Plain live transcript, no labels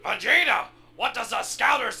Vegeta, what does the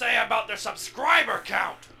scouter say about their subscriber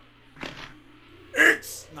count?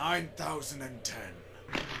 It's 9,010.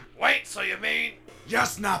 Wait, so you mean...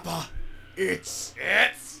 Yes, Nappa. It's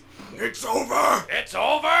over. It's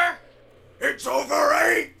over? It's over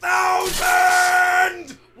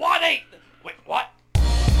 8,000! What 8? Wait, what?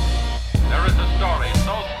 There is a story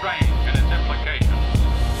so strange in its implications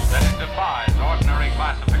that it defies ordinary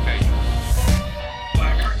classification.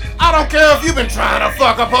 I don't care if you've been trying to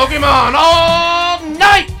fuck a Pokemon all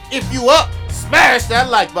night. If you up, smash that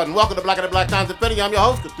like button. Welcome to Black and the Black Times Infinity. I'm your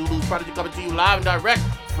host, Cthulhu's Prodigy, coming to you live and direct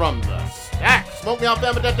from the stack. Smoke me out,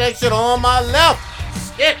 family, that shit on my left.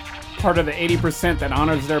 Skit. Part of the 80% that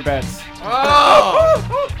honors their bets.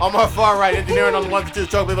 Oh! On my far right, engineering on the 1 to 2,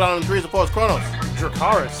 choke people out on the 3s, of course, Chronos.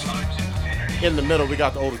 Dracaris. In the middle, we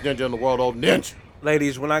got the oldest ninja in the world, Old Ninja.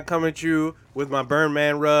 Ladies, when I come at you with my Burn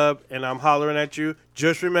Man rub and I'm hollering at you,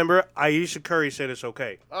 just remember Aisha Curry said it's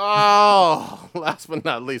okay. Oh, last but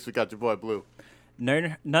not least, we got your boy Blue.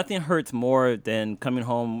 Nothing hurts more than coming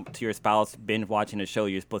home to your spouse, binge watching a show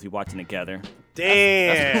you're supposed to be watching together.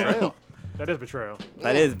 Damn. That is betrayal.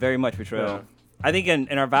 That is very much betrayal. Yeah. I think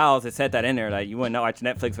in our vows it said that in there, like you wouldn't watch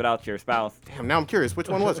Netflix without your spouse. Damn, now I'm curious. Which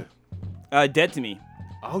one was it? Dead to Me.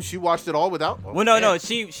 Oh, she watched it all without? Oh, Well, no,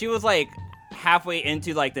 she was like halfway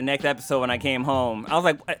into like the next episode when I came home. I was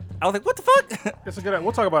like, what the fuck? It's a good.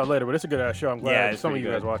 We'll talk about it later, but it's a good ass show. I'm glad Yeah, it's some of pretty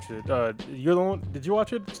you guys good. watched it. You're the one. Did you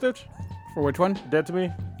watch it, Stitch? For which one? Dead to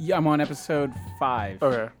Me. Yeah, I'm on episode 5.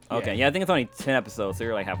 Okay. Okay, yeah, I think it's only 10 episodes, so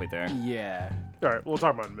you're like halfway there. Yeah. All right. We'll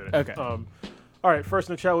talk about it in a minute. Okay. All right. First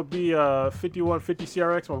in the chat would be 5150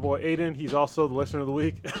 CRX, my boy Aiden. He's also the listener of the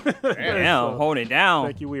week. Damn, hold it down.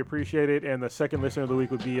 Thank you. We appreciate it. And the second listener of the week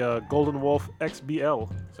would be Golden Wolf XBL.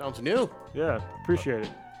 Sounds new. Yeah. Appreciate it.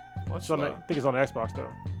 What's I think it's on the Xbox though.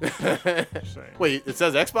 Just saying. Wait, it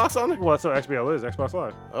says Xbox on it? Well, that's what XBL is. Xbox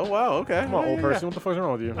Live. Oh, wow, okay. Come on, old person. What the fuck's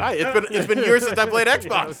wrong with you? Right, it's been years since I played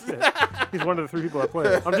Xbox. Yeah. He's one of the 3 people I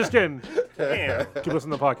play. I'm just kidding. Damn. Keep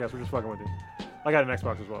listening to the podcast. We're just fucking with you. I got an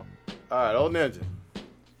Xbox as well. All right, Old Ninja.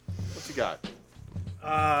 What you got?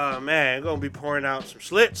 Man, gonna be pouring out some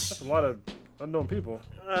slits. That's a lot of unknown people.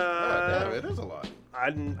 Damn, it is a lot.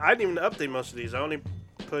 I didn't even update most of these. I only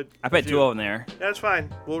put. I put 2 of them there. That's fine.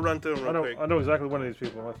 We'll run through them real quick. I know exactly one of these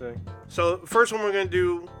people, I think. So the first one we're gonna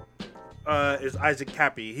do is Isaac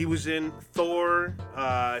Cappy. He was in Thor.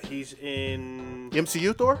 He's in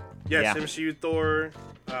MCU Thor? yes, Yeah. MCU Thor.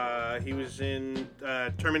 He was in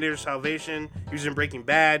Terminator Salvation. He was in Breaking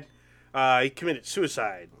Bad. He committed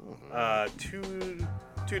suicide 2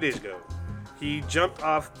 days ago. He jumped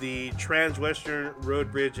off the Transwestern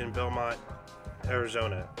Road Bridge in Belmont,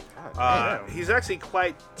 Arizona. He's actually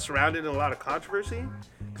quite surrounded in a lot of controversy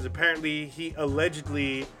because apparently he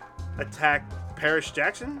allegedly attacked Paris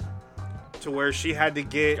Jackson to where she had to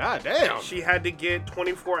get God damn. she had to get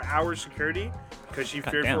 24-hour security because she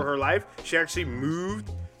feared damn. for her life. She actually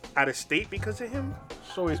moved out of state because of him.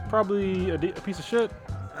 So he's probably a piece of shit.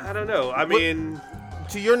 I don't know. I mean,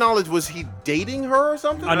 To your knowledge, was he dating her or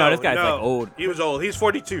something? Oh, no, this guy's like old. He was old. He's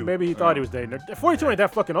 42. Maybe he thought he was dating her. 42 ain't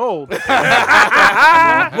that fucking old.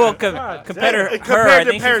 Well, compared to her, I Compared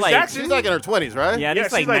to think Paris she's like, Jackson? She's like in her 20s, right? yeah, I think Yeah,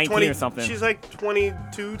 she's like 19 20 or something. She's like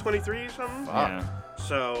 22, 23 or something. Yeah.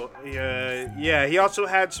 So, yeah, he also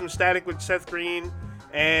had some static with Seth Green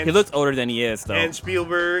and He looks older than he is, though. and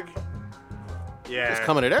Spielberg. Yeah. Just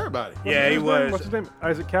coming at everybody. Yeah, he was. What's his name?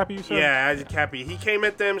 Isaac Cappy, you said? Yeah, Isaac Cappy. He came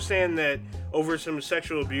at them saying that over some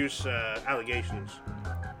sexual abuse allegations.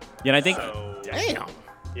 Yeah, and I think So, Damn.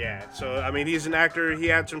 yeah. So, I mean, he's an actor. He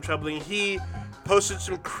had some troubling. He posted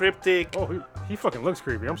some cryptic. Oh, he fucking looks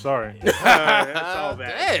creepy. I'm sorry. That's all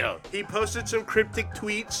bad. Damn. He posted some cryptic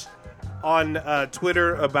tweets on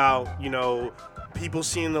Twitter about, people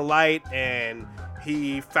seeing the light, and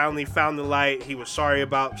he finally found the light. He was sorry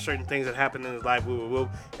about certain things that happened in his life,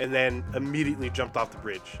 and then immediately jumped off the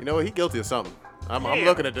bridge. You know what? He guilty of something. I'm Damn.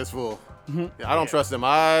 looking at this fool. Yeah, I don't trust them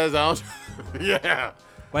eyes. I don't. Yeah.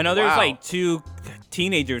 well, I know there's Wow. like 2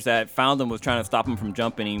 teenagers that found him, was trying to stop him from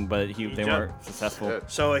jumping, but they jumped. weren't successful.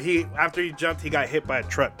 Shit. So after he jumped, he got hit by a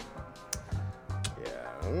truck.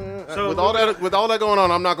 Yeah. So with all that going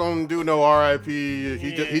on, I'm not gonna do no R.I.P.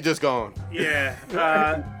 He just gone. Yeah.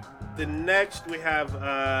 The next we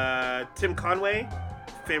have Tim Conway,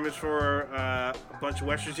 famous for a bunch of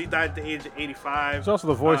westerns. He died at the age of 85. He's also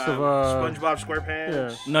the voice of SpongeBob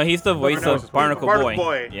SquarePants. Yeah. No, he's the voice no, of Barnacle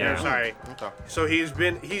Boy. Yeah, sorry. Okay. So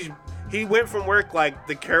he went from work like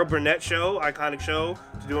the Carol Burnett show, iconic show,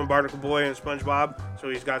 to doing Barnacle Boy and SpongeBob. So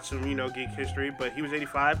he's got some, geek history. But he was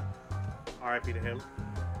 85. R.I.P. to him.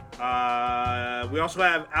 We also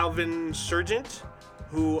have Alvin Sargent,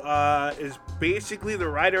 who is basically the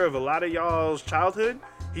writer of a lot of y'all's childhood.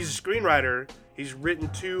 He's a screenwriter. He's written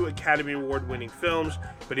 2 Academy Award-winning films,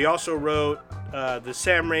 but he also wrote the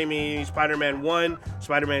Sam Raimi Spider-Man 1,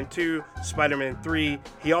 Spider-Man 2, Spider-Man 3.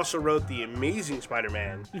 He also wrote The Amazing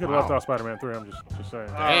Spider-Man. You could have left out Spider-Man 3. I'm just saying.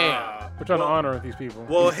 Damn. We're trying to honor these people.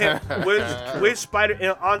 Well,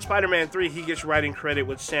 on Spider-Man 3, he gets writing credit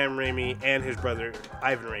with Sam Raimi and his brother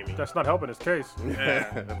Ivan Raimi. That's not helping his case.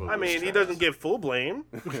 Yeah. I mean, he doesn't get full blame.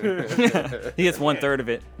 He gets 1/3 of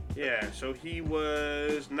it. Yeah, so he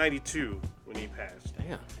was 92 when he passed.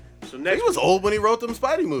 Damn. So next He was old when he wrote them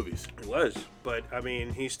Spidey movies. He was, but I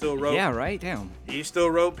mean, he still wrote. Yeah, right. Damn. He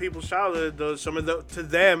still wrote people's childhood. To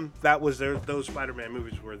them, that was those Spider-Man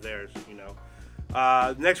movies were theirs. You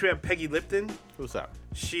know. Next we have Peggy Lipton. Who's that?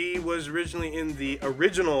 She was originally in the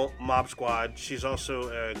original Mob Squad. She's also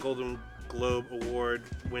a Golden Globe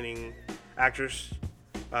Award-winning actress.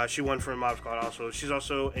 She won for Mob Squad also. She's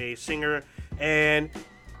also a singer. And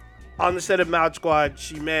on the set of Mob Squad,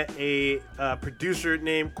 she met a producer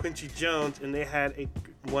named Quincy Jones, and they had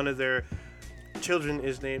one of their children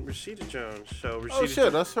is named Rashida Jones. So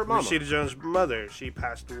Rashida that's her mama. Rashida Jones' mother. She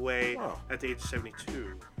passed away at the age of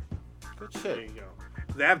 72. Good shit. There you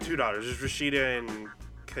go. They have 2 daughters. It's Rashida and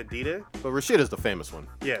Khadija. But Rashida's the famous one.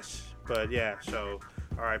 Yes, but yeah. So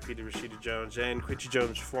R.I.P. to Rashida Jones and Quincy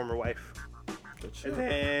Jones' former wife. Good shit. And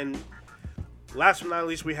then, last but not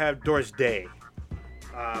least, we have Doris Day.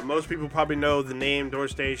 Most people probably know the name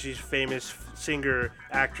Doris Day. She's a famous singer,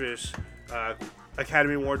 actress,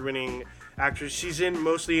 Academy Award-winning actress. She's in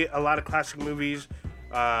mostly a lot of classic movies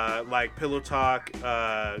like Pillow Talk,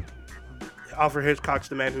 Alfred Hitchcock's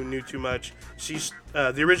The Man Who Knew Too Much. She's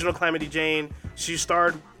the original Calamity Jane. She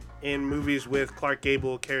starred in movies with Clark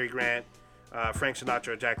Gable, Cary Grant, Frank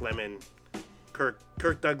Sinatra, Jack Lemmon,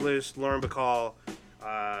 Kirk Douglas, Lauren Bacall.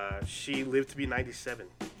 She lived to be 97.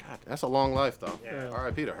 God, that's a long life, though. Yeah.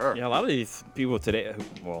 R.I.P. to her. Yeah, a lot of these people today,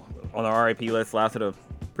 well, on the RIP list, lasted a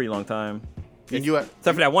pretty long time. And you,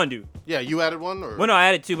 Except for that one dude. yeah, you added one, or? Well, no, I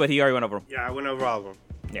added 2, but he already went over them. Yeah, I went over all of them.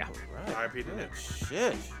 Yeah. Right. R.I.P. to Good him.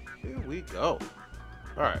 shit. Here we go.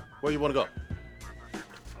 All right, where you want to go?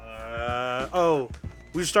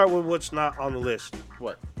 We start with what's not on the list.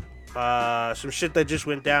 What? Some shit that just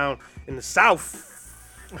went down in the South.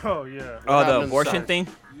 Oh, yeah. Oh, happened the in the abortion South? thing?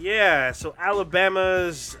 Yeah, so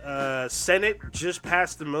Alabama's Senate just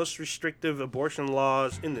passed the most restrictive abortion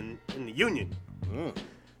laws in the union.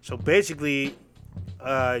 So basically,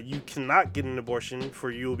 you cannot get an abortion,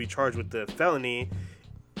 for you will be charged with the felony,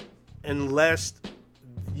 unless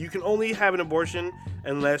you can only have an abortion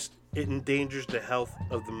unless it endangers the health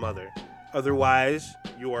of the mother. Otherwise,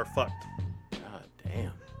 you are fucked. God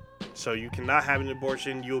damn. So you cannot have an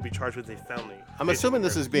abortion. You will be charged with a felony. I'm assuming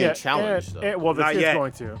this is being challenged, though. well, this Not is yet.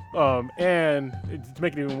 going to. And to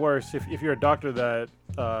make it even worse, if you're a doctor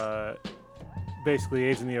that basically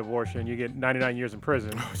aids in the abortion, you get 99 years in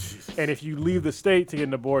prison. Oh, Jesus. And if you leave the state to get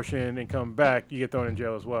an abortion and come back, you get thrown in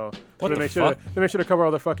jail as well. What So the they fuck? make sure to cover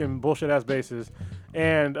all their fucking bullshit ass bases.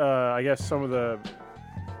 And I guess some of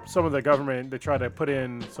the government, they try to put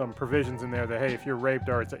in some provisions in there that, hey, if you're raped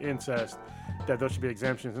or it's an incest, that those should be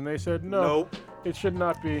exemptions. And they said no, Nope. it should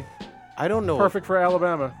not be. I don't know. Perfect for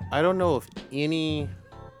Alabama. I don't know if any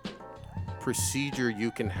procedure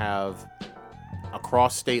you can have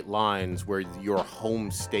across state lines where your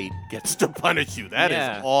home state gets to punish you. That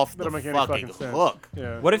Yeah. is off the Doesn't make any fucking fucking sense. hook.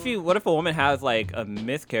 Yeah. What if a woman has like a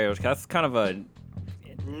miscarriage? That's kind of a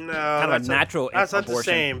No, of a that's natural That's not the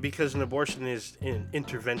abortion. same, because an abortion is an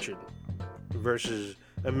intervention versus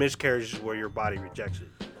a miscarriage is where your body rejects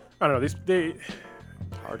it. I don't know.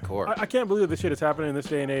 Hardcore. I can't believe this shit is happening in this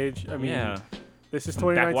day and age. I mean, Yeah. this is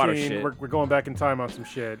Backwater 2019. shit. We're going back in time on some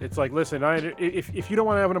shit. It's like, listen, if you don't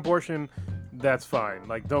want to have an abortion, that's fine.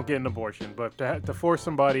 Like, don't get an abortion. But to force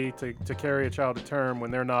somebody to carry a child to term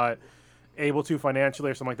when they're not able to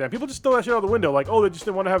financially or something like that, people just throw that shit out the window. Like, oh, they just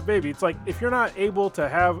didn't want to have a baby. It's like, if you're not able to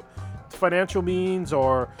have financial means,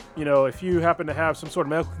 or if you happen to have some sort of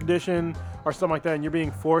medical condition or something like that, and you're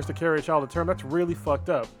being forced to carry a child to term, that's really fucked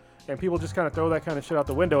up. And people just kind of throw that kind of shit out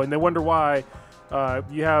the window, and they wonder why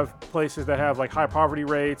you have places that have like high poverty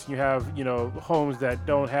rates, and you have homes that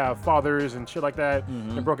don't have fathers and shit like that,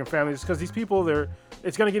 and broken families, because these people,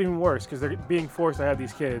 it's going to get even worse because they're being forced to have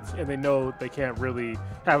these kids, and they know they can't really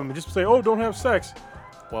have them, and just say, oh, don't have sex.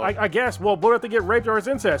 Well, I guess, well, what if they get raped or it's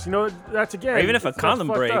incest? That's again. Or even if a that's condom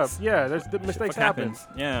fucked breaks. up. Yeah, there's mistakes What happen. happens?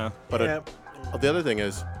 Yeah. but Yeah. the other thing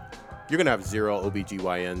is, you're going to have 0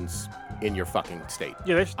 OBGYNs in your fucking state.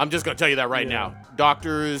 Yeah, I'm just going to tell you that right Yeah. now.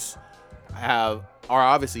 Doctors are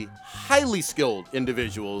obviously highly skilled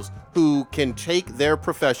individuals who can take their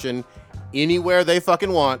profession anywhere they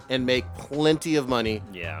fucking want and make plenty of money.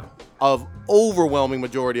 Yeah. Of overwhelming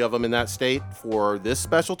majority of them in that state for this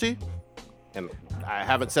specialty. And I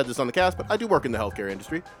haven't said this on the cast, but I do work in the healthcare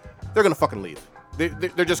industry. They're gonna fucking leave.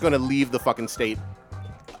 They're just gonna leave the fucking state.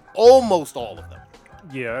 Almost all of them.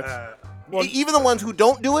 Yeah. Even the ones who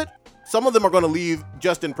don't do it, some of them are going to leave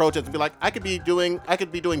just in protest and be like, I could be doing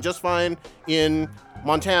just fine in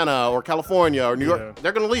Montana or California or New York. Yeah.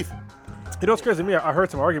 They're going to leave. You know what's crazy to me? I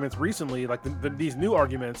heard some arguments recently, like these new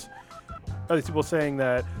arguments, these people saying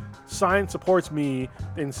that science supports me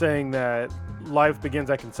in saying that life begins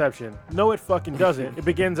at conception. No, it fucking doesn't. It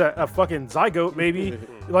begins at a fucking zygote, maybe.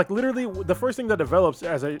 Like literally, the first thing that develops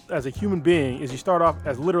as a human being is you start off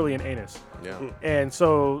as literally an anus. Yeah. And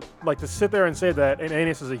so, like, to sit there and say that an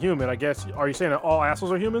anus is a human, I guess, are you saying that all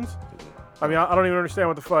assholes are humans? I mean, I don't even understand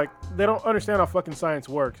what the fuck. They don't understand how fucking science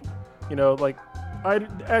works. You know, like,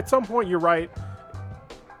 at some point, you're right.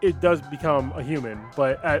 It does become a human,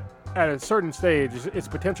 but at a certain stage, it's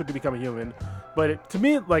potential to become a human. But to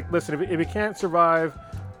me, like, listen, if it can't survive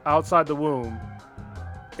outside the womb,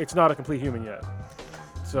 it's not a complete human yet.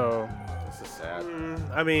 So, This is sad.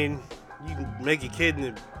 I mean, you can make a kid in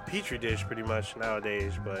a petri dish pretty much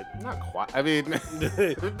nowadays, but Not quite. I mean,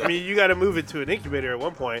 you got to move it to an incubator at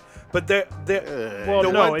one point. But well, the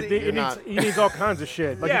no, one thing- it needs all kinds of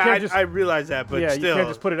shit. Like, you yeah, can't just, I realize that, but yeah, still, you can't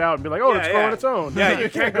just put it out and be like, oh, it's growing on its own. Yeah, you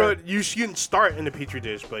can't grow. You shouldn't start in a petri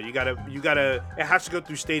dish, but you gotta. It has to go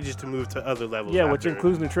through stages to move to other levels. Yeah, which after.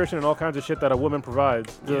 includes nutrition and all kinds of shit that a woman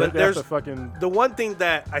provides. They have there's to fucking the one thing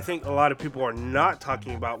that I think a lot of people are not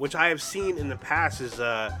talking about, which I have seen in the past, is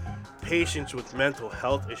patients with mental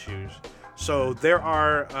health issues. So there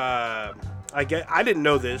are, I didn't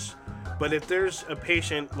know this, but if there's a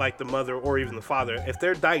patient like the mother or even the father, if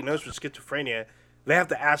they're diagnosed with schizophrenia, they have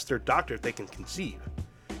to ask their doctor if they can conceive,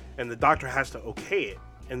 and the doctor has to okay it.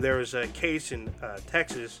 And there was a case in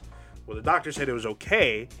Texas where the doctor said it was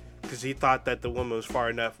okay because he thought that the woman was far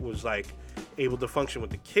enough, was like able to function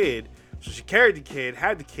with the kid. So she carried the kid,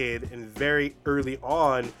 had the kid, and very early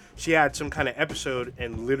on, she had some kind of episode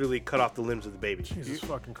and literally cut off the limbs of the baby. Jesus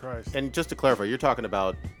fucking Christ. and just to clarify, you're talking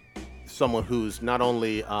about someone who's not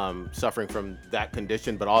only suffering from that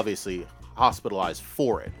condition, but obviously hospitalized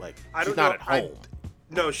for it. Like, I she's don't not know. at home.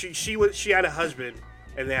 No, she had a husband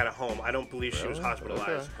and they had a home. I don't believe she was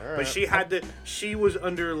hospitalized, Okay. All but right. she was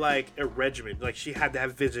under like a regimen. Like she had to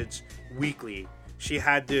have visits weekly. She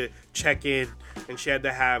had to check in, and she had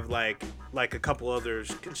to have like a couple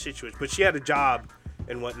others constituents. But she had a job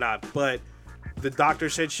and whatnot. But the doctor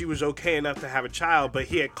said she was okay enough to have a child, but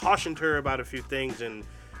he had cautioned her about a few things. And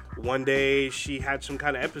one day she had some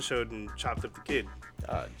kind of episode and chopped up the kid.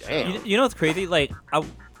 Damn. You know what's crazy? Like,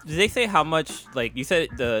 did they say how much? Like, you said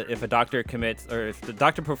if a doctor commits or if the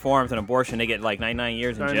doctor performs an abortion, they get like 99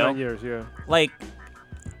 years in jail. 99 years, yeah. Like,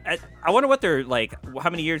 I wonder what they're like. How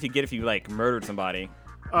many years you get if you like murdered somebody?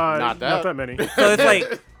 Not that. Not that many. So it's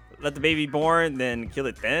like let the baby born, then kill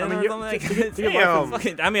it then. I mean, or you- something like to that. get Damn.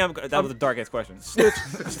 life That was a dark ass question.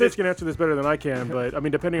 Stitch can answer this better than I can, but I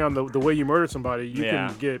mean, depending on the way you murder somebody, you Yeah.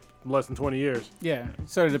 can get less than 20 years. Yeah,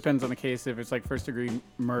 sort of depends on the case. If it's like first degree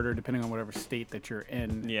murder, depending on whatever state that you're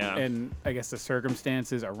in. Yeah. And I guess the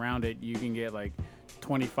circumstances around it, you can get like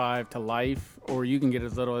 25 to life, or you can get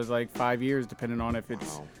as little as like 5 years, depending on if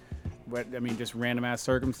it's. What, I mean, just random ass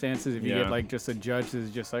circumstances. If you Yeah. get like just a judge that's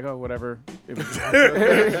just like, oh, whatever.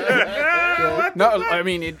 No, I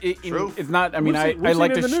mean, it's not. I mean, We've seen I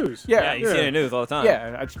like it to in the news. Yeah, you see it in the news all the time.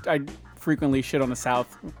 Yeah, I frequently shit on the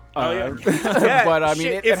South. Yeah, But I mean,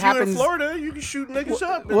 shit, it if happens. you're in Florida, you can shoot niggas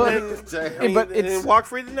up and well, then, but and then walk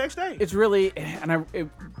free the next day. It's really, and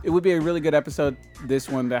it would be a really good episode, this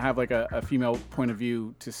one, to have like a female point of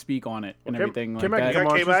view to speak on it and everything like Kim-Mac that. can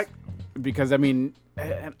come on, Came back. Because I mean,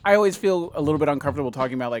 I always feel a little bit uncomfortable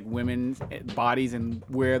talking about like women's bodies and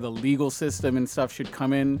where the legal system and stuff should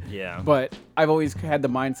come in. Yeah. But I've always had the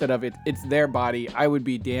mindset of it's their body. I would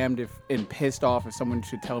be damned if and pissed off if someone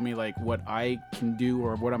should tell me like what I can do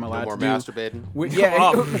or what I'm allowed No more to do. masturbating. Yeah.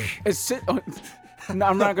 Oh. No,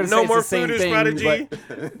 I'm not going to No say more it's the same food thing,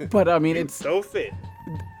 strategy. but I mean it's So fit.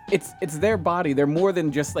 it's their body. They're more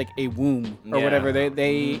than just like a womb or Yeah. whatever.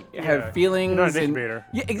 They have Yeah. feelings. You're not an and- incubator.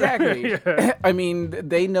 Yeah, exactly. Yeah. I mean,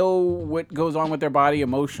 they know what goes on with their body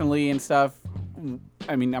emotionally and stuff.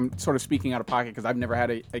 I mean, I'm sort of speaking out of pocket because I've never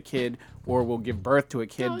had a kid or will give birth to a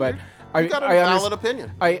kid, but You got a I valid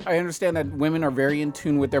opinion. I understand that women are very in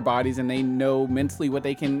tune with their bodies and they know mentally what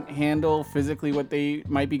they can handle, physically what they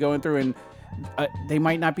might be going through, and they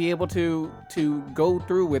might not be able to go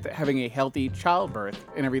through with having a healthy childbirth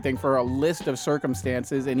and everything for a list of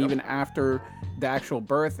circumstances, and even after the actual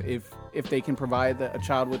birth, if they can provide a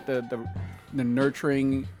child with the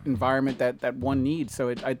nurturing environment that one needs. So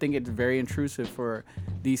I think it's very intrusive for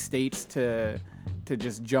these states to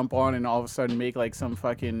just jump on and all of a sudden make like some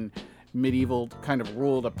fucking medieval kind of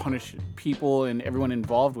rule to punish people and everyone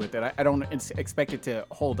involved with it. I don't expect it to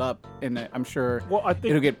hold up, and I'm sure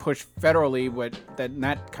it'll get pushed federally. But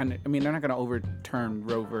that kind of, I mean, they're not going to overturn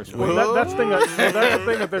Roe versus Wade. Well, that's the thing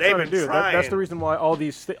that they're trying to do. That's the reason why all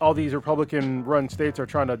these Republican-run states are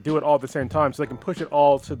trying to do it all at the same time, so they can push it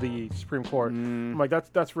all to the Supreme Court. I'm like,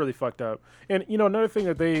 that's really fucked up. And another thing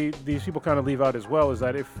that these people kind of leave out as well is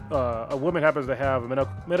that if a woman happens to have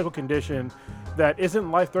a medical condition that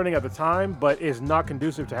isn't life-threatening at the time, but is not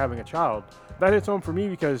conducive to having a child, that hits home for me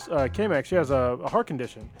because K-Max, she has a heart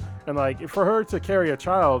condition. And like, for her to carry a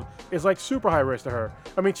child is like super high risk to her.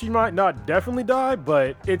 I mean, she might not definitely die,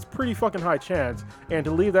 but it's pretty fucking high chance. And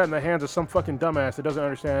to leave that in the hands of some fucking dumbass that doesn't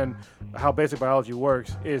understand how basic biology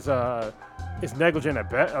works is negligent at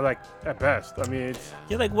best. I mean, it's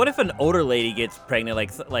like, what if an older lady gets pregnant,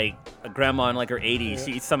 like a grandma in like her 80s,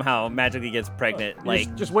 she somehow magically gets pregnant,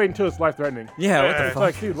 like just wait until it's life threatening. Yeah, what the It's fuck?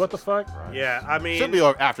 like, dude, what the fuck? Yeah, I mean, Should be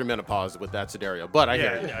after menopause with that scenario, but I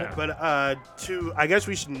hear it. yeah. But I guess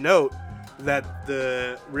we should note that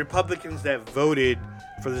the Republicans that voted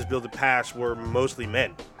for this bill to pass were mostly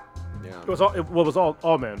men. Yeah. It was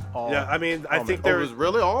all men. Yeah, I mean, I think Oh, there it was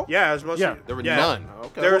really all? Yeah, it was mostly. Yeah. There were none.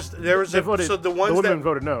 Okay. There was They voted, so the ones the women that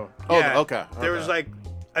voted no. yeah, okay. There was like,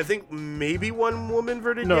 I think maybe one woman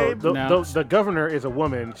voted No, gay. the governor is a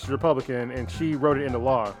woman. She's Republican, and she wrote it into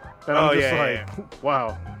law. And I'm just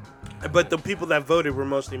wow. But the people that voted were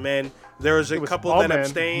mostly men. There was a It was couple all that men.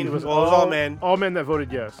 abstained. It was all men. All men that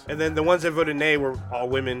voted yes. And then the ones that voted nay were all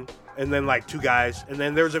women. And then like 2 guys. And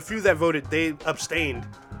then there was a few that voted they abstained.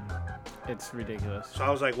 It's ridiculous. So I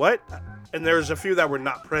was like, what? And there was a few that were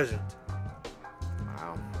not present.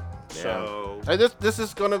 Wow. So Hey, this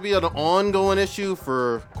is going to be an ongoing issue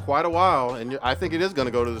for quite a while, and I think it is going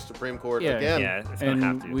to go to the Supreme Court again. Yeah, it's gonna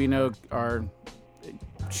have And to. we know our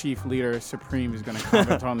chief leader, Supreme, is going to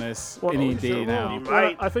comment on this any day now.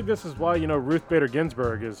 Right. I think this is why Ruth Bader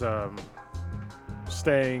Ginsburg is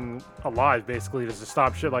staying alive, basically, to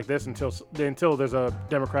stop shit like this until there's a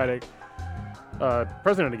Democratic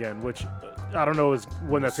president again, which I don't know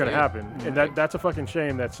when that's going to happen. And that's a fucking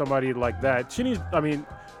shame that somebody like that. She needs. I mean,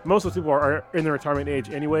 most of those people are in their retirement age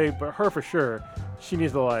anyway, but her for sure, she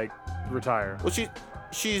needs to retire. Well,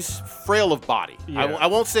 she's frail of body. Yeah. I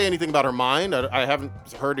won't say anything about her mind. I haven't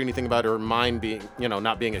heard anything about her mind being,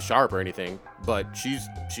 not being as sharp or anything. But she's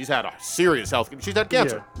had a serious health. She's had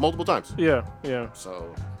cancer multiple times. Yeah.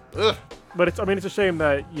 So, ugh. But it's a shame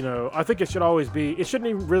that, I think it should always be, it shouldn't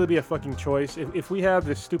even really be a fucking choice. If we have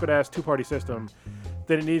this stupid ass 2-party system,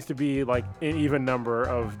 then it needs to be like an even number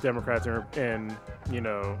of Democrats and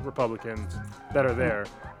Republicans that are there.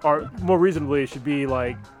 Or more reasonably, it should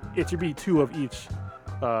be 2 of each,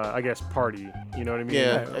 I guess, party. You know what I mean?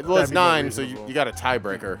 Yeah. That'd Well, it's be more 9, so reasonable. you got a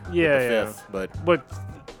tiebreaker. Yeah, with the yeah. 5th, But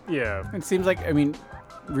yeah. It seems like, I mean,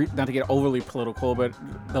 not to get overly political, but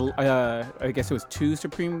I guess it was 2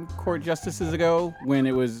 Supreme Court justices ago when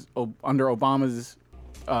it was under Obama's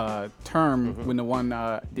term, when the one,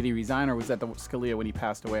 did he resign or was that the Scalia when he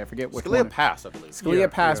passed away? I forget which Scalia one. passed, I believe. Scalia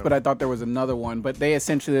passed, but I thought there was another one. But they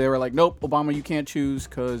were like, nope, Obama, you can't choose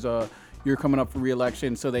because you're coming up for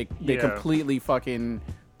re-election. So they completely fucking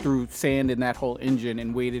threw sand in that whole engine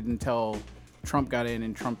and waited until Trump got in,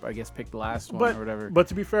 and Trump, I guess, picked the last one or whatever. But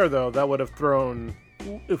to be fair, though, that would have thrown.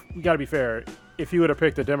 If we got to be fair, if he would have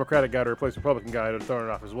picked a Democratic guy to replace a Republican guy, it would have thrown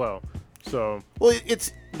it off as well. So. Well,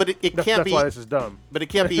 it can't that's be. why this is dumb. But it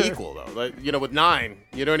can't be equal though. With 9,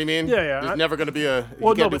 you know what I mean? Yeah. There's never going to be you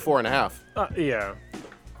Well, can't no, do but- 4.5. Yeah.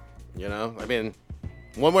 I mean,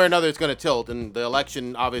 one way or another, it's going to tilt, and the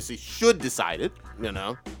election obviously should decide it.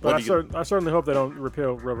 But I certainly hope they don't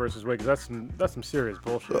repeal Roe versus Wade, because that's some serious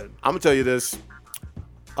bullshit. I'm gonna tell you this.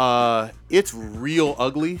 It's real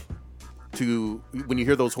ugly when you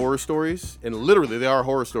hear those horror stories, and literally they are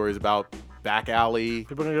horror stories about back alley,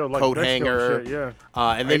 People are gonna go coat Mexico hanger, and shit,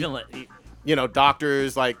 yeah. and then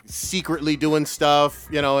doctors secretly doing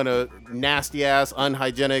stuff, in a nasty ass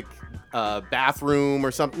unhygienic bathroom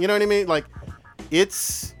or something. You know what I mean?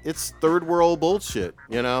 It's third world bullshit,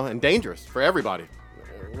 and dangerous for everybody.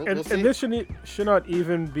 We'll see. And this should not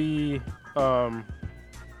even be.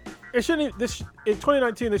 It shouldn't. In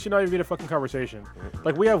 2019, this should not even be a fucking conversation.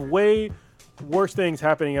 We have way worse things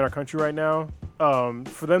happening in our country right now.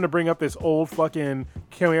 For them to bring up this old fucking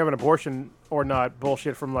 "can we have an abortion" or not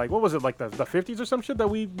bullshit from like what was it like the 50s or some shit that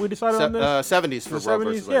we decided on this 70s for the Roe 70s.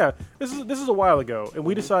 versus Wade. Yeah, this is a while ago, and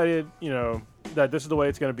we decided that this is the way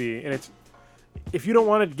it's gonna be, and it's. If you don't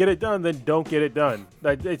want to get it done, then don't get it done.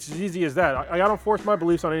 Like, it's as easy as that. I don't force my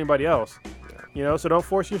beliefs on anybody else. So don't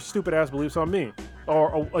force your stupid ass beliefs on me,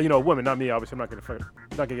 or a woman, not me. Obviously, I'm not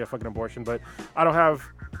gonna get a fucking abortion, but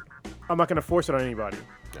I'm not gonna force it on anybody.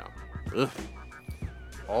 No. Ugh.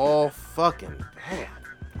 All fucking bad.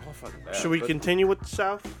 All fucking bad. Should we continue with the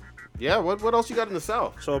South? Yeah. What else you got in the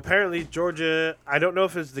South? So apparently Georgia, I don't know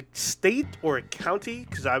if it's the state or a county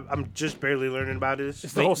because I'm just barely learning about this.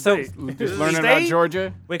 It's the whole state. Just it learning state? about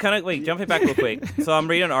Georgia. Jumping back real quick. So I'm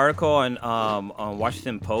reading an article on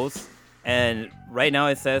Washington Post, and right now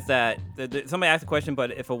it says that somebody asked a question,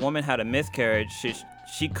 but if a woman had a miscarriage,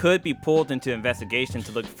 she could be pulled into investigation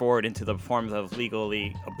to look forward into the forms of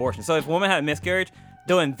legally abortion. So if a woman had a miscarriage,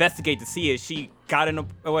 they'll investigate to see if she had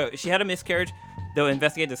a miscarriage. They'll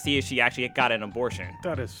investigate to see if she actually got an abortion.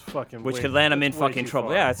 That is fucking. Which could land them in that's way fucking too trouble.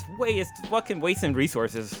 far. Yeah, it's fucking wasting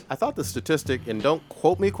resources. I thought the statistic, and don't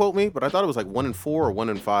quote me, but I thought it was like 1 in 4 or 1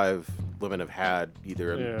 in 5 women have had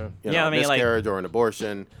either a miscarriage or an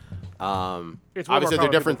abortion. It's way more Obviously, they're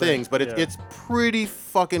common different people think. things, but it's pretty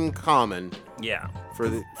fucking common Yeah. for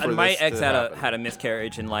the. For And my this ex to happen. had a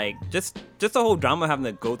miscarriage, and like just the whole drama of having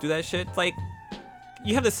to go through that shit. Like,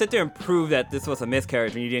 you have to sit there and prove that this was a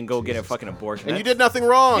miscarriage when you didn't go get a fucking abortion. And you did nothing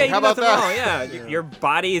wrong. Yeah, you How did about nothing that? wrong. Yeah, your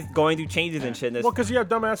body is going through changes and shit. And this, Well, because you have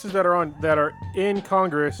dumbasses that are in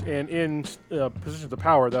Congress and in positions of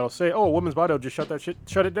power that'll say, "Oh, a woman's body will just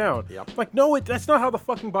shut it down." Yep. Like, no, that's not how the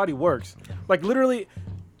fucking body works. Like, literally,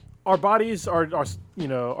 our bodies are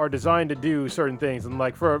designed to do certain things, and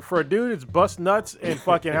like for a dude, it's bust nuts and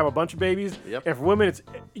fucking have a bunch of babies. Yep. And for women, it's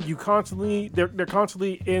they're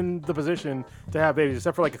constantly in the position to have babies,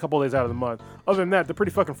 except for like a couple of days out of the month. Other than that, they're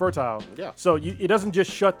pretty fucking fertile. Yeah. So it doesn't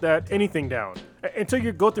just shut anything down until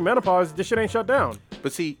you go through menopause. This shit ain't shut down.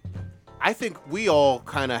 But see, I think we all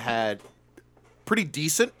kind of had pretty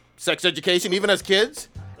decent sex education, even as kids.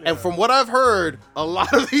 And from what I've heard, a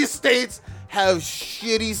lot of these states have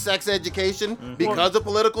shitty sex education because of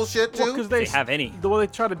political shit too. Well, because they have any. The way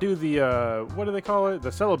they try to do the what do they call it?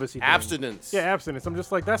 The celibacy thing. Abstinence. Yeah, abstinence. I'm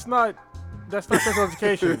just like, that's not sex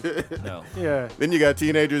education. no. Yeah. Then you got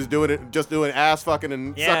teenagers doing ass fucking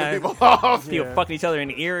and Yeah. sucking people off. People Yeah. fucking each other in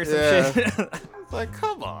the ear or some Yeah. shit. It's like,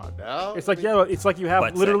 come on now. It's like you have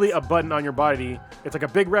Butt literally sex. a button on your body. It's like a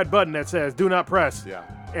big red button that says "Do not press." Yeah.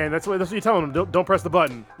 And that's what you tell them. Don't press the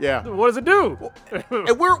button. Yeah. What does it do?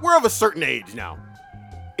 And we're of a certain age now.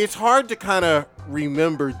 It's hard to kind of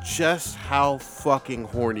remember just how fucking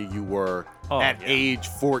horny you were at age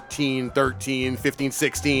 14, 13, 15,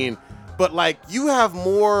 16. But like, you have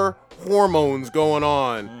more hormones going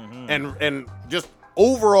on and just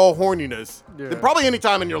overall horniness than probably any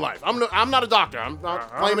time in your life. I'm not a doctor. I'm not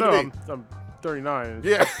I claiming don't to know. be. I'm 39.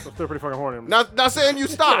 Yeah. I'm still pretty fucking horny. Not saying you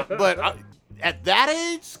stop, but at that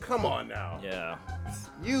age, come on now. yeah.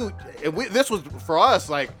 This was for us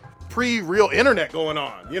like pre-real internet going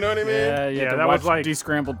on. You know what I mean? Yeah, to that watch was like-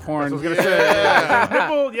 descrambled I porn. was gonna say.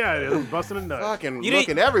 Nipple, yeah, it was busting a nut. Fucking You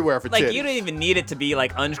looking didn't- everywhere for Like, titties. you don't even need it to be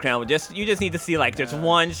like unscrambled. You just need to see like just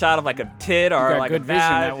one shot of like a tit or got like good a vision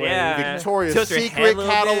vag. that way. Yeah. Victoria's Tilt your head a Secret little bit.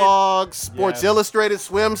 catalog, Sports Illustrated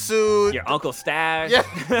swimsuit, Your Uncle Stash.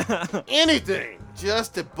 yeah, anything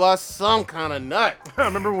just to bust some kind of nut. I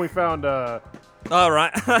remember when we found. All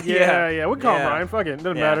right. Yeah, we call him Yeah. Ryan. Fuck it,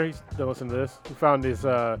 doesn't Yeah. matter. He's still listening to this. We found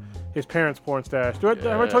his parents' porn stash. Have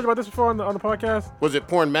I told you about this before on the podcast? Was it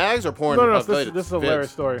porn mags or porn? No, uh, this is a hilarious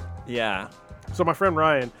vids? story. Yeah. So my friend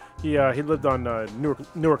Ryan, he lived on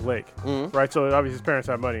Newark Lake, Mm-hmm. right? So obviously his parents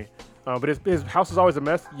had money, but his house was always a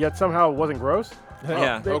mess. Yet somehow it wasn't gross.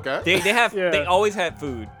 Yeah. Okay. They have Yeah. they always had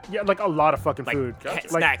food. Yeah, like a lot of fucking Like, food.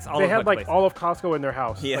 snacks all They over had the like place. all of Costco in their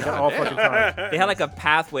house. Yeah. like, at all fucking times. They had like a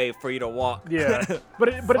pathway for you to walk. Yeah, but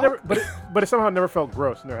it somehow never felt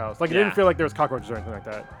gross in their house. Like it Yeah. didn't feel like there was cockroaches or anything like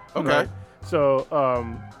that. Okay. Right? So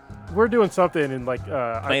we're doing something and like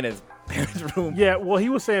Playing his parents' room. yeah. Well, he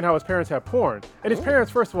was saying how his parents had porn, and his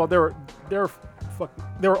parents, first of all, they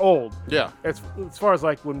were old. Yeah, As far as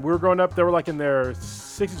like when we were growing up, they were like in their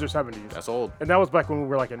 60s or 70s. that's old. And that was back when we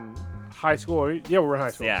were like in high school. Yeah, we were in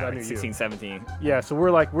high school. 'cause Yeah, I like knew 16, you. 17. Yeah, so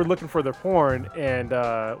we're looking for their porn, and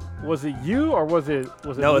was it you or was it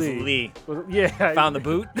No, it's Lee? Lee. Was it, yeah. Found the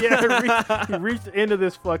boot? Yeah, he reached into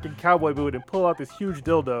this fucking cowboy boot and pulled out this huge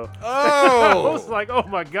dildo. I Oh, was like, oh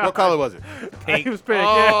my god. what color was it? Pink. He was pink.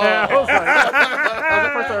 Oh. Yeah, I was like, that was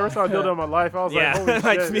the first time I ever saw a dildo in my life. I was Yeah, like, holy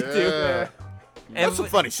like shit. me too. Yeah. And That's some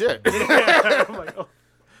funny shit. I'm like, oh.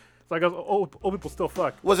 It's like old people still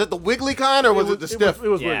fuck. Was it the wiggly kind or was it the stiff? It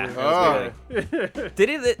was Yeah. wiggly. Oh. Did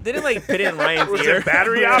it like fit in Ryan's Was ear? it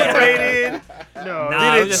battery operated? No,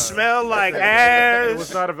 Nah, Did it it was just- smell like it was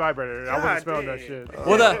ass? not a vibrator. I wasn't God smelling that damn. shit.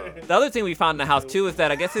 Well, the other thing we found in the house too is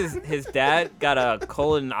that I guess his dad got a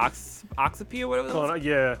colonoscopy or whatever. it was.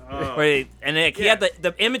 Yeah. Wait, and then he had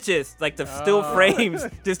the images, like the still frames,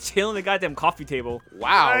 just chilling the goddamn coffee table.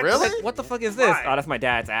 Wow, What? really? Like, what the fuck is this? Why? Oh, that's my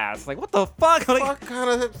dad's ass. Like, what the fuck? Like, What kind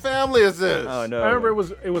of family is this? oh no. I remember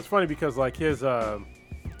it was funny because like his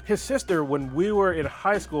sister, when we were in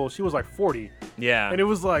high school, she was like 40, Yeah. and it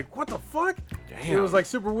was like, what the fuck? It Damn. was like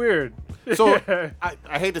super weird. So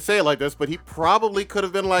I hate to say it like this, but he probably could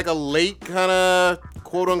have been like a late kind of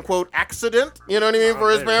quote unquote accident. You know what I mean for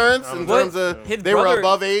his maybe. parents in What? terms of His they were brother-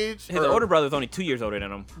 above age. His or- older brother's only 2 years older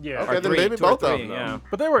than him. Yeah. Okay, Or then three, maybe 2 or both of 3, them. Yeah.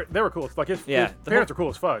 But they were cool. Like his Yeah, his the parents whole- were cool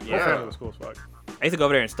as fuck. Yeah. Whole family was cool as fuck. I used to go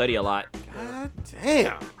over there and study a lot. God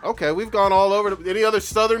damn. Okay, we've gone all over. Any other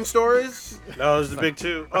Southern stories? No, it was the big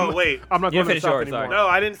two. Oh, wait. I'm not You going to didn't finish the South yours, anymore. sorry. No,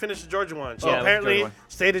 I didn't finish the Georgia one. So Yeah, that was the apparently, Georgia one.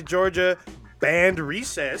 state of Georgia banned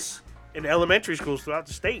recess in elementary schools throughout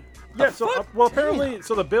the state. Yeah, so well, apparently,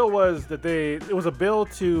 so the bill was that it was a bill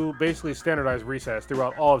to basically standardize recess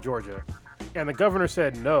throughout all of Georgia, and the governor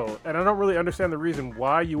said no. And I don't really understand the reason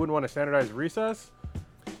why you wouldn't want to standardize recess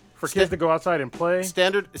for kids to go outside and play.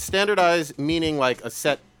 Standardized meaning like a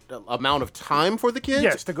set amount of time for the kids?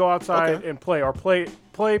 Yes, to go outside Okay. and play, or play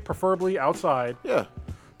preferably outside Yeah.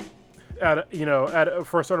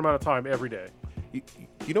 for a certain amount of time every day.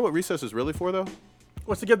 You know what recess is really for though?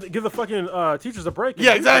 What's to give the fucking teachers a break?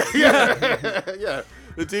 Yeah, exactly. Yeah. Yeah.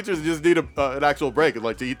 The teachers just need an actual break,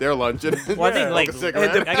 like to eat their lunch and Well, I think smoke like a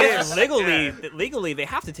cigarette. I guess legally they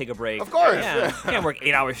have to take a break. Of course, Yeah. yeah. You can't work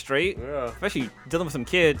 8 hours straight. Yeah. Especially dealing with some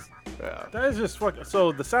kids. That is just fucking.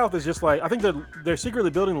 So the South is just like, I think they're secretly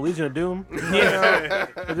building the Legion of Doom. Yeah.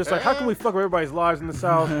 They're just like, how can we fuck with everybody's lives in the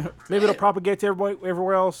South? Maybe it'll propagate to everybody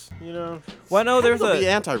everywhere else. You know, Well, no, there's They'll be a. these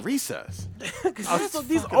anti-recess. old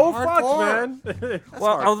fucks, hardcore. man.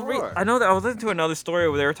 Well, hardcore. I know that I was listening to another story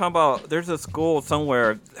where they were talking about there's a school somewhere.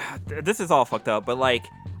 This is all fucked up, but like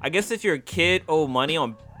I guess if your kid owe money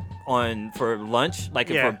on for lunch, like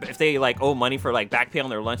Yeah. if they like owe money for like back pay on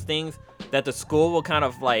their lunch things, that the school will kind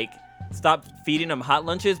of like stop feeding them hot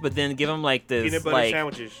lunches, but then give them like this Peanut butter like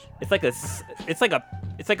sandwiches. it's like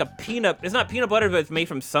a peanut. It's not peanut butter, but it's made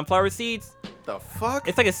from sunflower seeds. The fuck?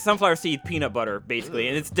 It's like a sunflower seed peanut butter basically,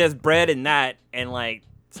 and it's just bread and that and like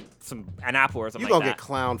an apple or something You like gonna that. get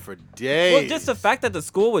clowned for days. Well, just the fact that the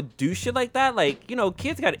school would do shit like that, like, you know,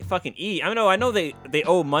 kids gotta fucking eat. I know they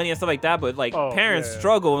owe money and stuff like that, but like parents yeah.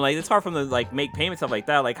 struggle and like it's hard for them to like make payments stuff like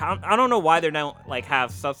that. Like I don't know why they're not like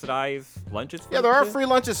have subsidized lunches. For Yeah, there are kids. free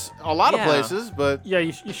lunches a lot of Yeah. places, but Yeah,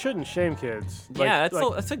 you shouldn't shame kids. Like, Yeah,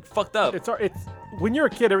 that's like fucked up. it's when you're a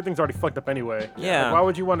kid, everything's already fucked up anyway. Yeah. Like, why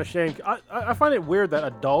would you want to shame? I find it weird that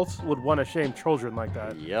adults would want to shame children like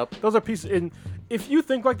that. yep. Those are pieces. And if you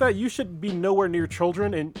think like that, you should be nowhere near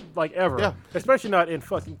children and like ever. Yeah. Especially not in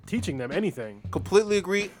fucking teaching them anything. Completely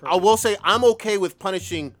agree. I will say I'm okay with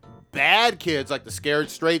punishing bad kids like the scared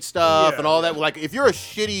straight stuff Yeah, and all that. Like if you're a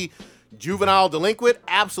shitty juvenile delinquent,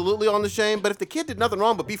 absolutely on the shame. But if the kid did nothing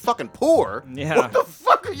wrong but be fucking poor, Yeah. what the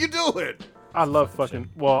fuck are you doing? I love fucking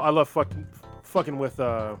with.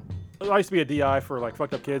 I used to be a DI for like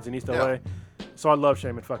fucked up kids in East LA, so I love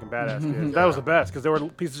shaming fucking badass kids. That was the best because they were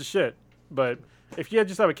pieces of shit. But if you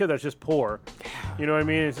just have a kid that's just poor, you know what I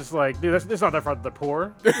mean? It's just like, dude, it's not that far that they're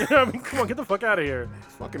poor. You know what I mean? Come on, get the fuck out of here.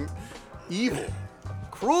 Fucking evil,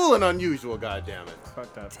 cruel, and unusual. Goddamn it.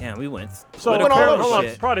 Fucked up. Damn, we went. So, what a went all curve over hold on,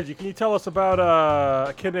 shit. Prodigy, can you tell us about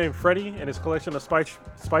a kid named Freddie and his collection of Spice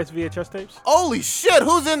VHS tapes? Holy shit!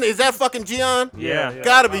 Who's in there? Is that fucking Gian? Yeah.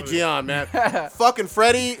 Gotta be Gian, man. Fucking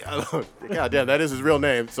Freddie. God damn, that is his real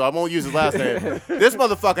name, so I won't use his last name. This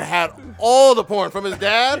motherfucker had all the porn from his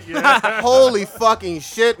dad. Holy fucking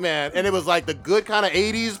shit, man. And it was like the good kind of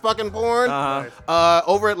 80s fucking porn.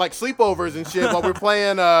 Over at like sleepovers and shit while we're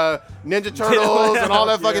playing Ninja Turtles and all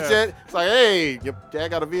that fucking shit. It's like, hey, your dad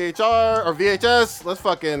got a VHR or VHS. Let's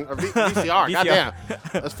fucking, or VCR. Goddamn.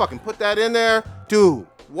 Let's fucking put that in there. Dude.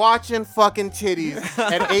 Watching fucking titties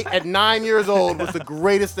at 9 years old was the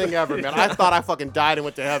greatest thing ever, man. I thought I fucking died and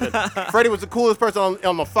went to heaven. Freddie was the coolest person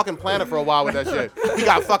on the fucking planet for a while with that shit. He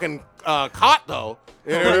got fucking caught though.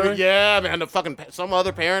 You know what I mean? Yeah, man. Some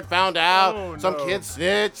other parent found out. Some kid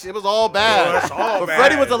snitched. It was all bad. it's all but bad.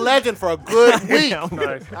 Freddie was a legend for a good week.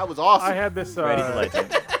 Nice. That was awesome. I had this Freddie's a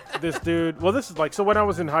legend. this dude. Well, this is like, so when I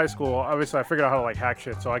was in high school, obviously I figured out how to like hack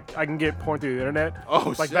shit, so I can get porn through the internet.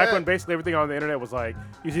 Oh, like shit. back when basically everything on the internet was like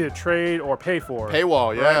you either trade or pay for. Paywall,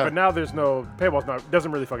 Right? yeah. But now there's no paywall's not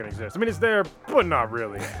doesn't really fucking exist. I mean it's there, but not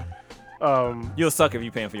really. You'll suck if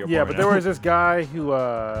you're paying for your Yeah, apartment. but there was this guy who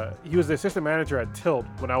he was the assistant manager at Tilt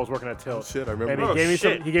when I was working at Tilt. Shit, I remember.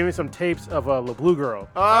 And he gave me some tapes of La Blue Girl.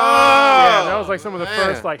 Oh, Yeah, that was like some of the man.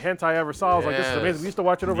 first like hentai I ever saw. I was like, this is amazing. We used to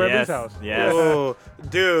watch it over at Lee's house. Yes. Oh,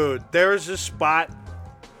 dude, there was this spot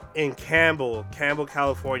in Campbell,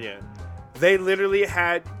 California. They literally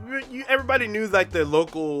had everybody knew like the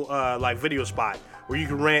local like video spot where you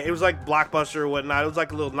could rent. It was like Blockbuster or whatnot. It was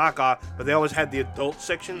like a little knockoff, but they always had the adult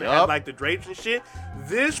section. They had Yup. like the drapes and shit.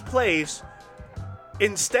 This place,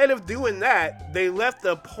 instead of doing that, they left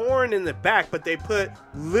the porn in the back, but they put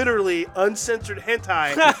literally uncensored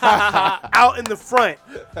hentai out in the front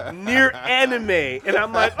near anime. And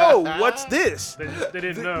I'm like, oh, what's this? They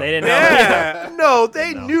didn't know. They didn't know. Yeah, no,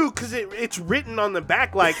 they knew because it's written on the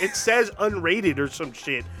back like it says unrated or some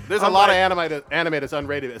shit. There's a I'm lot like, of anime that's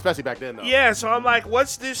unrated, especially back then, though. Yeah, so I'm like,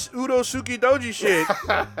 what's this Udo Suki Doji shit?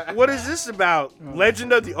 What is this about?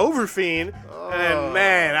 Legend of the Overfiend. And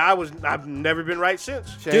man, I've never been right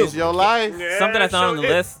since. Changed your life. Yeah, Something I found on the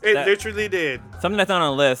list It that- literally did. Something I found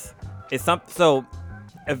on the list is so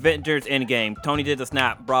Avengers Endgame. Tony did the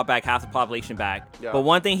snap, brought back half the population back. Yeah. But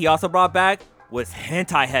one thing he also brought back was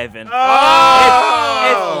Hentai Heaven. Oh!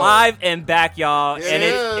 It's live and back, y'all. It and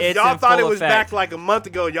is. it's Y'all in thought it full was effect. back like a month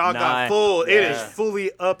ago. Y'all Nah. got full. It is Yeah.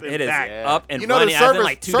 fully up and It is back. up and You know, the running. I've been servers,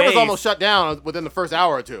 like 2 servers days. almost shut down within the first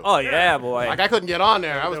hour or two. Oh yeah, boy. Like, I couldn't get on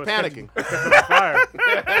there. I was panicking. Fire.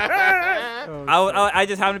 I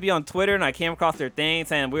just happened to be on Twitter and I came across their thing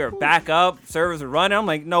saying we were back up, servers were running. I'm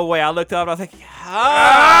like, no way. I looked up and I was like,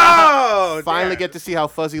 Oh, Finally damn. get to see how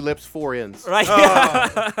Fuzzy Lips 4 ends. right.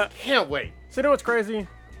 Can't wait. So you know what's crazy?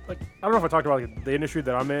 Like, I don't know if I talked about like, the industry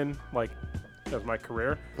that I'm in, like, as my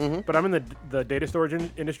career, but I'm in the data storage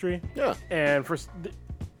industry. Yeah. And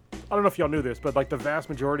I don't know if y'all knew this, but like the vast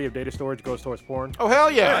majority of data storage goes towards porn. Oh, hell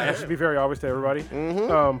That yeah. should be very obvious to everybody.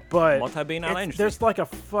 But Multi-billion-dollar industry. there's like a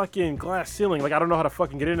fucking glass ceiling. Like I don't know how to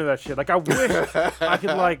fucking get into that shit. Like I wish I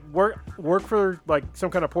could like work for like some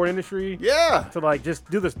kind of porn industry. Yeah. To like just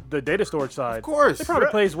do the data storage side. Of course. It probably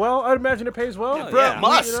pays well. I'd imagine it pays well. Bro, Bruh,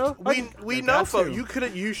 must. You know? We They know, got folks. to.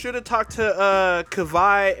 You should have talked to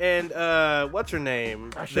Kavai and what's her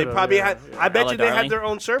name? I They should've, probably yeah, had. yeah. I bet Ella you they Darling. have their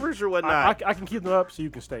own servers or I whatnot. can keep them up so you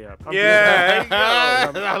can stay up. I'm Yeah, there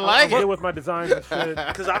you go. I like Deal it. with my designs and shit.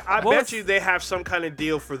 Because I What bet was- you they have some kind of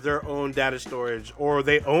deal for their own data storage, or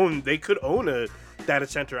they could own a data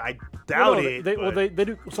center. I doubt Well, no, it. They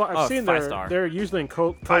do. So I've Oh, seen 5-star. they're usually in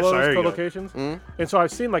Five-star, there you go. co-locations, and so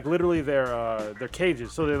I've seen like literally their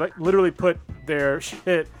cages. So they like literally put their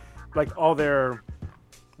shit, like all their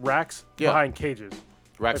racks Yeah. behind cages.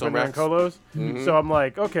 Racks Like on when they're in racks. colos. So I'm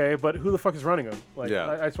like, okay, but who the fuck is running them? Like,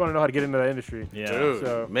 Yeah. I just want to know how to get into that industry. Yeah. Dude,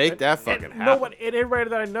 So make that fucking and happen. nobody, and everybody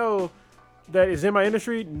that I know that is in my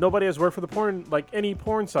industry, nobody has worked for the porn, like any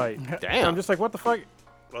porn site. Damn. And I'm just like, what the fuck?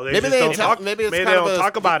 well, they Maybe just they don't ain't talk. maybe it's maybe kind they of don't a,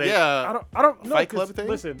 talk about it. Yeah. I don't know. Fight 'cause Club thing?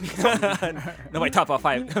 Listen, Nobody top about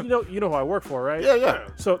five. you know who I work for, right? Yeah, yeah.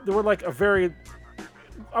 So there were like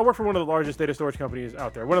I work for one of the largest data storage companies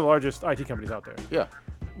out there, one of the largest IT companies out there. Yeah.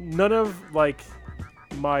 None of like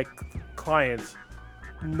my clients,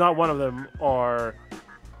 not one of them are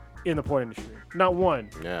in the porn industry. Not one.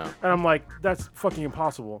 Yeah. And I'm like, that's fucking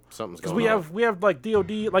impossible. Something's Because going on. we have like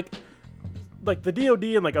DoD, like the DoD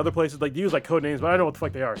and like other places, like they use like code names, but I know what the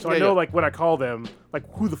fuck they are. So I Yeah, know yeah. like when I call them, like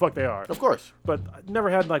who the fuck they are. Of course. But I never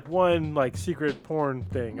had like one like secret porn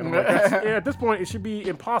thing. And I'm like, at this point, it should be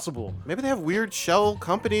impossible. Maybe they have weird shell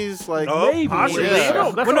companies like. Oh, Maybe. possibly. Yeah.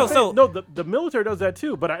 No, that's Well, what no, I'm saying. No, the military does that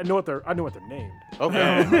too. But I know what they're named.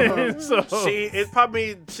 Okay. So See, it's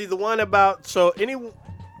probably the one about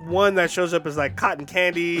anyone that shows up as like cotton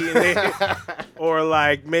candy, and they, or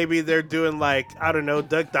like maybe they're doing like I don't know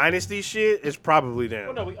Duck Dynasty shit. It's probably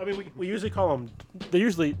them. Well, no, we usually call them. They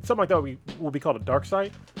usually something like that will be called a dark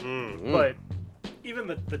site. But even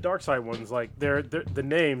the dark side ones, like they're the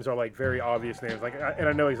names are like very obvious names. Like, and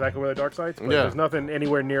I know exactly where the dark sites, but Yeah. there's nothing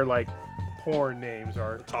anywhere near like porn names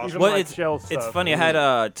or even Well, like shell stuff. it's funny. I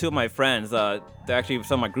had two of my friends. They're actually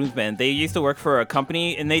some of my groomsmen. They used to work for a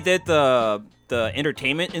company, and they did the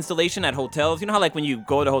entertainment installation at hotels. You know how like when you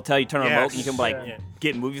go to a hotel, you turn on a remote and you can like Yeah.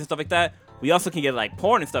 get movies and stuff like that. We also can get like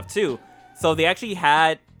porn and stuff too. So they actually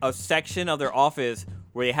had a section of their office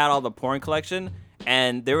where they had all the porn collection,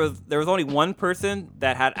 and there was only one person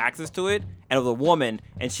that had access to it, and it was a woman,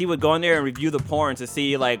 and she would go in there and review the porn to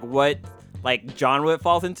see like what like genre it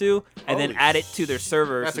falls into, and then Holy add it to their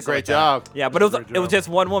servers. That's a and stuff great like that. job. Yeah, but it Great was job. just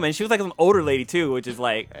one woman. She was like an older lady too, which is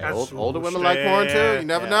like Hey, older That's women like porn too. You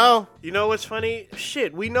never know. You know what's funny?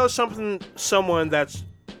 Shit, we know someone that's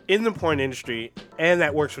in the porn industry and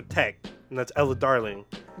that works with tech, and that's Ella Darling.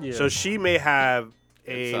 Yeah. So she may have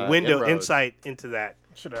insight into that.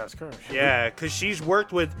 Should ask her. Yeah, because she's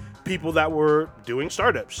worked with people that were doing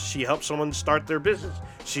startups. She helped someone start their business.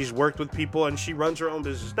 She's worked with people, and she runs her own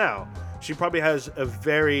business now. She probably has a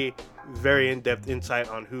very, very in-depth insight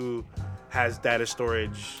on who has data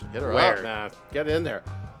storage. Get her where. up, man. Get in there.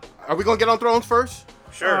 Are we gonna get on Thrones first?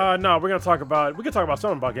 Sure. No, we can talk about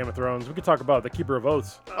something about Game of Thrones. We could talk about the Keeper of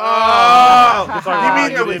Oaths. Oh! about-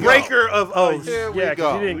 You mean the breaker of oaths? Here we Yeah, go.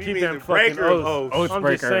 because you didn't We keep mean them the fucking breaker of oaths. oaths. I'm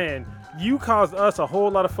just saying, you caused us a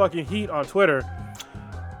whole lot of fucking heat on Twitter.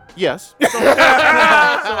 Yes. So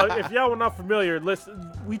if y'all were not familiar,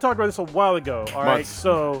 we talked about this a while ago. All right, Months.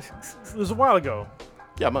 so it was a while ago.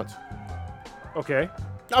 Yeah, months. Okay.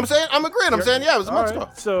 I'm agreeing. I'm saying, yeah, it was a month ago.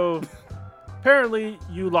 So apparently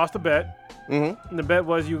you lost a bet. Mm-hmm. And the bet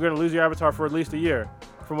was you were going to lose your avatar for at least a year,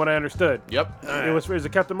 from what I understood. Yep. It was a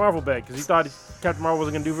Captain Marvel bet because he thought Captain Marvel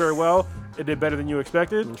wasn't going to do very well. It did better than you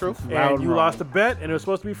expected. True. And you lost a bet, and it was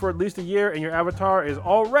supposed to be for at least a year, and your avatar is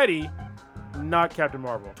already not Captain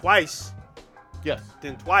Marvel. Twice. Yes.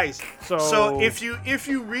 Then twice. So if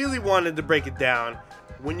you really wanted to break it down,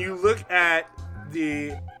 when you look at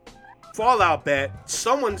the Fallout bet,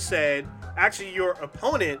 someone said, actually your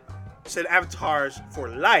opponent said avatars for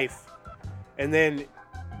life. And then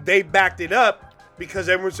they backed it up because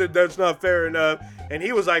everyone said that's not fair enough. And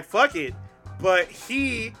he was like, fuck it. But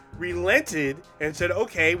he relented and said,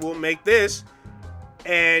 okay, we'll make this.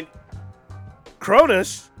 And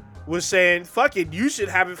Cronus was saying, fuck it, you should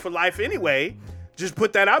have it for life anyway. Just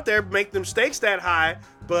put that out there, make them stakes that high.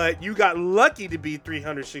 But you got lucky to be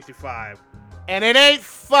 365. And it ain't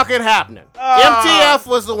fucking happening. MTF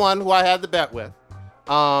was the one who I had the bet with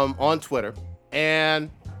on Twitter.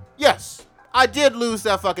 And yes, I did lose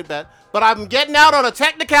that fucking bet. But I'm getting out on a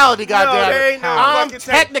technicality, goddammit. there ain't no I'm fucking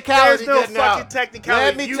technicality there's no getting fucking out. technicality.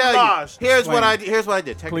 Let me You tell lost. you. Here's what I Explain.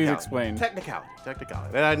 did. Please explain. Technicality.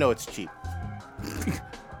 And I know it's cheap.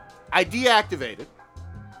 I deactivated,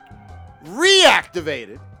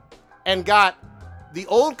 reactivated, and got the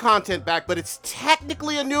old content back, but it's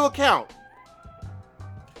technically a new account.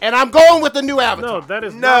 And I'm going with the new avatar. no, that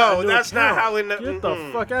is No, not a new that's not account. how it- Get the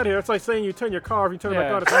mm-mm. fuck out of here. It's like saying you turn your car off, you turn it back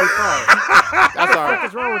Yeah. on, it's a new car. That's all right.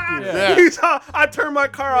 What's wrong with you? Yeah. You saw, I turned my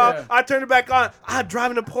car off. Yeah. I turned it back on. I'm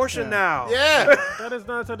driving a Porsche now. Yeah. That is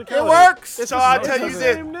not It technicality. works. So I'll It's tell the you this: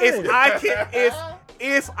 same if name. I can,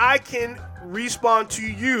 if I can respond to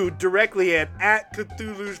you directly at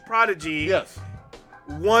Cthulhu's Prodigy, Yes.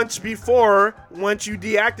 once you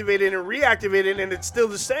deactivate it and reactivate it, and it's still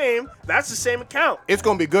the same, that's the same account. It's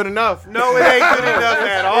going to be good enough. No, it ain't good enough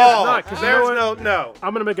at all. not, 'cause you know There's what? no.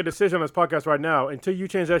 I'm gonna make a decision on this podcast right now. Until you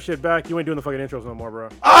change that shit back, you ain't doing the fucking intros no more, bro.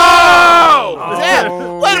 Oh!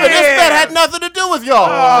 Damn. Wait a minute. This Yeah. bet had nothing to do with y'all.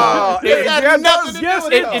 Oh, It had nothing to do Yes,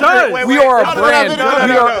 with it y'all. does. Wait, We wait, are no, a no, brand. no, no,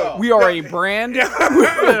 no. We are a brand.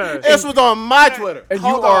 Yeah. This was on my Twitter. And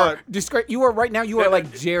Hold you are on. you are right now. You are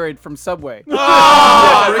like Jared from Subway.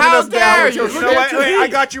 Oh, bringing how us down dare with you? your You Look know at what? you. Wait, I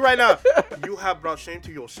got you right now. You have brought shame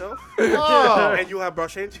to yourself, Oh, and you have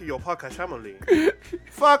brought shame to your podcast family.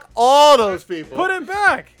 fuck all those people. Put it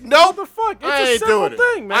back. Nope. What the fuck? It's I a ain't simple doing it.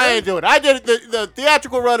 thing, man. I ain't doing it. I did it. The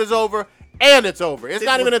theatrical run is over, and it's over. It's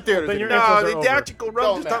not even in theaters then you're anymore. intros No, are the over. theatrical run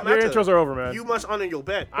Don't does not Your matter. intros are over, man. You must honor your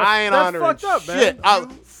bet. I ain't That's honoring fucked up, man.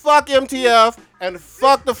 shit. Fuck MTF and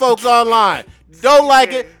fuck the folks online. Don't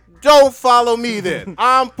like it? Don't follow me then.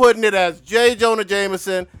 I'm putting it as J. Jonah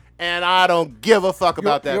Jameson, and I don't give a fuck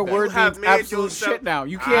about that. Your bet. word have means made absolute yourself- shit now.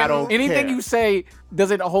 You I can't. don't Anything care. you say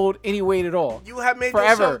doesn't hold any weight at all. You have made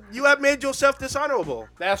Forever. yourself. You have made yourself dishonorable.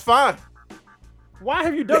 That's fine. Why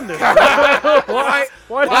have you done this? Why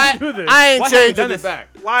did you do this? I ain't Why haven't you changing done it this? back.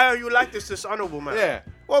 Why are you like this dishonorable man? Yeah.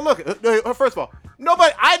 Well, look. First of all,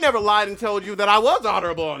 I never lied and told you that I was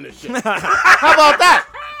honorable on this shit. How about that?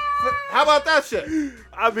 How about that shit?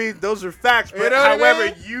 I mean, those are facts. But You know what I however,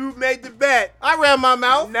 mean? you made the bet. I ran my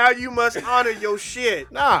mouth. Now you must honor your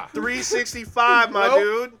shit. Nah. 365, my Nope.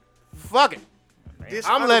 dude. Fuck it. I'm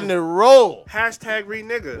Dishonorable. letting it roll. Hashtag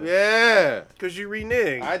re-nigga. Yeah. Because you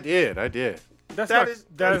renege. I did. That's That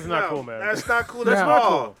not, is not no, cool, man. That's not cool at That's not all.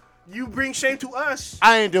 cool. You bring shame to us.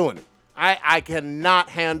 I ain't doing it. I cannot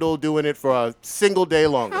handle doing it for a single day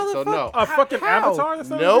longer. So no. A fucking How? avatar? That's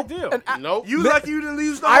not Nope. a big deal. Nope. You lucky you didn't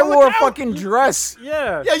lose the I whole wore a account. fucking dress.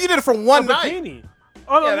 Yeah. Yeah, you did it for one A night. bikini.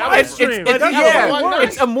 On Yeah, a that live was- stream. It's, That's yeah, one night.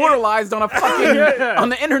 it's immortalized on a fucking Yeah. on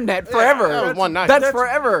the internet forever. that was one night. That's That's-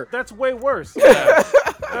 forever. That's way worse.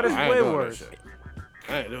 That is I ain't way doing worse. this shit.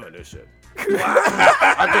 I ain't doing this shit.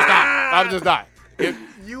 I'm just not.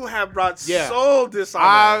 You have brought Yeah. soul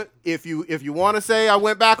dishonor. If you want to say I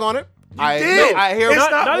went back on it, I did. I hear. It's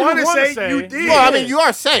Not not even want to wanna say say. you did. Well, I mean, you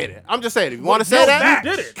are saying it. I'm just saying it. If you want to say that,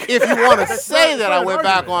 You did it. if you want to say not- that it's I not went an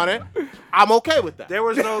back on it, I'm okay with that. There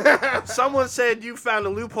was no. Someone said you found a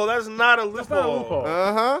loophole. That's not a loophole. It's not a loophole.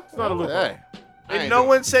 Uh-huh. It's not a loophole. Hey. I And ain't no doing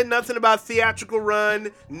one said nothing about theatrical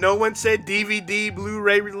run. No one said DVD,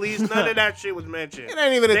 Blu-ray release. None of that shit was mentioned. it. It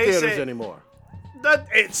ain't even in They theaters said- anymore.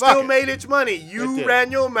 It Fuck still it. made its money. It You did.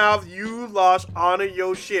 ran your mouth. You lost. Honor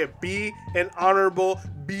your shit. Be an honorable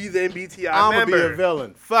Be the MBTI I'm gonna be member. a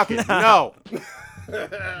villain. Fuck it. No.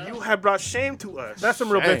 You have brought shame to us. That's some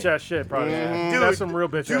real Shame. bitch ass shit, probably. Dude, That's some real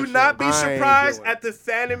bitch ass Do shit. not be I ain't surprised doing it. at the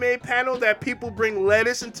Fanime panel that people bring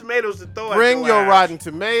lettuce and tomatoes to throw Bring at your ass. rotten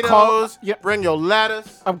tomatoes. Call- yeah. Bring your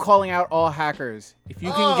lettuce. I'm calling out all hackers. If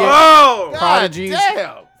you can Oh! get Prodigy's God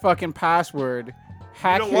damn. fucking password,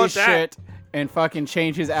 hack don't want his that. shit, and fucking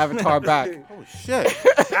change his avatar back. Oh shit.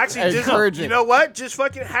 Actually, just Encourage you it. know what? Just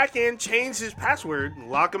fucking hack in, change his password, and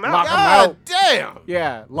lock him out. Lock him God out. damn.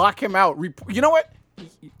 Yeah, lock him out. You know what?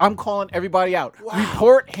 I'm calling everybody out.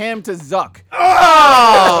 Report him to Zuck.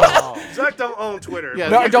 Zuck don't own Twitter. Yeah,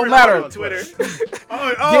 but No, you it don't can matter. report on Twitter.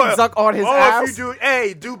 Get Zuck on his ass. If you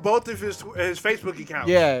do, do both of his Facebook accounts.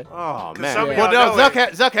 Yeah. Oh some man. of Well, y'all no, know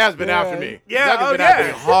Zuck has been Yeah. after me. Yeah, Zuck has oh been after me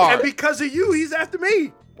yeah. hard. And because of you, he's after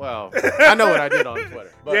me. Well, I know what I did on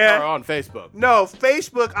Twitter, but Yeah. or on Facebook. No,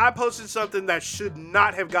 Facebook, I posted something that should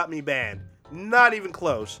not have got me banned. Not even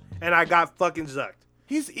close. And I got fucking zucked.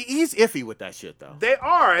 He's iffy with that shit though. They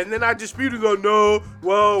are. And then I disputed, no,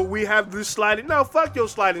 well, we have this sliding. No, fuck your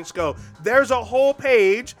sliding scope. There's a whole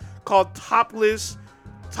page called Topless,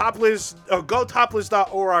 go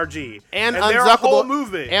topless.org. And they're a whole unzuckable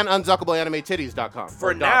movement. and unzuckableanimetitties.com.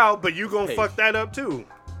 for now, but you gonna page. fuck that up too.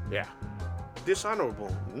 Yeah.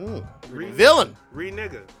 Dishonorable. Villain.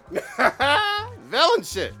 Nigga. Villain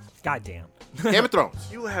shit. Goddamn. Game of Thrones.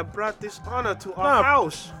 You have brought dishonor to our No.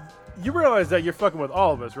 house. You realize that you're fucking with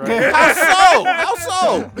all of us, right? How so? How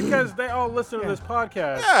so? Because they all listen to this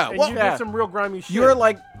podcast. Yeah, and well- you Yeah. did some real grimy shit. You're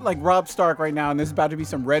like Rob Stark right now, and this is about to be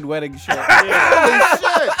some red wedding shit. Holy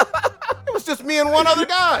shit. It was just me and one other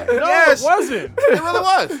guy. no, Yes. it wasn't. It really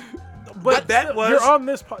was. But that still, was- you're on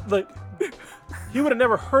this. Like, he would have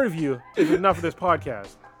never heard of you if it was not for this podcast.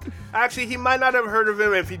 Actually, he might not have heard of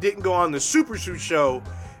him if he didn't go on the Super Suit show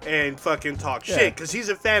and fucking talk shit, because he's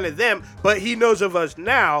a fan of them, but he knows of us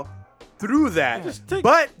now through that. Just take-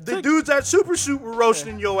 but the take- dudes at Super Suit were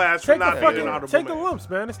roasting your ass for Take the not being fucking, an honorable take the man. lumps,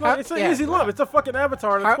 man. It's not. It's an Yeah. easy lump. It's a fucking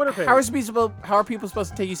avatar on a Twitter page. How are people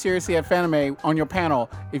supposed to take you seriously at Fanime on your panel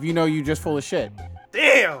if you know you just full of shit?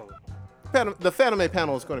 Damn. The Fanime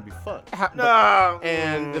panel is going to be fun. No.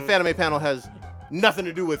 And the Fanime panel has nothing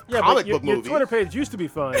to do with yeah, comic but your, book your movies. Twitter page used to be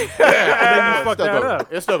fun. and then you fucked that up.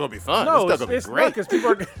 It's still going to be fun. No, it's still going it's to be not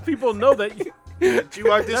great. because people know that.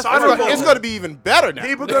 You are It's dishonorable. going to be even better now.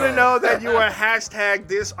 People gonna know that you are hashtag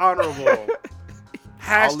dishonorable.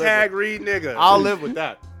 Hashtag with read nigga. I'll live with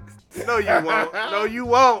that. No, you won't. No, you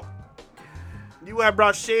won't. You have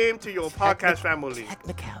brought shame to your podcast family.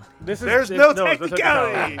 This is, There's this- no there's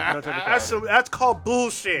technicality. No technicality. That's called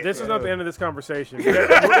bullshit. This is not the end of this conversation.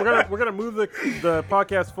 We're gonna move the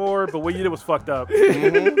podcast forward, but what you did was fucked up.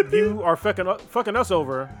 You are fucking us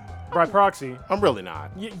over by proxy. I'm really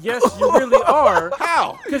not. Yes, you really are.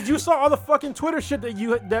 How? Because you saw all the fucking Twitter shit that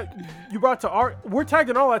you brought to our. We're tagged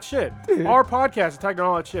in all that shit. Our podcast is tagged in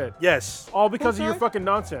all that shit. Yes. All because of your fucking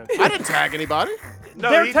nonsense. I didn't tag anybody. No,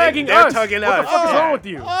 They're he tagging didn't. They're us. tagging What the us. fuck is wrong with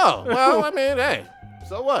you? Oh, well, I mean, hey.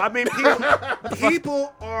 So what? I mean,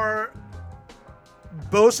 people are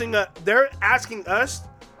boasting. They're asking us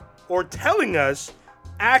or telling us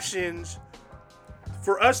actions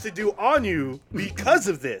for us to do on you because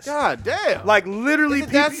of this. God damn. Like literally, Is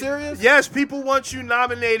it that serious? Yes, people want you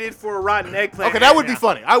nominated for a rotten eggplant. Okay, that would be now.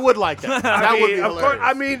 funny. I would like that. That would be of hilarious. course,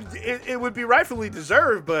 I mean, it would be rightfully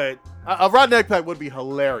deserved, but A rotten eggplant would be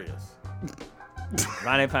hilarious.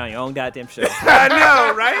 Ronnie found your own goddamn show. I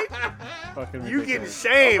know, right? Fucking You getting ridiculous. A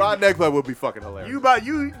shamed. rotten eggplant would be fucking hilarious.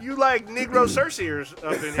 You like Negro Cerseiers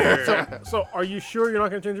up in here. So, are you sure you're not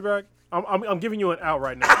gonna change it back? I'm giving you an out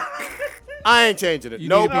right now. I ain't changing it. You,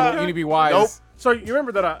 Nope. need, you need to be wise. Nope. So you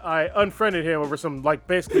remember that I unfriended him over some like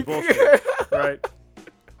basically bullshit, right?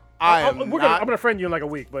 I'm gonna friend you in like a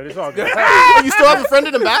week, but it's all good. You still haven't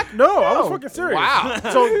friended him back? No, I was fucking serious. Wow.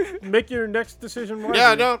 So make your next decision. Wisely.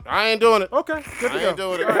 Yeah, no, I ain't doing it. Okay, good to I ain't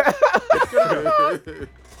go. doing it.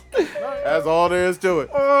 That's all there is to it.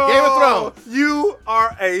 Game of Oh, Thrones. You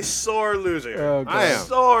are a sore loser. Oh, God. I am.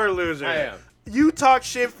 Sore loser. I am. You talked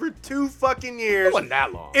shit for 2 fucking years. It wasn't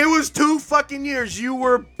that long. It was 2 fucking years. You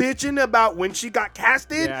were bitching about when she got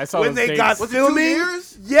casted, Yeah, I saw when those they got dates. Was it 2 filming.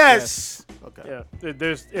 years? Yes. Okay. Yeah,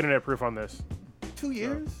 there's internet proof on this. 2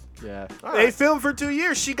 years? Yeah. They filmed for 2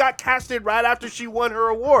 years. She got casted right after she won her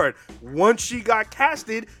award. Once she got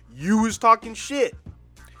casted, you was talking shit.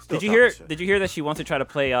 Did you hear that she wants to try to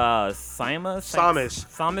play Samus?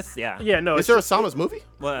 Samus, yeah. Yeah, no. Is there a Samus movie?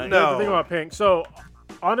 Well, No. The thing about Pink. So,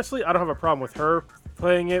 honestly, I don't have a problem with her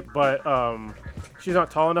playing it, but she's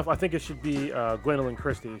not tall enough. I think it should be Gwendolyn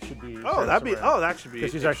Christie. It should be. Oh, that should be.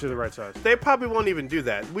 Because she's actually the right size. They probably won't even do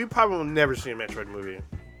that. We probably will never see a Metroid movie,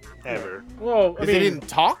 ever. Well, I Is mean, it in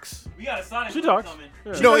talks? We got a Sonic she movie talks. coming.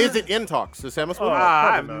 Yeah. No, is it in talks? The Samus movie? Oh,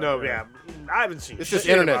 I have probably no, not, yeah. I haven't seen. It's shit just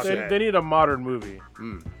internet about shit. that. They need a modern movie.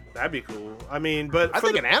 That'd be cool. I mean, but I for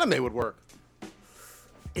think the- an anime would work.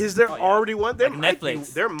 is there already one? There Like might be.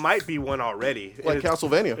 Netflix. There might be one already. Like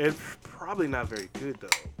Castlevania. It's probably not very good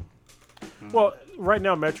though. Well, right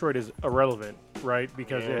now Metroid is irrelevant, right?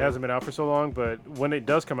 Because it hasn't been out for so long. But when it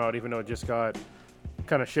does come out, even though it just got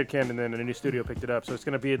kind of shit canned and then a new studio picked it up, so it's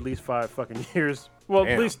gonna be at least 5 fucking years. Well,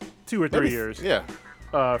 Damn. at least 2 or 3 Maybe- years. Yeah.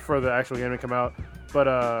 For the actual game to come out.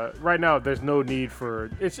 But right now, there's no need for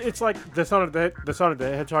it's like the Sonic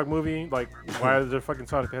the Hedgehog movie. Like, why is there a fucking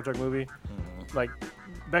Sonic the Hedgehog movie? Like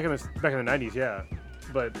back in the 90s, yeah.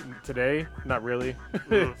 But today, not really.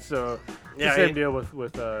 So Yeah, the same it- deal with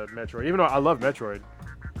Metroid. Even though I love Metroid,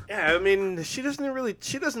 Yeah, I mean, she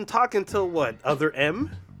doesn't talk until what? Other M?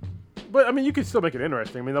 but I mean, you could still make it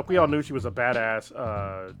interesting. I mean, like, we all knew she was a badass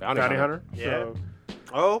bounty hunter. Yeah. So,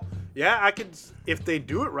 Oh, yeah. I could. If they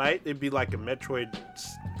do it right, it'd be like a Metroid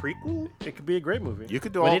prequel. it could be a great movie. You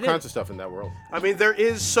could do But all it kinds is- of stuff in that world. I mean, there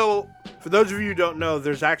is. So, for those of you who don't know,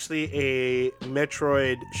 there's actually a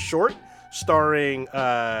Metroid short starring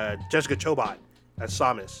Jessica Chobot as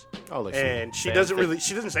Samus, Oh, like some and she fanfic.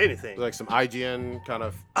 doesn't say anything. Like some IGN kind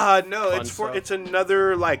of. No, fun it's stuff. it's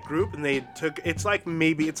another like group, and it's like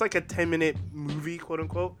a 10-minute movie, quote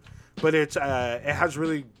unquote, but it has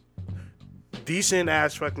really decent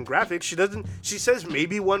ass fucking graphics. She says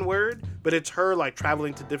maybe one word, but it's her like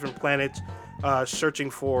traveling to different planets,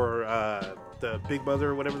 searching for the Big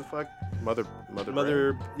Mother or whatever the fuck. Mother.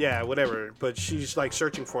 Yeah, whatever. But she's like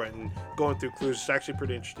searching for it and going through clues. It's actually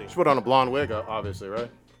pretty interesting. She put on a blonde wig, obviously,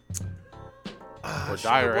 right? Or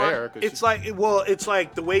dye her hair. 'cause It's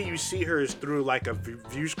like the way you see her is through like a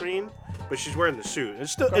view screen, but she's wearing the suit.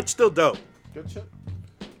 It's still dope. good shit.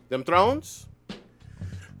 Them Thrones.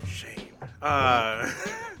 Shame.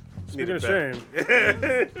 Speaking of better. shame,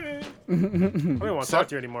 I don't want to talk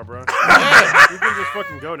to you anymore, bro. You can just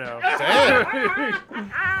fucking go now.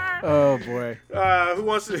 Oh boy. Who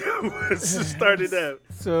wants to start it up?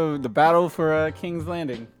 So the battle for King's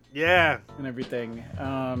Landing Yeah. and everything.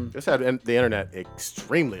 This had the internet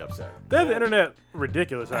extremely upset. They have the internet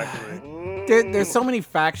ridiculous, actually. There's so many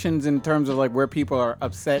factions in terms of like where people are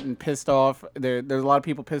upset and pissed off. There's a lot of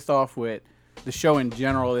people pissed off with the show in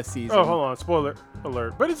general this season. Oh, hold on. Spoiler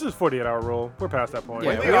alert. But it's just 48-hour rule. We're past that point.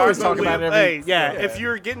 Yeah, We we always are, talk but about it Hey, every. yeah, if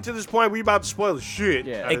you're getting to this point, we about to spoil the shit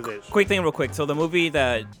Yeah. out Hey, of this. quick thing, real quick. So the movie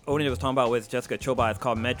that Odin was talking about with Jessica Chobot is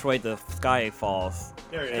called Metroid: The Sky Falls.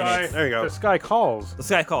 There you Sky, go. There you go. The Sky Calls. The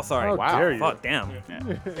Sky Falls. Sorry. How Wow. dare you? Fuck, damn.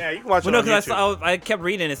 Yeah, you can watch Well, it no, on because YouTube. I kept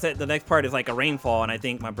reading. It said the next part is like a rainfall, and I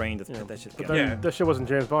think my brain just put that shit But together. then Yeah. that shit wasn't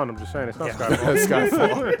James Bond. I'm just saying. It's not Yeah. Skyfall.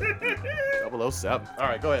 Skyfall. 007. All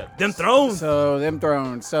right, go ahead. Them thrones. So them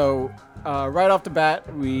thrones. So right off the bat,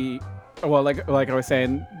 like I was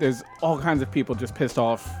saying, there's all kinds of people just pissed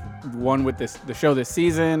off. One with the show this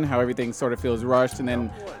season, how everything sort of feels rushed, and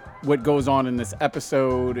then what goes on in this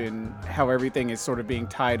episode and how everything is sort of being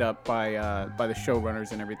tied up by the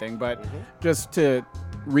showrunners and everything. But just to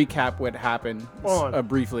recap what happened Hold on.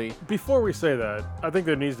 briefly. Before we say that, I think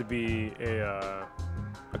there needs to be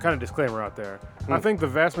a kind of disclaimer out there. I think the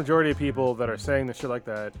vast majority of people that are saying this shit like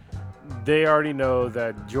that, they already know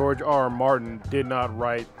that George R. R. Martin did not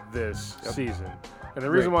write this season. And the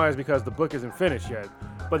reason why is because the book isn't finished yet.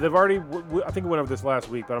 But they've already, I think we went over this last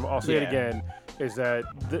week, but I'll say it Yeah. again, is that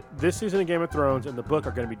this season of Game of Thrones and the book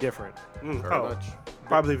are going to be different. Very Oh, much.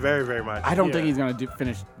 probably very, very much. I don't Yeah. think he's gonna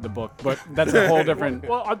finish the book, but that's a whole different.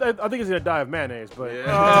 Well, I think he's going to die of mayonnaise, but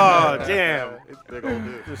Oh, damn. Big old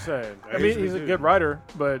dude. just saying. I Very mean, sweet he's a dude. good writer,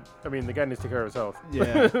 but, I mean, the guy needs to take care of his health.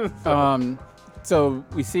 Yeah. So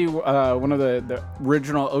we see one of the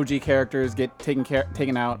original OG characters get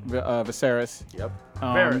taken out, Viserys. Yep.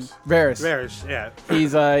 Varys. Varys. Varys, yeah.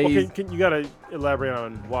 He's Well, you got to elaborate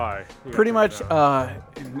on why. you pretty gotta much. take it out.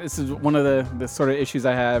 This is one of the sort of issues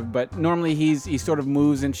I have. But normally he sort of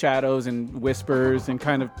moves in shadows and whispers and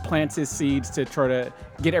kind of plants his seeds to try to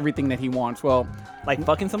get everything that he wants. Well, Like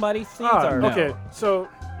fucking somebody? Ah, no. okay, so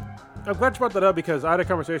I'm glad you brought that up because I had a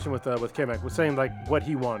conversation with K-Mac, was saying like what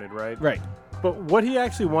he wanted, right? right. But what he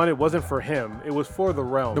actually wanted wasn't for him. It was for the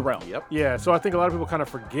realm. The realm. Yep. Yeah, so I think a lot of people kind of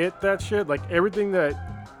forget that shit. Like, everything that...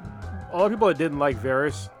 A lot of people that didn't like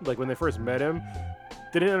Varys, like, when they first met him,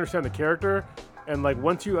 didn't understand the character. And, like,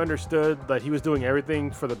 once you understood that he was doing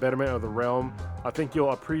everything for the betterment of the realm, I think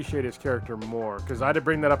you'll appreciate his character more. Because I had to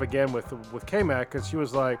bring that up again with K-Mac, because she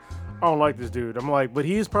was like, I don't like this dude. I'm like, but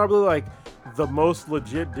he's probably, like, the most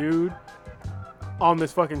legit dude on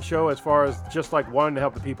this fucking show as far as just, like, wanting to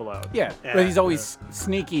help the people out. Yeah, Yeah. but he's always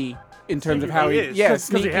sneaky in terms of Sneaky how he he, is. yeah, 'Cause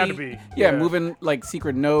he sneaky. had to be. Yeah, Yeah. moving like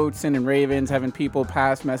secret notes, sending ravens, having people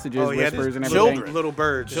pass messages, he had whispers, his and everything. children, little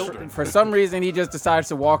birds. For some reason, he just decides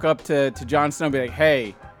to walk up to Jon Snow and be like,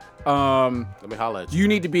 "Hey, Let me holla at you. you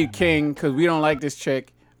need to be king because we don't like this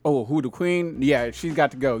chick." Oh, who, the queen? Yeah, she's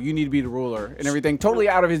got to go. You need to be the ruler and everything. Totally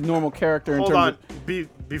out of his normal character. Hold in on. terms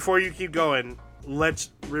Before you keep going, let's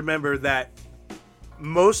remember that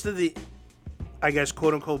most of the, I guess,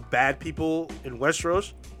 quote unquote, bad people in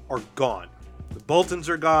Westeros are gone. The Boltons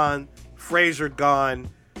are gone. Freys are gone.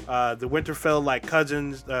 The Winterfell, like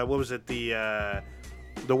cousins, what was it? The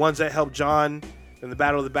ones that helped Jon in the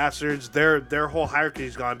Battle of the Bastards, their whole hierarchy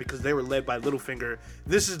is gone because they were led by Littlefinger.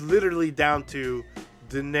 This is literally down to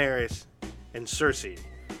Daenerys and Cersei.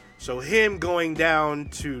 So him going down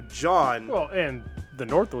to Jon. Well, and the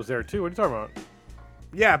North was there, too. What are you talking about?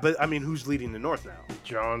 Yeah, but I mean, who's leading the North now?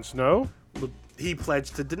 Jon Snow? He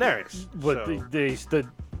pledged to Daenerys. But so,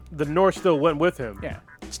 the North still went with him. of, yeah,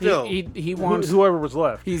 Still. he wants. Whoever was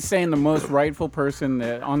left. He's saying the most rightful person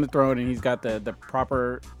on the throne, and he's got the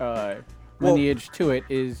proper lineage to it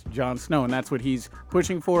is Jon Snow, and that's what he's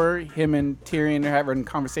pushing for. Him and Tyrion are having a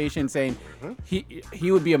conversation, saying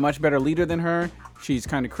he would be a much better leader than her. She's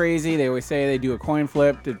kind of crazy. They always say they do a coin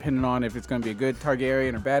flip depending on if it's going to be a good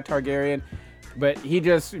Targaryen or bad Targaryen. But he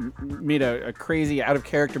just made a crazy out of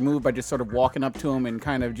character move by just sort of walking up to him and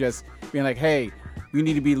kind of just being like, "Hey, you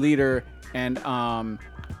need to be leader, and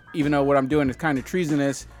even though what I'm doing is kind of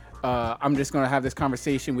treasonous, I'm just going to have this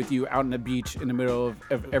conversation with you out on the beach in the middle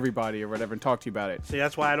of everybody or whatever and talk to you about it." See,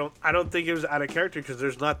 that's why I don't think it was out of character because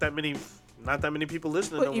there's not that many people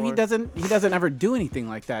listening. But no if more. he doesn't ever do anything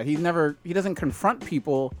like that. He doesn't confront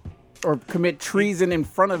people or commit treason in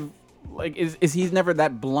front of, like, is he's never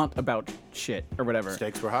that blunt about shit or whatever.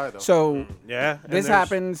 Stakes were high, though. So Yeah, and this there's-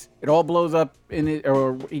 happens. It all blows up in it,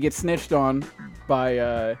 or he gets snitched on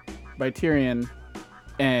by Tyrion,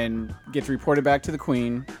 and gets reported back to the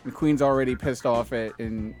queen. The queen's already pissed off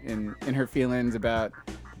in her feelings about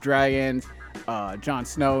dragons. Jon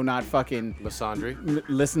Snow not fucking Lysandre.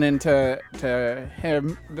 listening to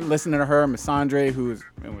him, listening to her, Missandre,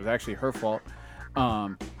 it was actually her fault.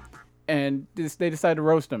 And they decide to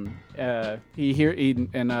roast him.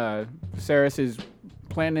 Viserys is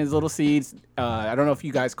planting his little seeds. I don't know if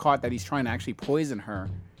you guys caught that he's trying to actually poison her.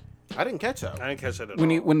 I didn't catch that. I didn't catch that at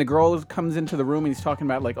When all. when the girl comes into the room and he's talking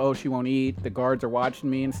about like, oh, she won't eat. The guards are watching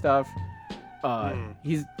me and stuff.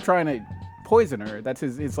 He's trying to poison her. That's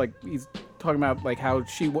his. It's like he's talking about like how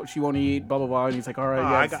she won't eat. Blah blah blah. And he's like, all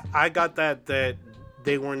right, yes. I got that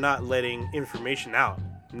they were not letting information out.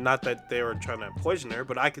 Not that they were trying to poison her,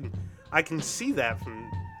 but I can see that from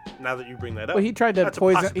now that you bring that up. Well, he tried to That's a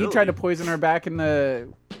poison. He tried to possibility. poison her back in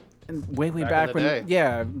way Back in back the when, day.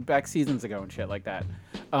 yeah, back seasons ago and shit like that.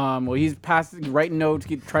 Well, he's writing notes,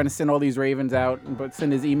 trying to send all these ravens out, but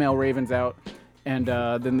send his email ravens out, and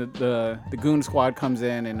then the goon squad comes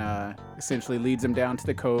in and essentially leads him down to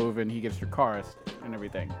the cove, and he gets Dracarys and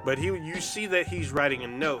everything. But you see that he's writing a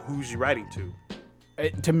note. Who's he writing to?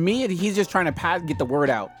 To me, he's just trying to get the word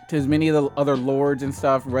out to as many of the other lords and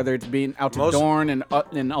stuff, whether it's being out to Dorne and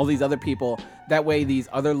all these other people. That way, these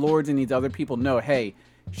other lords and these other people know, hey,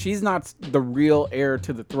 she's not the real heir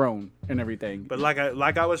to the throne and everything. But like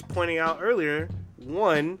I was pointing out earlier,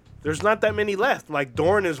 one, there's not that many left. Like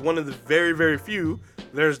Dorne is one of the very, very few.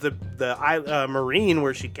 There's the Marine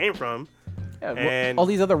where she came from. Yeah, and all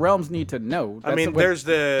these other realms need to know. I mean, there's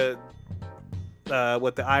the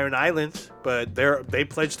Iron Islands, but they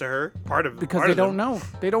pledged to her because they don't know.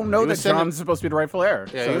 They don't know that Jon's supposed to be the rightful heir.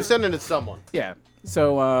 Yeah, so, he was sending it to someone. Yeah.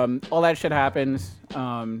 So all that shit happens.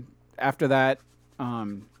 After that,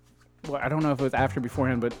 well, I don't know if it was after or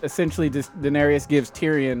beforehand, but essentially, Daenerys gives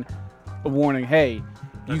Tyrion a warning. Hey,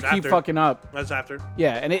 you That's keep after. fucking up. That's after.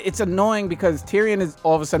 Yeah, and it's annoying because Tyrion has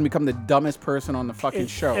all of a sudden become the dumbest person on the fucking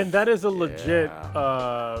show. And that is a legit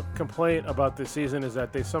complaint about this season, is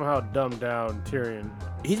that they somehow dumbed down Tyrion.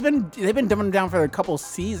 They've been dumbing him down for a couple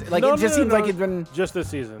seasons. Like it just seems like it's been just this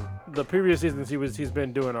season. The previous seasons he's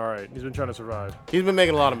been doing all right. He's been trying to survive. He's been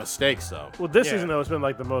making a lot of mistakes, though. Well, this Yeah. season though, it's been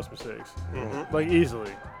like the most mistakes, like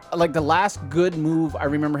easily. like the last good move I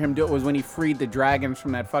remember him do was when he freed the dragons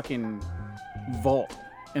from that fucking vault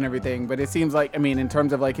and everything. But it seems like, I mean, in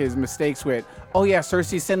terms of like his mistakes with, oh yeah,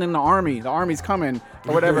 Cersei's sending the army's coming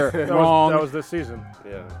or whatever. Wrong. That was this season.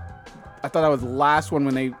 Yeah. I thought that was the last one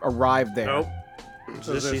when they arrived there. Nope. This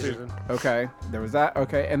was this season. Okay, there was that.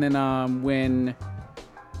 Okay, and then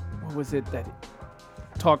what was it that?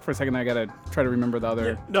 Talk for a second. I gotta try to remember the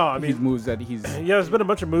other. No, I mean, moves that he's. Yeah, there's been a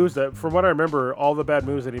bunch of moves that, from what I remember, all the bad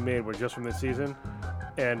moves that he made were just from this season,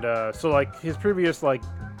 and so like his previous, like,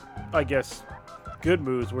 I guess, good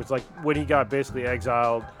moves was like when he got basically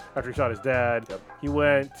exiled after he shot his dad. Yep. He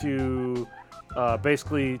went to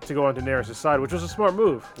basically to go on Daenerys' side, which was a smart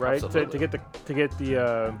move, right? To get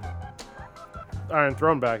the Iron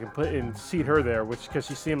Throne back and seat her there, which because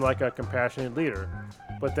she seemed like a compassionate leader.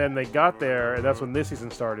 But then they got there, and that's when this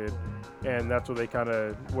season started, and that's where they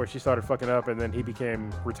where she started fucking up, and then he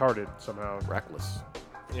became retarded somehow. Reckless.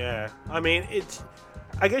 Yeah, I mean,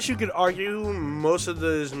 I guess you could argue most of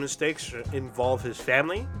his mistakes involve his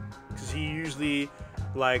family, because he usually,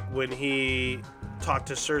 like when he talked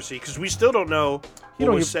to Cersei, because we still don't know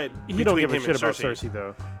what was said between He don't give a him shit and about Cersei. Cersei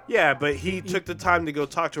though. Yeah, but he took the time to go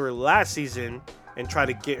talk to her last season and try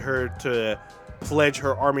to get her to pledge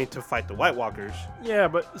her army to fight the White Walkers. Yeah,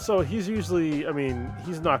 but so he's usually, I mean,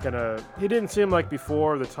 he's not gonna. He didn't seem like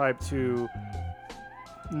before the type to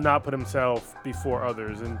not put himself before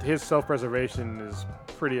others, and his self-preservation is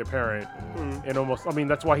pretty apparent. And almost, I mean,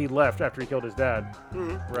 that's why he left after he killed his dad,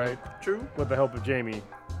 right? True. With the help of Jaime.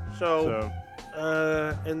 So,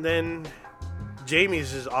 and then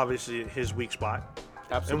Jaime's is obviously his weak spot.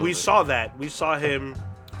 Absolutely. And we saw that. We saw him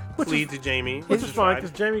flee to Jaime, Which is fine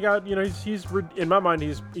because Jaime got, he's in my mind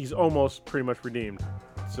he's almost pretty much redeemed.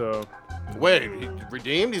 So Wait, he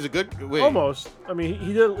redeemed? He's a good. Wait. almost. I mean,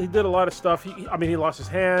 he did a lot of stuff. He lost his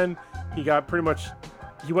hand. He got pretty much.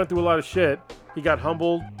 He went through a lot of shit. He got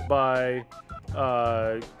humbled by,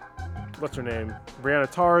 what's her name, Brianna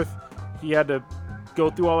Tarth. He had to go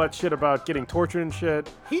through all that shit about getting tortured and shit.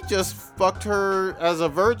 He just fucked her as a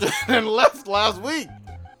virgin and left last week.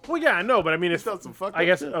 Well, yeah, I know, but I mean, it's. done some fucked I up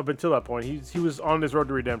guess shit. up until that point, he was on his road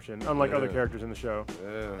to redemption, unlike Yeah. other characters in the show.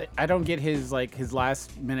 Yeah. I don't get his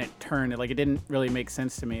last minute turn. Like it didn't really make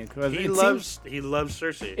sense to me. 'Cause He it loves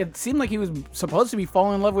Cersei. It seemed like he was supposed to be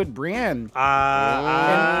falling in love with Brienne.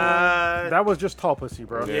 That was just tall pussy,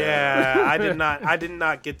 bro. Yeah, I did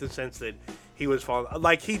not get the sense that he was falling.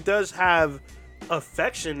 Like he does have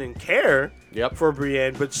affection and care for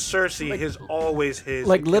Brienne, but Cersei is always his.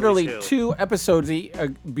 Like literally Achilles heel. 2 episodes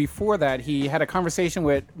before that, he had a conversation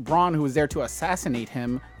with Bronn, who was there to assassinate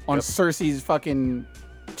him on Cersei's fucking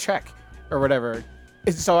check or whatever.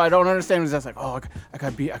 So I don't understand. It's just like, oh, I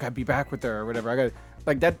gotta be back with her or whatever. I got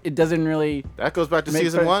like that. It doesn't really. That goes back to Make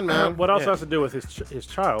season sense. 1, man. What also has to do with his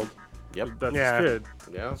child? Yep. That's Yeah. his kid.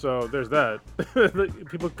 Yeah. So there's that.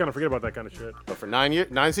 People kind of forget about that kind of shit. But for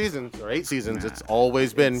 9 seasons or 8 seasons, it's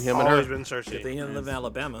always been him and Always her. been Cersei. They didn't live in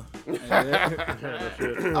Alabama.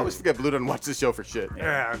 I always forget Blue doesn't watch this show for shit.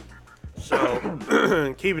 Yeah.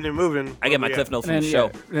 So keeping it moving. I get my Yeah. cliff notes from And the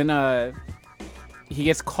show. then he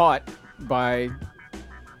gets caught by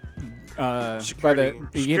Security,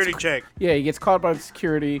 he gets security check. Yeah, he gets caught by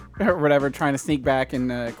security or whatever, trying to sneak back in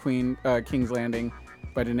King's Landing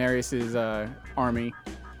by Daenerys' army,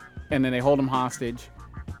 and then they hold him hostage.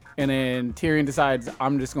 And then Tyrion decides,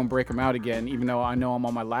 I'm just gonna break him out again, even though I know I'm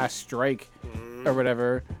on my last strike or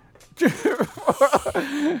whatever.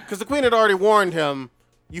 Because the queen had already warned him,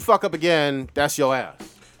 you fuck up again, that's your ass.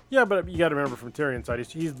 Yeah, but you got to remember from Tyrion's side,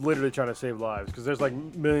 he's literally trying to save lives because there's like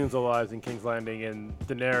millions of lives in King's Landing, and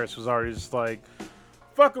Daenerys was already just like,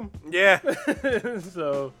 fuck him. Yeah.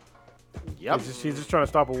 So Yep. Mm. he's just trying to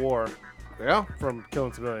stop a war Yeah. from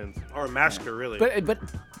killing civilians. Or a massacre, really. But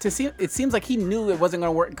it seems like he knew it wasn't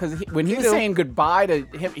gonna work because when he was saying goodbye to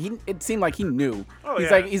him, it seemed like he knew. Oh, he's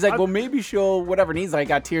yeah. like, well, maybe she'll whatever. And he's like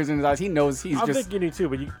got tears in his eyes. He knows he's I'm just. thinking you too,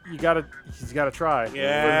 but he's got to try.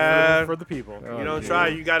 Yeah. For the people. you don't try,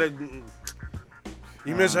 you gotta.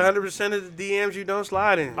 You miss 100% of the DMs you don't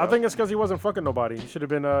slide in. I think it's because he wasn't fucking nobody. He should have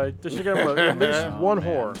been. They should give him at least one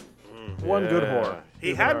whore, one good whore. He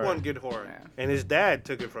He'd had been one alright. good whore, and his dad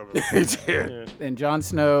took it from him. And Jon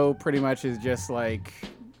Snow pretty much is just like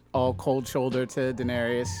all cold shoulder to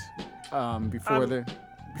Daenerys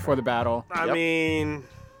before the battle. I mean,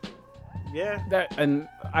 yeah. And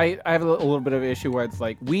I have a little bit of an issue where it's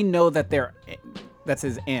like we know that that's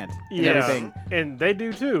his aunt and everything. And they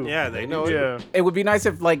do too. Yeah, they know do. Yeah. It would be nice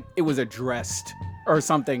if like it was addressed or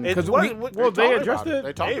something It because was- Well, they talked addressed about it. it.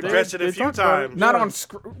 They talked They about addressed it a they few talked about it. times. not Yeah.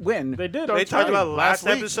 on when. They did. They talked about last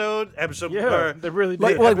last week. episode. Yeah, or- they really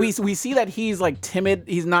did. Like we see that he's like timid.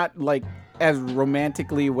 He's not like as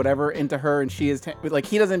romantically whatever into her, and she is like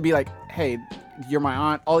he doesn't be like, hey, you're my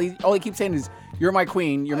aunt. All he keeps saying is, you're my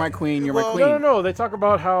queen, you're my queen, you're my queen. No. They talk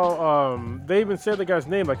about how they even said the guy's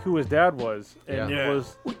name, like who his dad was, and it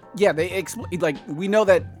was. Yeah, like we know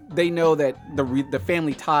that they know that the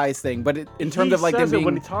family ties thing, but in terms of like them being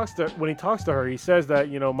when he talks to her, he says that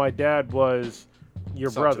my dad was your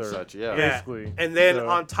Such brother, and such, yeah. basically. And then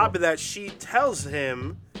on top of that, she tells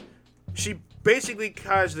him, she basically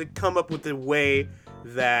tries to come up with a way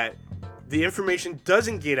that the information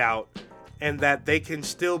doesn't get out, and that they can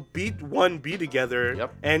still be together,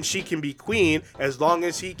 Yep. and she can be queen as long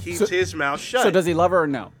as he keeps his mouth shut. So does he love her or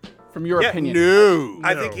no? From your opinion? No.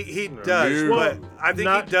 I think he does, but I think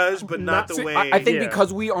he does, but not the way. I think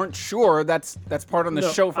because we aren't sure, that's part on the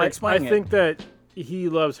show for explaining I think that he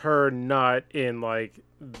loves her not in like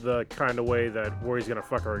the kind of way that where he's gonna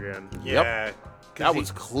fuck her again. Yeah. That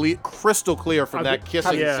was crystal clear from that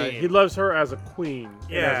kissing scene. He loves her as a queen and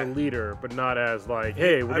Yeah. as a leader, but not as like,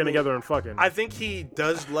 hey, we're getting together and fucking. I think he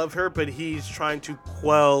does love her, but he's trying to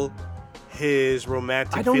quell his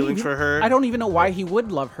romantic feelings for her. I don't even know why he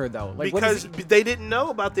would love her though. Like, because they didn't know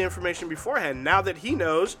about the information beforehand. Now that he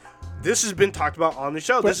knows, this has been talked about on the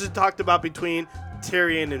show. This is talked about between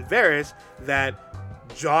Tyrion and Varys, that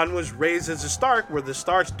Jon was raised as a Stark, where the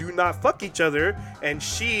Starks do not fuck each other, and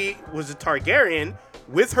she was a Targaryen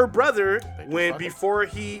with her brother before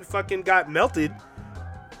he fucking got melted.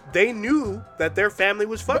 They knew that their family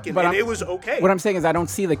was fucking, and it was okay. What I'm saying is I don't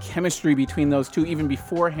see the chemistry between those two even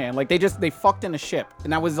beforehand. Like they fucked in a ship,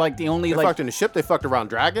 and that was like the only They fucked in a ship. They fucked around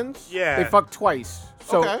dragons. Yeah, they fucked twice.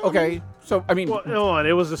 So okay. So I mean, well, hold on.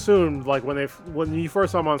 It was assumed like when you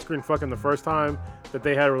first saw them on screen fucking the first time that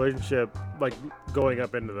they had a relationship like going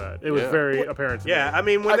up into that. It was very apparent. To me. I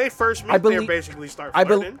mean when they first meet, they basically start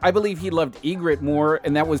flirting. I believe he loved Ygritte more,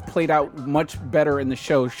 and that was played out much better in the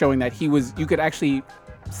show, showing that you could actually.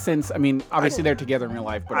 Since obviously they're together in real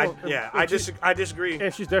life, but I disagree.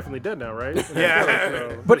 And she's definitely dead now, right?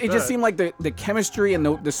 But it just seemed like the chemistry and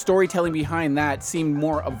the storytelling behind that seemed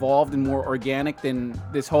more evolved and more organic than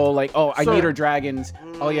this whole like, I need her dragons.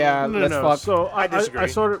 Oh yeah, let's fuck. So I disagree. I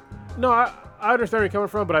understand where you're coming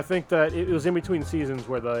from, but I think that it was in between seasons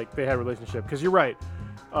where they had a relationship. Because you're right,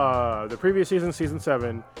 the previous season, season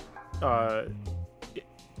 7,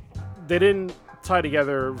 they didn't tie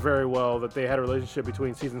together very well that they had a relationship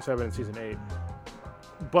between season 7 and season 8.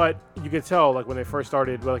 But you could tell, like when they first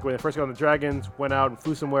started, like when they first got on the dragons, went out and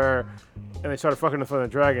flew somewhere, and they started fucking in front of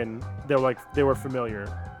the dragon. They were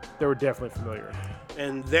familiar. They were definitely familiar.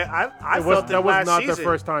 And I felt that was not season, their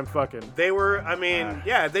first time fucking. They were,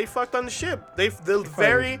 they fucked on the ship.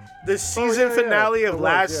 The season finale of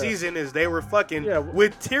last season is they were fucking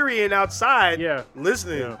with Tyrion outside,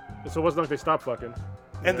 listening. Yeah. So it wasn't like they stopped fucking.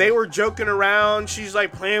 And they were joking around. She's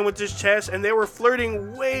like playing with his chest, and they were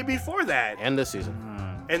flirting way before that. And this season.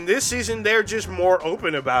 And this season, they're just more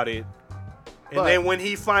open about it. And then when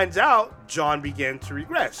he finds out, Jon began to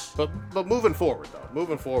regress. But moving forward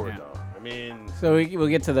though. I mean, so we'll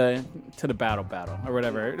get to the battle or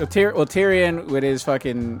whatever. Tyrion with his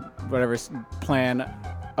fucking whatever plan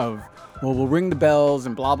of we'll ring the bells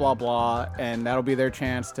and blah blah blah, and that'll be their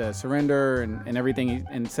chance to surrender and everything.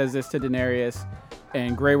 And says this to Daenerys.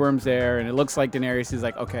 And Grey Worm's there, and it looks like Daenerys is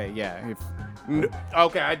like, okay, yeah.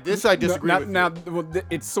 I disagree with now,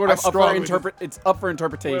 it's sort of up for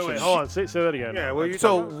interpretation. Wait, hold on. Say that again. Yeah, well,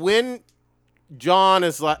 so when Jon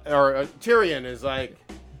is like, or Tyrion is like,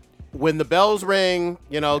 when the bells ring,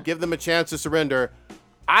 give them a chance to surrender.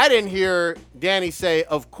 I didn't hear Dany say,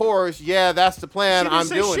 "Of course, yeah, that's the plan. I'm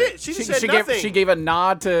doing it." She said nothing. She gave a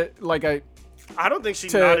nod to like a. I don't think she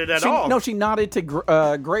nodded at all. No, she nodded to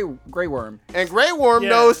Grey Worm. And Grey Worm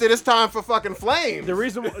knows that it's time for fucking flames. The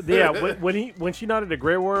reason, when she nodded to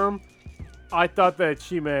Grey Worm, I thought that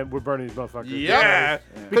she meant we're burning these motherfuckers. Yeah.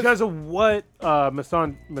 Because of what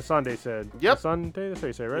Missandei said. Yep. Missandei, that's how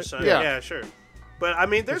you say, right? Yeah, sure. But I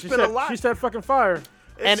mean, there's been a lot. She said fucking fire.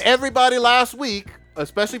 And everybody last week,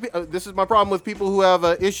 especially this is my problem with people who have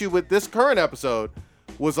an issue with this current episode,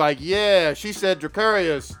 was like, yeah, she said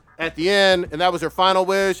Dracarys at the end, and that was her final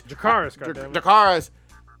wish. Dracarys, goddammit. Dracarys.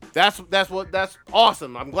 That's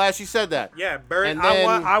awesome. I'm glad she said that. Yeah, burn. And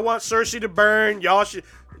then, I want Cersei to burn.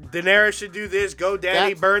 Daenerys should do this. Go,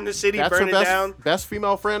 Dany, burn the city, burn it down. Best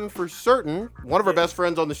female friend for certain. One of her best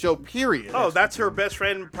friends on the show. Period. Oh, that's her best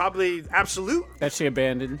friend, probably absolute. That she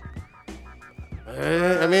abandoned.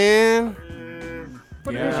 I mean,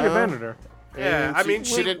 She abandoned her. Yeah, I mean,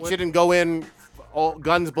 she didn't go in all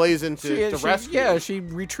guns blazing to rescue. Yeah, she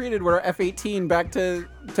retreated with her F-18 back to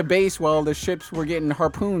base while the ships were getting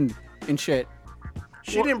harpooned and shit.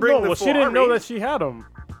 She didn't bring the full she didn't army. know that she had them.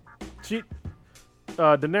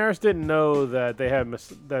 Daenerys didn't know that they had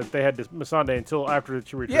Missandei until after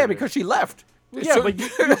she returned. Yeah, because she left. Yeah, So- but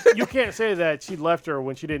you can't say that she left her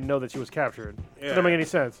when she didn't know that she was captured. It doesn't make any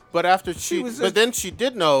sense. But after was but then she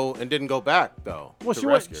did know and didn't go back though. Well, to she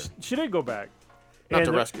rescue went. her. She did go back. Not to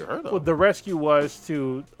And rescue her, though. Well, the rescue was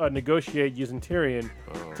to negotiate using Tyrion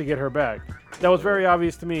to get her back. That was very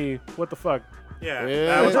obvious to me. What the fuck? Yeah, Yeah.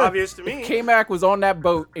 that was obvious to me. K-Mac was on that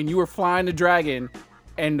boat and you were flying the dragon,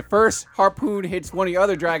 and the first harpoon hits one of the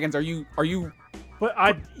other dragons. Are you? But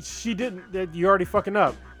she didn't. You already fucking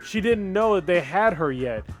up. She didn't know that they had her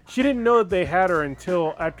yet. She didn't know that they had her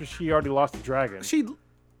until after she already lost the dragon. She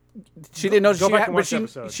didn't know Go she back had, and but watch the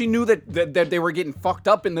episode. she knew that they were getting fucked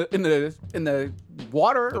up in the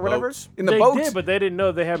water or whatever boats. in the they boats. did, but they didn't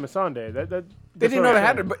know they had Missandei. They didn't know they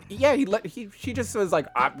had her, but yeah, she just was like,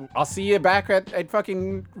 I'll see you back at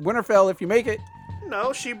fucking Winterfell if you make it.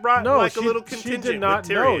 No, she brought No, a she, little she contingent did not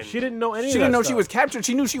with Tyrion. know. She didn't know any of She that didn't know she stuff. was captured.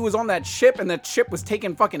 She knew she was on that ship, and that ship was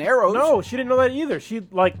taking fucking arrows. No, she didn't know that either. She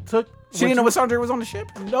took. She didn't know Missandei was on the ship.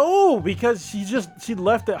 No, because she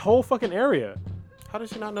left that whole fucking area. How did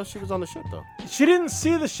she not know she was on the ship though? She didn't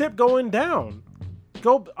see the ship going down.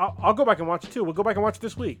 I'll go back and watch it too. We'll go back and watch it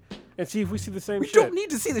this week and see if we see the same We shit. don't need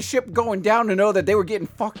to see the ship going down to know that they were getting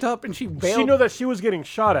fucked up, and she bailed. She knew that she was getting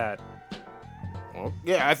shot at. Well,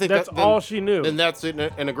 yeah, I think That's then- all she knew. Then that's an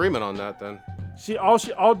agreement on that then. All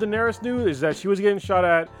Daenerys knew is that she was getting shot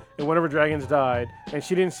at, and one of her dragons died, and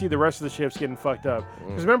she didn't see the rest of the ships getting fucked up.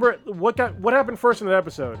 Because remember what happened first in that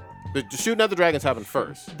episode? The shooting at the dragons happened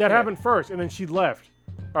first. That happened first, and then she left.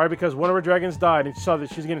 All right, because one of her dragons died, and she saw that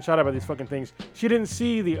she was getting shot at by these fucking things. She didn't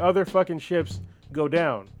see the other fucking ships go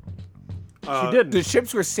down. She didn't. The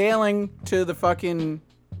ships were sailing to the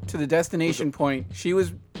destination point. She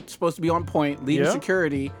was supposed to be on point, leading Yeah.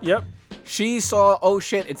 security. Yep. She saw, oh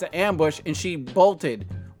shit, it's an ambush, and she bolted.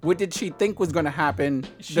 What did she think was going to happen?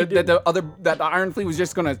 That the Iron Fleet was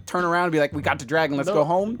just going to turn around and be like, "We got the dragon, let's go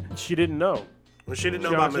home." She didn't know. Well, she didn't know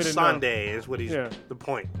She about honestly didn't know. Missandei, is what he's Yeah. the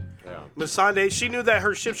point. Yeah. Missandei, she knew that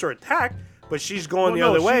her ships were attacked, but she's going the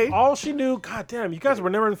Well, no, other way. All she knew, god damn, you guys were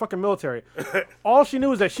never in the fucking military. All she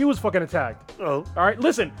knew is that she was fucking attacked. Oh. All right,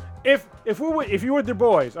 listen. If you were with your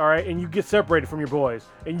boys, all right, and you get separated from your boys,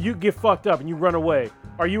 and you get fucked up, and you run away,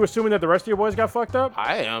 are you assuming that the rest of your boys got fucked up?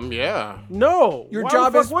 I am, yeah. No. Your Why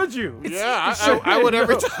job the fuck is- would you? Yeah, I would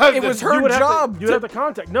every time. It was that- her You would job. Have to, you'd have to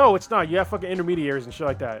contact. No, it's not. You have fucking intermediaries and shit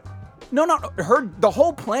like that. No, the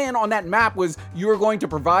whole plan on that map was you were going to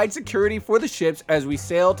provide security for the ships as we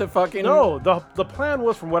sail to fucking. No, the plan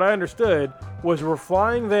was, from what I understood, was we're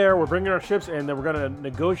flying there, we're bringing our ships in, then we're gonna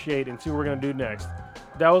negotiate and see what we're gonna do next.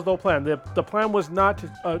 That was the whole plan. The plan was not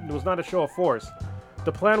to show a force.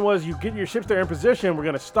 The plan was you get your ships there in position, we're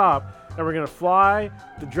gonna stop, and we're gonna fly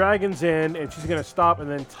the dragons in, and she's gonna stop and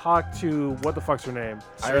then talk to what the fuck's her name?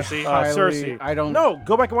 Cersei. Cersei. I don't- No,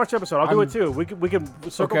 go back and watch the episode. I'll do it too. We can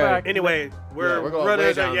circle Okay. back. Anyway, we're we're going running.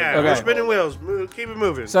 way down Yeah, the we're Okay. spinning wheels. Keep it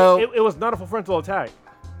moving. So It was not a full frontal attack.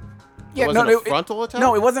 yeah, wasn't no, a frontal attack?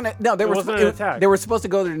 No, it wasn't. No, they were. wasn't an attack. They were supposed to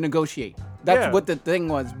go there to negotiate. That's Yeah. what the thing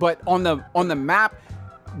was. But on the map,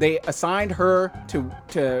 they assigned her to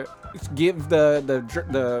give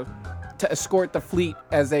the to escort the fleet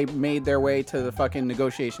as they made their way to the fucking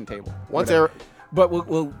negotiation table. Once Whatever. they're But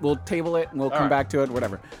we'll table it and we'll come right. back to it,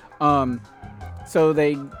 whatever. So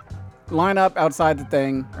they line up outside the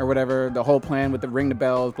thing or whatever, the whole plan with the ring the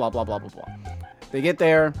bells, blah blah blah blah blah. They get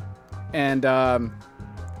there, and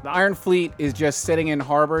the Iron Fleet is just sitting in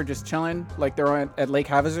harbor, just chilling, like they're at Lake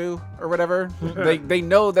Havasu or whatever. they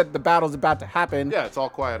know that the battle's about to happen. yeah, it's all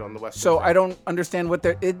quiet on the west. So I don't understand what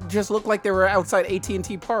they're. It just looked like they were outside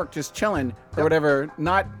AT&T Park, just chilling or whatever,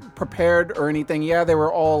 not prepared or anything. Yeah, they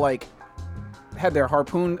were all like had their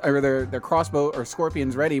harpoon or their crossbow or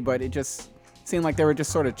scorpions ready, but it just seemed like they were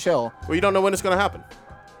just sort of chill. Well, you don't know when it's gonna happen.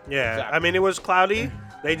 Yeah, I mean, it was cloudy.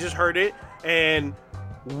 They just heard it, and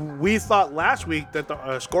we thought last week that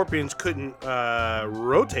the Scorpions couldn't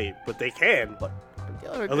rotate, but they can.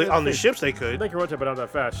 At least on the ships, they could. They can rotate, but not that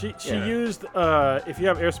fast. She Yeah. used if you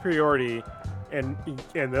have air superiority, and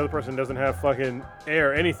the other person doesn't have fucking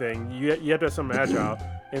air or anything, you have to have something agile,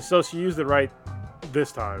 and so she used it right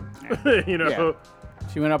this time. you know. Yeah.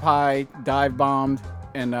 She went up high, dive bombed,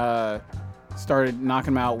 and started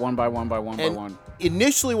knocking them out one by one by one by And one.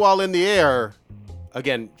 initially, while in the air,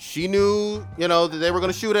 again, she knew, that they were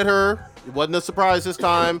going to shoot at her. It wasn't a surprise this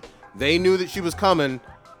time. They knew that she was coming.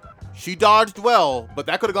 She dodged well, but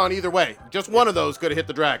that could have gone either way. Just one of those could have hit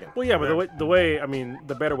the dragon. Well, yeah, but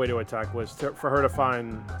the better way to attack was for her to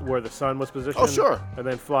find where the sun was positioned. Oh, sure. And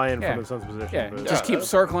then fly in Yeah. from the sun's position. Yeah, But- just keep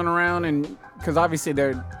circling around, and because obviously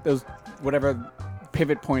they're those whatever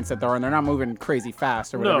pivot points that they're on. They're not moving crazy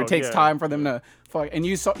fast or whatever. No, It takes yeah. time for them to. And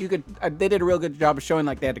they did a real good job of showing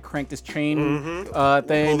like they had to crank this chain thing Pull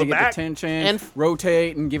to the get back. the tension, And-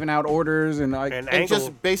 rotate and giving out orders and like. And And angle.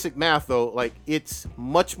 just basic math, though, like it's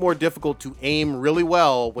much more difficult to aim really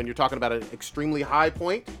well when you're talking about an extremely high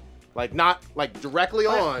point, like not like directly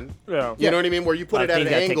on. Yeah. You know what I mean? Where you put I it at think an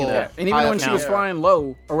you gotta take angle. it back. And even high when up she was down. flying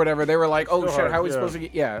low or whatever, they were like, "Oh Still shit, hard, how are we yeah. supposed to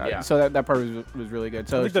get?" Yeah. Yeah. So that part was really good. I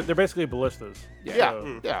So think that they're basically ballistas. Yeah,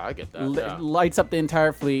 So- yeah, I get that. li- yeah. lights up the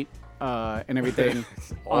entire fleet and everything.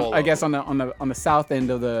 All I of guess on the south end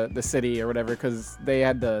of the city or whatever, because they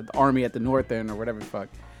had the army at the north end or whatever the fuck.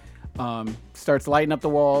 Starts lighting up the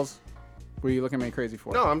walls. What are you looking at me crazy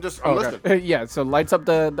for? No, I'm Oh, listening. okay. Yeah, so lights up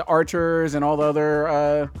the archers and all the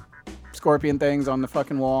other scorpion things on the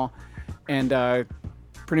fucking wall, and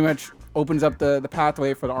pretty much opens up the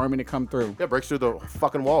pathway for the army to come through. Yeah, breaks through the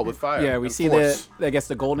fucking wall with fire. Yeah, we and see force. I guess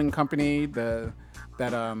the Golden Company, is there.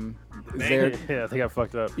 Yeah, they got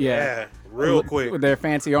fucked up. Yeah, real quick. With their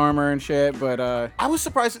fancy armor and shit, but I was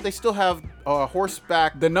surprised that they still have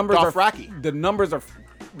horseback. the numbers Dothraki. the numbers are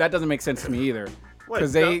that doesn't make sense to me either, What,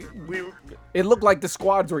 because we it looked like the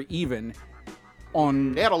squads were even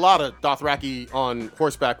on. They had a lot of Dothraki on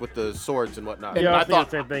horseback with the swords and whatnot. Yeah, And I I think thought,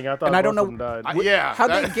 the same thing. I thought And I don't most of know- them died. yeah,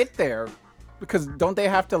 How'd that- they get there? Because don't they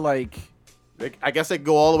have to I guess they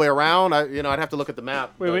go all the way around. I'd have to look at the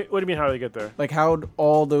map. Wait, but what do you mean? How do they get there? how'd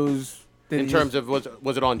all those in terms of was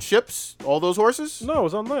it on ships? All those horses? No, it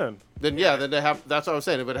was on land. Then yeah, then they have. That's what I was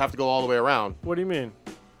saying. It would have to go all the way around What do you mean?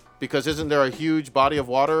 because isn't there a huge body of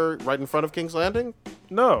water right in front of King's Landing?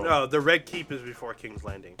 No. No, the Red Keep is before King's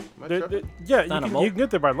Landing. Am I They- tripping? yeah, not a you moat? can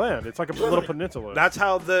get there by land. It's like a little peninsula. That's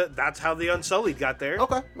how the Unsullied got there.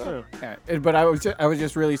 Okay. Yeah. Yeah, but I was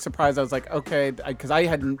just really surprised. I was like, okay, because I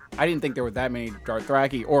didn't think there were that many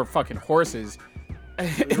Dothraki or fucking horses.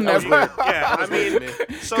 Yeah, I mean,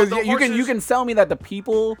 so Because the you horses- can sell me that the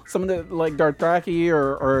people, some of the like Dothraki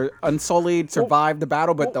or Unsullied survived the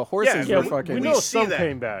battle, but the horses yeah, were we fucking. know see some that.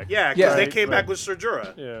 came back. Yeah, because Yeah. they came Right. back with Ser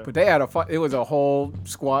Jorah. Yeah. But they had it was a whole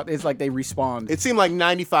squad. It's like they respawned. It seemed like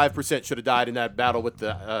 95% should have died in that battle with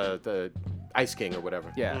the Ice King or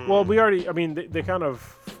whatever. yeah. Well, we already. I mean, they kind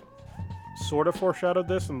of, sort of foreshadowed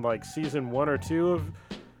this in like season 1 or 2 of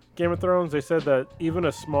Game of Thrones. They said that even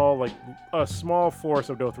a small force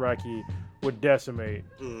of Dothraki would decimate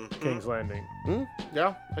King's Landing.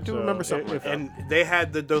 Yeah, I do So, remember something like if- that. And they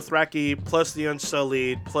had the Dothraki plus the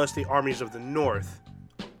Unsullied plus the armies of the North.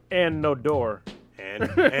 And no door.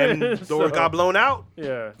 And So- Dor got blown out.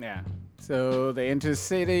 Yeah. Yeah. So they enter the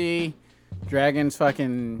city. Dragons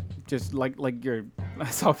fucking just like your. I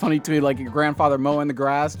saw a funny tweet like your grandfather mowing the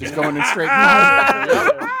grass, just going in straight down.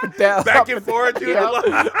 Back and forth, dude.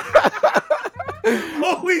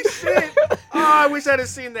 Holy shit. Oh, I wish I'd have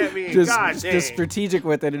seen that meme. God dang. just strategic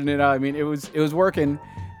with it, and I mean it was working.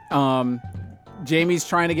 Jamie's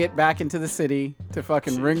trying to get back into the city to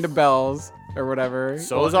fucking ring the bells or whatever.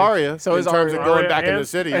 So is Arya. So is in terms Arya. of going Arya back in and- the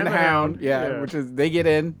city. And the Hound, Hound, yeah, yeah. which is they get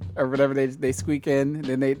in or whatever, they squeak in, and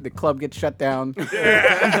then the club gets shut down.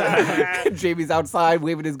 Jamie's outside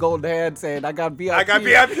waving his golden hand, saying, "I got VIP." I got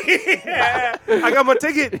VIP. I got my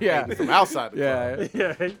ticket. Yeah, From outside. The club.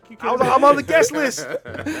 yeah. Yeah. you can- I'm on the guest list.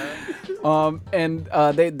 And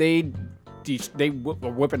they were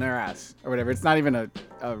whipping their ass or whatever. It's not even a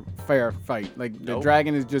fair fight. Like the Nope.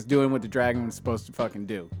 dragon is just doing what the dragon was supposed to fucking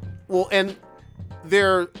do. Well, and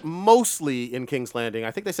they're mostly in King's Landing.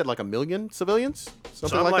 I think they said like 1 million civilians,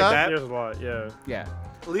 something like that. There's a lot. Yeah. Yeah.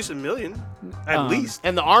 At least 1 million. At least.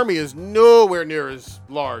 And the army is nowhere near as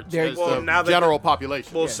large They're- as Well, the now that general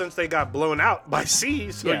population. Well, since they got blown out by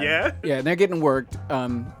sea, so yeah. Yeah, and they're getting worked.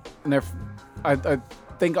 And they're, I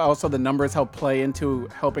think also the numbers help play into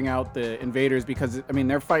helping out the invaders because I mean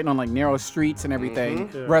they're fighting on like narrow streets and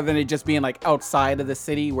everything, Yeah. rather than it just being like outside of the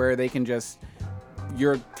city where they can just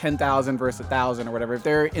you're 10,000 versus 1,000 or whatever. If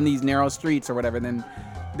they're in these narrow streets or whatever, then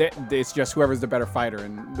it's just whoever's the better fighter,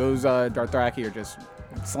 and those Dothraki are just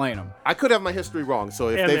slaying them. I could have my history wrong, so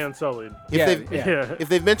if And they've the Unsullied. if Yeah, they've yeah. Yeah. if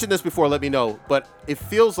they've mentioned this before, let me know. But it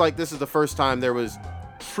feels like this is the first time there was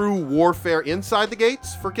true warfare inside the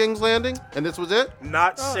gates for King's Landing, and this was it.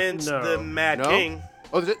 Not since no. the Mad No? King.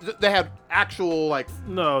 Oh, they had actual like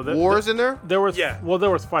No. wars in there. There was Yeah. Well, there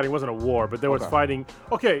was fighting. It wasn't a war, but there was Okay. fighting.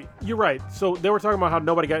 Okay, you're right. So they were talking about how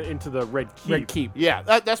nobody got into the Red Keep. Red Keep. Yeah,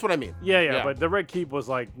 that's what I mean. Yeah, but the Red Keep was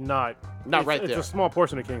like not Not it's, right It's there. a small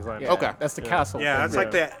portion of King's Landing. Yeah, Okay. that's the Yeah. castle. Yeah, thing. it's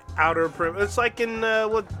like the outer perimeter. It's like in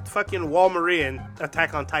what fucking Wall Marie in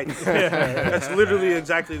Attack on Titan. That's literally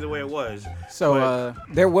exactly the way it was. So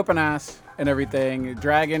they're whooping ass and everything.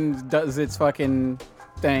 Dragon does its fucking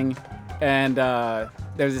thing, and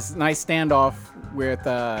there's this nice standoff with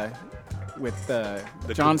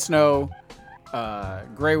Jon Snow,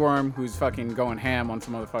 Grey Worm, who's fucking going ham on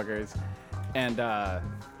some motherfuckers, and I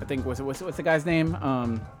think what's the guy's name?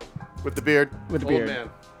 With the beard. With the beard.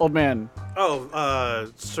 Old man.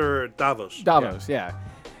 Oh, Sir Davos. Davos, yeah.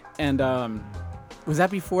 And was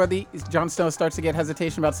that before Jon Snow starts to get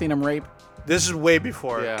hesitation about seeing him rape? This is way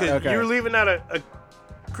before. Yeah. Because Okay. you're leaving out a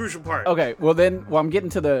crucial part. Okay, well I'm getting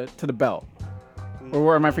to the bell.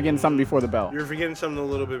 Or am I forgetting something before the bell? You're forgetting something a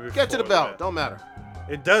little bit before. Get to the bell. that. Don't matter.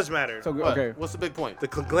 It does matter. So What? okay, What's the big point? The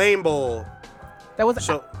Clegane Bowl. that was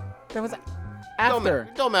So after.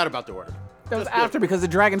 Don't matter about the order. That was Just do it. after because the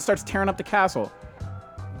dragon starts tearing up the castle.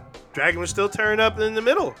 Dragon was still tearing up in the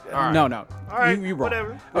middle. All right. No. All right, you wrong.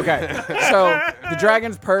 whatever. Okay, so the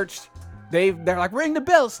dragon's perched. They're like, ring the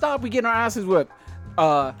bell. Stop. We getting our asses whipped.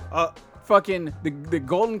 Fucking the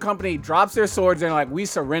Golden Company drops their swords and they're like, we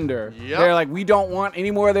surrender. Yep. They're like, we don't want any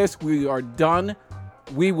more of this. We are done.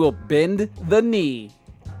 We will bend the knee.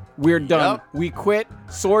 We're done. Yep. We quit.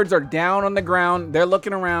 Swords are down on the ground. They're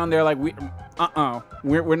looking around. They're like,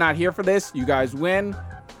 we're not here for this. You guys win.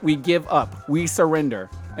 We give up. We surrender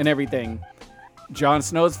and everything. Jon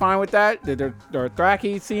Snow's fine with that. The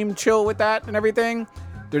Dothraki seem chill with that and everything.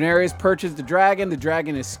 Daenerys perches the dragon. The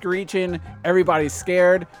dragon is screeching. Everybody's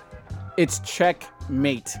scared. It's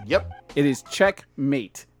checkmate. Yep. It is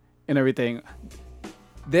checkmate and everything.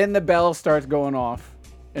 Then the bell starts going off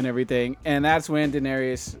and everything. And that's when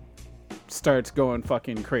Daenerys starts going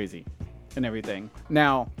fucking crazy and everything.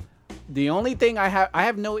 Now, the only thing I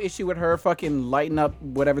have no issue with her fucking lighting up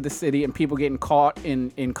whatever the city and people getting caught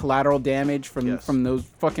in collateral damage from those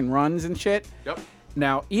fucking runs and shit. Yep.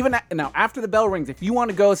 Now, now after the bell rings, if you want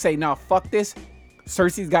to go say, "No, fuck this,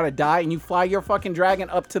 Cersei's got to die," and you fly your fucking dragon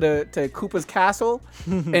up to Koopa's castle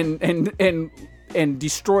and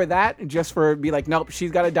destroy that just for be like, "Nope,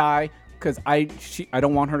 she's got to die because I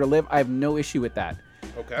don't want her to live." I have no issue with that.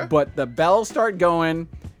 Okay. But the bells start going.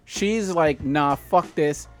 She's like, "Nah, fuck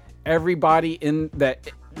this." Everybody in that,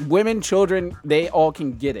 women, children, they all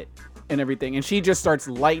can get it and everything. And she just starts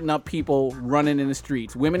lighting up people running in the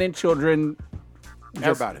streets. Women and children.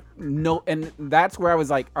 Everybody. No, and that's where I was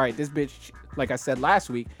like, all right, this bitch, like I said last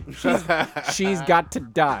week, she's got to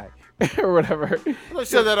die or whatever. I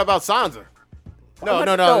said that about Sansa. No.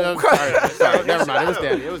 No. Sorry. Never mind.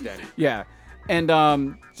 It was Danny. Yeah,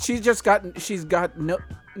 and she's got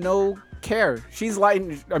no care. She's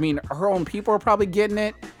lighting. I mean, her own people are probably getting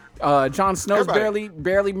it. Jon Snow's Everybody.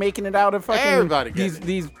 barely making it out of fucking Everybody getting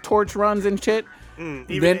these torch runs and shit.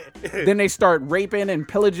 Even Then they start raping and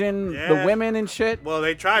pillaging the women and shit. Well,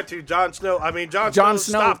 they tried to. Jon Snow Jon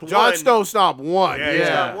stopped Jon one. Snow stopped one. Yeah, he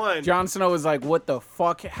stopped one. Jon Snow was like, "What the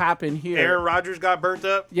fuck happened here?" Aaron Rodgers got burnt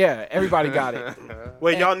up. Yeah, everybody got it.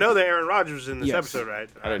 Wait, y'all know that Aaron Rodgers was in this Yes. episode, right?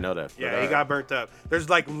 I didn't know that. Yeah, he got burnt up. There's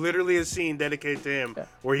like literally a scene dedicated to him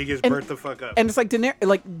where he gets And- burnt the fuck up. And it's like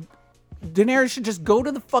Daenerys should just go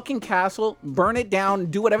to the fucking castle, burn it down,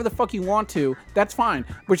 do whatever the fuck you want to. That's fine.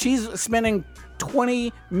 But she's spending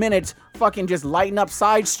 20 minutes fucking just lighting up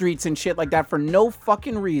side streets and shit like that for no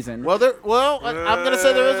fucking reason. Well, I'm gonna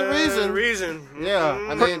say there is a reason. Yeah,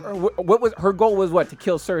 I mean, What was her goal? Was what, to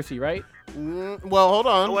kill Cersei, right? well, hold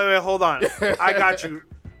on. Wait, hold on. I got you.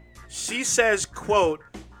 She says, quote,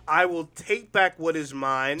 "I will take back what is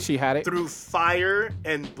mine." She had it. through fire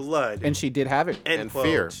and blood. And she did have it. End and quote.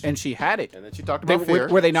 fear. And she had it. And then she talked They, about fear.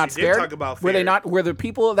 were they not She did scared? talk about Were they fear. not? Were the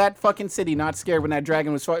people of that fucking city not scared when that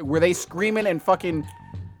dragon was? Were they screaming and fucking?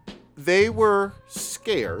 They were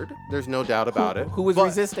scared. There's no doubt about it. Who was But-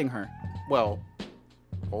 resisting her? Well,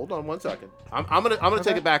 hold on one second. I'm gonna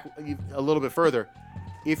take it back a little bit further.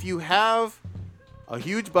 If you have a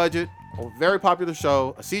huge budget, a very popular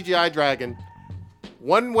show, a CGI dragon,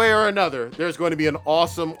 one way or another, there's going to be an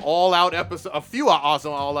awesome all-out episode, a few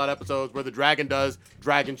awesome all-out episodes where the dragon does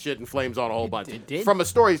dragon shit and flames on a whole bunch. it did. From a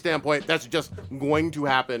story standpoint, that's just going to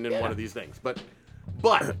happen in one of these things. But,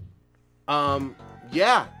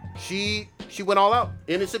 yeah, she went all out.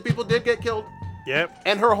 Innocent people did get killed. Yep.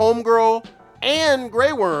 And her homegirl and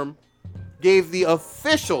Grey Worm gave the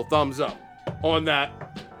official thumbs up on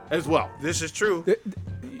that as well. This is true.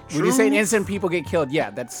 When you say innocent people get killed, yeah,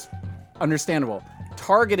 that's understandable.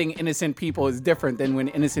 Targeting innocent people is different than when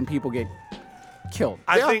innocent people get killed.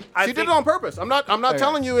 I She think did it on purpose. I'm not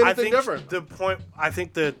telling you I anything think different. I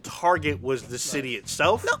think the target was the city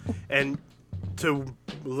itself, and to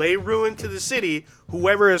lay ruin to the city,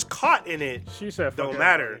 whoever is caught in it She said, "Fuck don't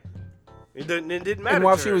matter. It didn't matter. And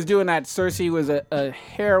while to she her. was doing that, Cersei was a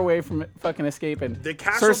hair away from fucking escaping. The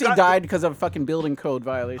castle Cersei died because of a fucking building code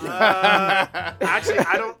violation. Actually,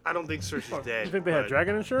 I don't think Cersei's dead. You think they had but-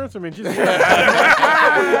 dragon insurance? I mean, Jesus.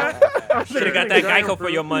 Should have got that Geico for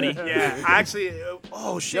your money. Yeah, actually,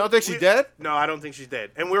 oh shit. You don't think she's dead? No, I don't think she's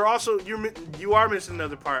dead. And we're also you are missing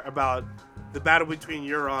another part about the battle between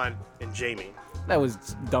Euron and Jaime. That was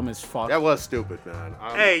dumb as fuck. That was stupid, man.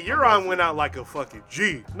 Hey, Euron went out like a fucking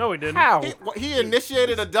G. No, he didn't. How? He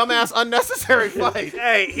initiated a dumbass, unnecessary fight.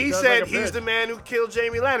 Hey, he does said like a he's bitch. the man who killed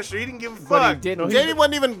Jaime Lannister. He didn't give a fuck. But he didn't. Jamie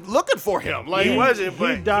wasn't even looking for him. Like He wasn't, He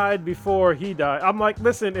but died before he died. I'm like,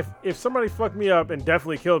 listen, if somebody fucked me up and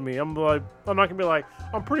definitely killed me, I'm not gonna be like,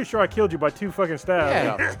 I'm pretty sure I killed you by 2 fucking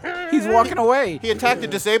stabs. Yeah. He's walking away. he attacked a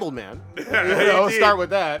disabled man. He Let's did. start with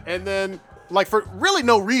that, and then like for really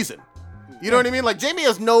no reason. You know what I mean? Like Jamie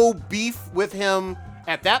has no beef with him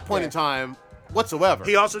at that point in time whatsoever.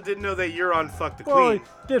 he also didn't know that Euron fucked the Well, queen.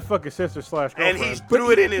 he did fuck his sister / And girlfriend. he threw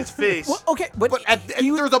it in his face. Well, okay, but, but he,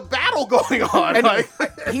 there's a battle going on. and Like,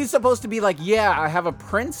 he's supposed to be like, yeah, I have a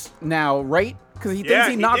prince now, right? Because he Yeah, thinks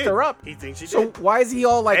he knocked did. her up. He thinks he So did. why is he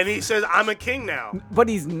all like? And he says, I'm a king now. But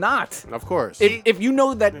he's not. of course. If you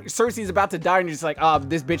know that Cersei's about to die and you're just like,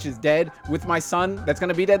 this bitch is dead with my son that's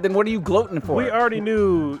gonna be dead, then what are you gloating for? we already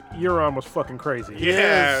knew Euron was fucking crazy.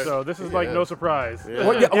 Yeah. So this is like no surprise.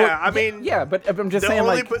 Well, Yeah, I mean, yeah, but I'm just The saying,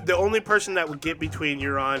 only, like, the only person that would get between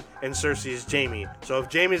Euron and Cersei is Jaime. So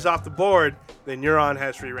if Jaime's off the board, then Euron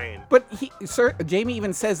has free reign. but Jaime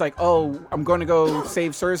even says like, oh, I'm going to go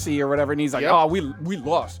save Cersei or whatever, and he's like, Yep. oh, we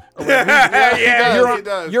lost. Or whatever. Yeah, Euron, he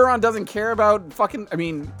does. Euron doesn't care about fucking. I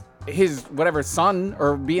mean, his whatever son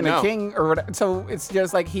or being No. a king or whatever. So it's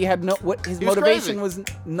just like he had no. What his He was motivation crazy. was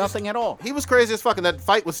nothing at all. He was crazy as fuck, and that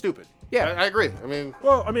fight was stupid. Yeah. I agree. I mean,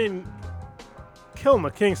 Well, I mean, killing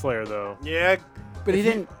the Kingslayer though. Yeah, But he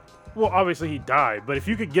didn't. Well, obviously he died, but if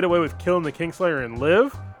you could get away with killing the Kingslayer and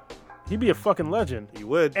live, he'd be a fucking legend. he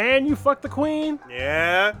would. And you fuck the queen.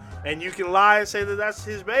 Yeah, and you can lie and say that that's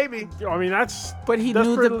his baby. I mean, that's But he that's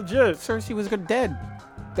knew pretty that legit. Cersei was dead.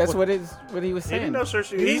 That's what he was He saying. didn't know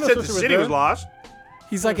Cersei. He He didn't know said the Cersei was city was dead. lost.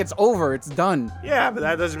 He's like, it's over. It's done. Yeah, but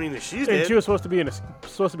that doesn't mean that she's And dead. she was supposed to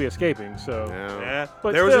be escaping. So Yeah,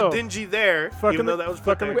 But there still, was a Dingy there, fucking even though that was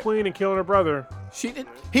put fucking there. the queen and killing her brother. She did.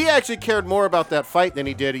 he actually cared more about that fight than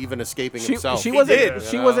he did even escaping himself. She He wasn't. did.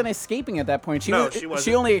 She wasn't escaping at that point. No, she wasn't.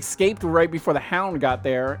 She only escaped right before the Hound got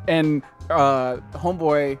there, and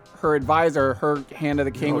homeboy, her advisor, her hand of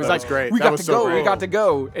the king was that like, was great. "We That got was to so go. great. We got to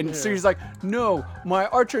go." And she's like, "No, my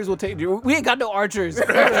archers will take you. We ain't got no archers."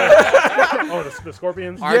 Oh, the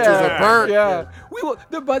scorpions. Archers are burnt. Yeah, we will.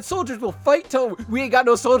 But soldiers will fight till we ain't got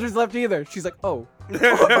no soldiers left either. She's like, "Oh,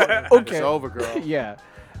 okay, It's over, girl. yeah."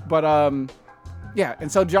 But yeah,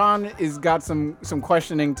 and so John is got some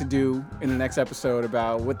questioning to do in the next episode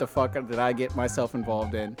about what the fuck did I get myself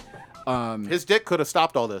involved in. His dick could have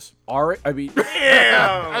stopped all this. I mean,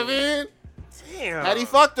 I mean, Damn. had he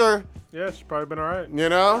fucked her, Yeah, she's probably been all right. you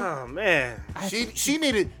know, Oh man. she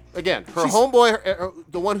needed again her homeboy,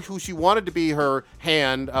 the one who she wanted to be her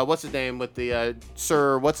hand. What's his name with the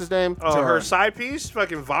Sir? What's his name? Oh, Jorah. her side piece,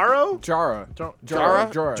 fucking Varro. Jara. Jorah?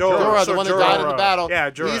 Jorah. Jorah, the one that died in the battle. Yeah,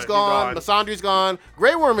 Jorah, He's gone. he's Masandri's gone.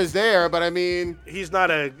 Grey Worm is there, but I mean, He's not.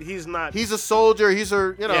 he's a soldier. He's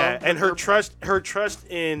her, you know. Yeah, and her trust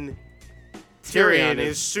in Tyrion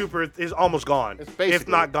is almost gone, It's basically if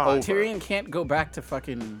not gone. over. Tyrion can't go back to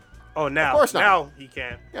fucking. Oh, now, Of course not. now he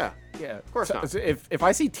can't. Yeah. Yeah, of course not. So if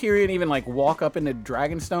I see Tyrion even like walk up into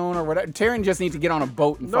Dragonstone or whatever, Tyrion just needs to get on a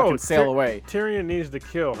boat and fucking sail away. Tyrion needs to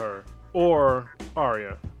kill her or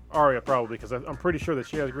Arya. Arya probably because I'm pretty sure that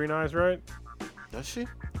she has green eyes, right? Does she?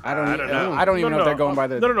 I don't know. I don't even know if they're going by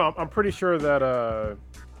the. No. I'm pretty sure that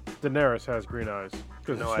Daenerys has green eyes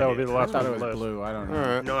because No that would be idea. the I last thought one it on was the list. blue. I don't know. All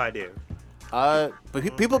right. No idea. But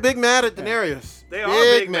people big mad at Daenerys. They are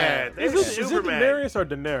big mad. They're Is it super mad. Daenerys or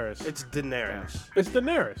Daenerys? It's Daenerys. It's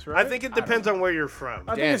Daenerys, right? I think it depends on where you're from.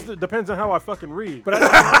 I think it depends on how I fucking read. But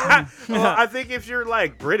Well, I think if you're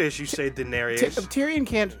like British, you say Daenerys. Tyrion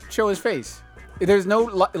can't show his face. There's no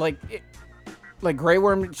like Grey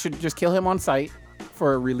Worm should just kill him on sight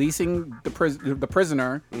for releasing the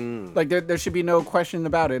prisoner. Like there should be no question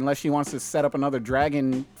about it unless she wants to set up another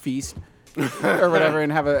dragon feast or whatever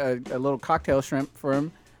and have a little cocktail shrimp for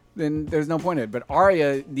him. Then there's no point in it. But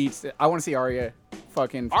Arya needs to. I want to see Arya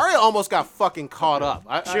fucking. Arya almost got fucking caught up.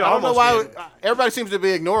 I don't know almost why. did. Everybody seems to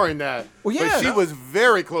be ignoring that. Well, yeah. But she was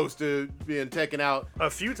very close to being taken out. A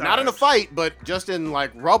few times. Not in a fight, but just in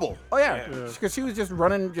like rubble. Oh yeah, because she was just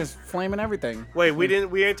running, just flaming everything. Wait,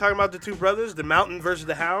 we ain't talking about the two brothers, the Mountain versus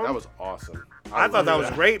the Hound. That was awesome. I thought that was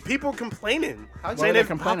great. People complaining, saying they if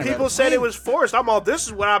complaining people about it? said it was forced. I'm all, this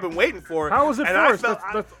is what I've been waiting for. How was it And I forced? felt-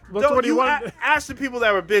 That's Don't what he you wanted. ask the people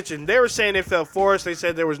that were bitching. They were saying it felt forced. They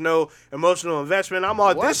said there was no emotional investment. I'm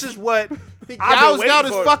all, What? this is what He I've been gouged waiting out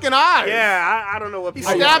his for. fucking eyes. Yeah, I don't know what He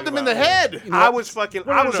people are stabbed talking him in the about. head. I was fucking.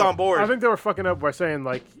 No, I no, was no. on board. I think they were fucking up by saying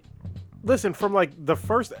like, listen, from like the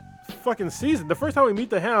first fucking season, the first time we meet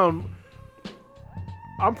the Hound,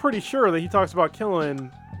 I'm pretty sure that he talks about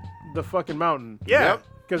killing the fucking Mountain. yeah. Yep.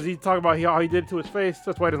 Because he talked about how he did it to his face.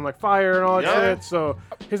 That's why he doesn't like fire and all that Yeah. shit. So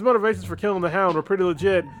his motivations for killing the Hound were pretty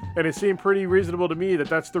legit, and it seemed pretty reasonable to me that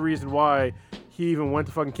that's the reason why he even went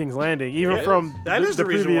to fucking King's Landing, even Yeah, from that is the the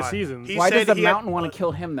reason previous why. seasons. He Why said does the he had- Mountain want to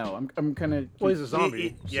kill him though? I'm kind of. Well, he's a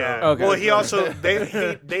zombie. Yeah. so- Okay. Well, he also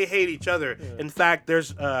they hate each other. In fact,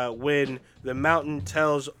 there's when the Mountain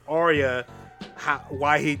tells Arya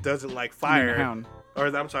why he doesn't like fire. Hound. Or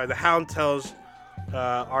I'm sorry, the Hound tells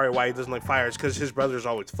Arya why he doesn't like fire. It's because his brothers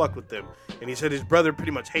always fuck with him, and he said his brother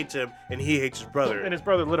pretty much hates him, and he hates his brother. And his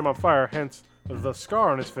brother lit him on fire, hence the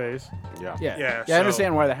scar on his face. Yeah. Yeah. Yeah, I so-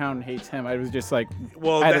 understand why the Hound hates him. I was just like,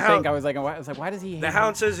 Well, I had the to think. Hound- I was like, why does he hate The him?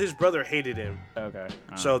 Hound says his brother hated him, Okay.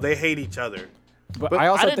 so they hate each other. But But I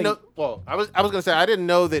also didn't think. know. Well, I was gonna say I didn't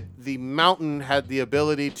know that the Mountain had the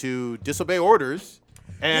ability to disobey orders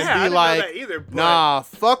and Yeah, I be didn't know like, that either, but- "Nah,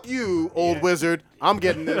 fuck you, old Yeah. wizard. I'm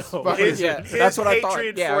getting this." fucking His, shit." Yeah, his that's what I thought.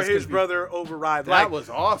 hatred Yeah, I for was his confused. brother override. That Like, was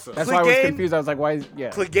awesome. That's why I was Clegane- confused. I was like, why? Yeah.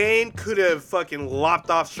 Clegane could have fucking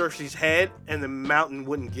lopped off Cersei's head, and the Mountain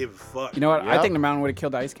wouldn't give a fuck. You know what? I Yep. think the Mountain would have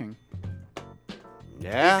killed the Ice King.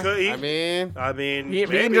 Yeah, He- I mean, I mean, He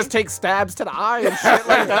maybe. can just take stabs to the eye and shit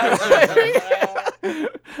like that.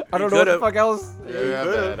 I don't know what the could've. fuck else. yeah,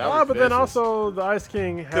 could've. that Ah, was but then vicious. also the Ice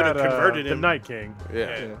King had Could've converted the him. Night King.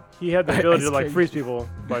 yeah. He had the ability Ice to like King. freeze people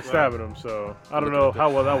by stabbing them. So I don't know how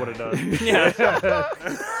well that would have done. Yeah.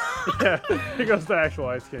 Yeah, he goes to actual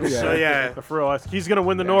Ice King. So yeah, The for real Ice. He's gonna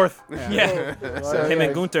win the North. Yeah. So, Him yeah,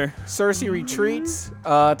 and Gunther. Cersei retreats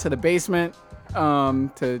to the basement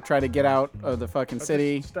to try to get out of the fucking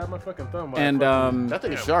city. Stab my fucking thumb. And That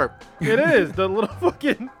thing is sharp. it is the little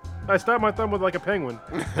fucking. I stabbed my thumb with like a penguin.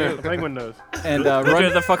 The penguin nose. Gunther run,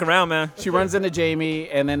 doesn't fuck around, man. she runs into Jamie,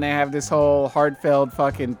 and then they have this whole heartfelt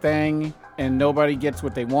fucking thing, and nobody gets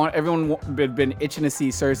what they want. Everyone had been itching to see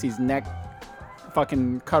Cersei's neck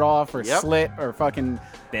fucking cut off or Yep. slit or fucking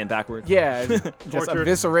Band backwards. yeah, just Tortured.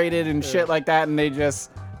 eviscerated and shit like that, and they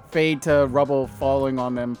just fade to rubble falling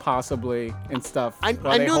on them possibly and stuff I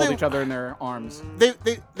while they knew hold they- each other in their arms.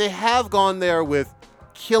 They have gone there with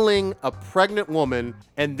killing a pregnant woman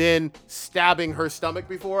and then stabbing her stomach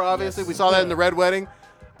before. Obviously, we saw that in the Red Wedding.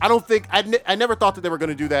 I don't think I never thought that they were going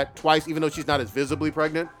to do that twice, even though she's not as visibly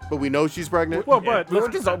pregnant, but we know she's pregnant. Well, but We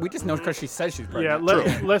let's, just know because she says she's yeah,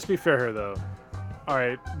 pregnant. let's be fair here though. All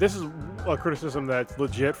right, this is a criticism that's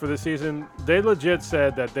legit for this season. They legit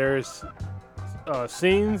said that there's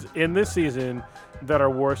scenes in this season that are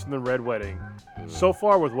worse than the Red Wedding. So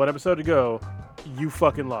far, with one episode to go, you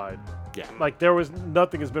fucking lied. Yeah. Like there was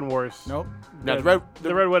nothing has been worse. Nope. Now, than- the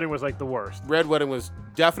the Red Wedding was like the worst. Red Wedding was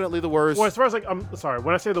definitely the worst. Well, as far as like, I'm sorry.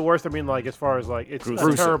 When I say the worst, I mean like as far as like it's a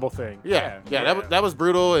Gruesome. terrible thing. yeah, that was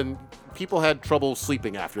brutal, and people had trouble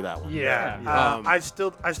sleeping after that one. Yeah. I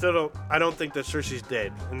don't think that Cersei's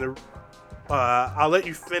dead. And the I'll let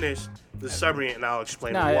you finish the summary, and I'll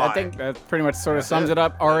explain No, why. I think that pretty much sort of sums it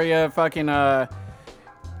up. Arya fucking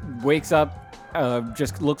wakes up,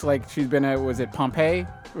 just looks like she's been at, was it Pompeii?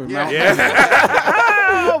 Or Mount-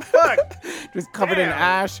 Oh fuck! just covered in Damn.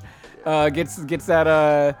 ash. Gets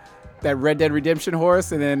that Red Dead Redemption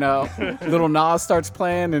horse, and then little Nas starts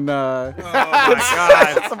playing, and Oh my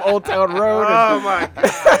god! some Old Town Road, Oh my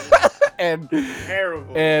god! and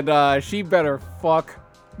Terrible. and she better fuck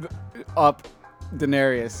up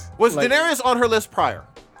Daenerys. Was Like, Daenerys on her list prior?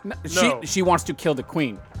 No. She wants to kill the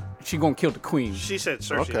queen. She gonna kill the queen. She said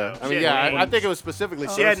Cersei. Okay. though. I She mean, had yeah, I names. think it was specifically.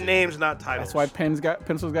 She had Cersei. names, not titles. That's why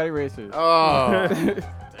pencils got erasers. Oh,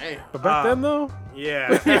 damn. But back then though, Yeah.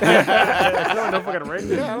 no fucking race.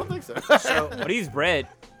 Yeah, I don't think so. But he's bred.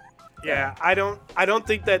 Yeah, I don't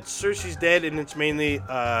think that Cersei's dead, and it's mainly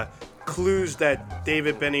clues that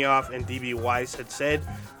David Benioff and DB Weiss had said.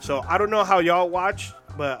 So I don't know how y'all watch,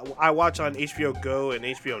 but I watch on HBO Go and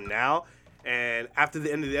HBO Now. And after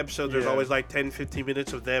the end of the episode, there's Yeah. always like 10, 15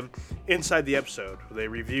 minutes of them inside the episode where they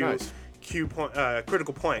review Nice.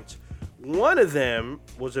 critical points. One of them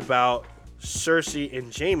was about Cersei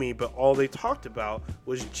and Jaime, but all they talked about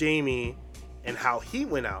was Jaime and how he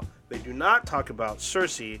went out. They do not talk about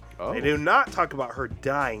Cersei. Oh. They do not talk about her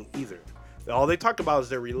dying either. All they talk about is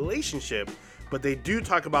their relationship, but they do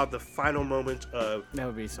talk about the final moments of That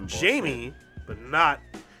would be some bullshit. Jamie, but not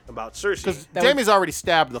about Cersei. Because That Jamie's already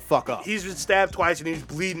stabbed the fuck up. He's been stabbed twice and he's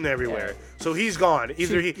bleeding everywhere. So he's gone.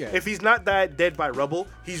 Either Yeah. if he's not dead by rubble,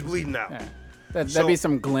 he's bleeding out. Yeah. That'd So- be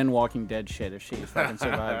some Glenn Walking Dead shit if she fucking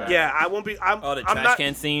survived that. Yeah, I won't be. I'm Oh, the I'm trash not,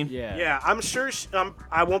 can scene. Yeah. Yeah, I'm sure.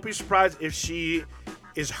 I won't be surprised if she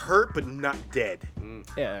is hurt but not dead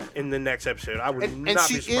Yeah. in the next episode. I would And not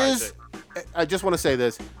she be surprised. is. I just want to say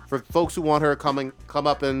this for folks who want her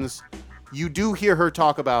comeuppance. You do hear her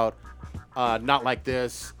talk about not like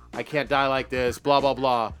this. I can't die like this. Blah blah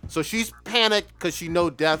blah. So she's panicked because she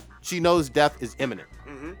knows death. She knows death is imminent.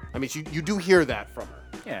 I mean, you do hear that from her.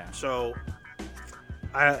 Yeah. So,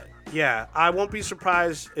 I won't be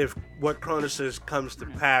surprised if what Cronus says comes to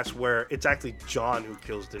pass, where it's actually Jon who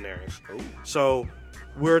kills Daenerys. So,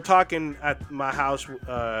 we're talking at my house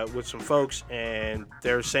with some folks, and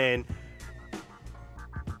they're saying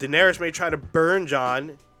Daenerys may try to burn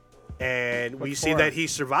Jon, and we see for? that he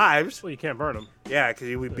survives. Well, you can't burn him. Yeah, because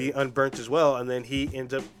he would be unburnt as well, and then he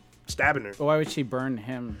ends up stabbing her But why would she burn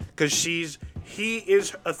him? because he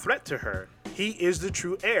is a threat to her. He is the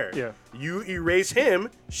true heir. Yeah. You erase him,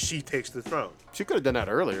 she takes the throne. She could have done that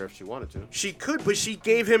earlier if she wanted to. She could, but she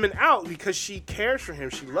gave him an out because she cares for him.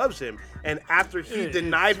 She loves him. And after he It-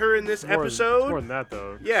 denied her in this It's more episode, than that,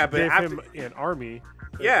 though. Yeah, but Gave after- him an army.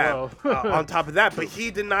 as yeah, well. on top of that, but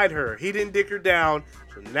he denied her. He didn't dick her down,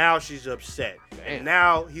 so now she's upset. And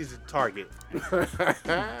now he's a target.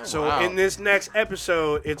 So Wow. in this next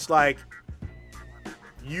episode, it's like,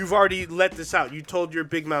 you've already let this out. You told your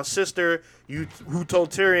big mouth sister, who told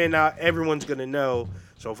Tyrion, now everyone's going to know.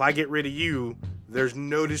 So if I get rid of you, there's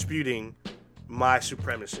no disputing my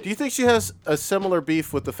supremacy. Do you think she has a similar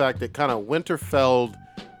beef with the fact that kind of Winterfell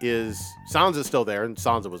is Sansa's still there, and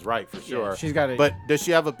Sansa was right for sure. she's got it. But does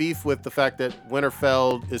she have a beef with the fact that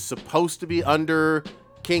Winterfell is supposed to be under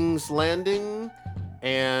King's Landing,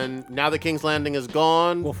 and now that King's Landing is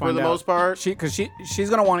gone We'll for find the out. most part? She's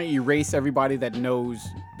gonna want to erase everybody that knows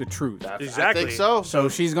the truth. Exactly. I think so. So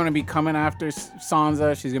she's gonna be coming after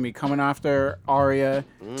Sansa. She's gonna be coming after Arya.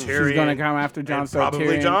 She's gonna come after Jon and Snow. probably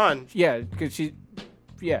Tyrion. Jon. Yeah, because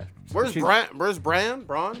yeah. Where's she's- Bran? Where's Bran?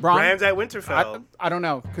 Braun? Bran's at Winterfell. I don't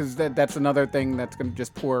know, because that's another thing that's gonna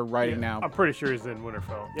just pour right now. I'm pretty sure he's in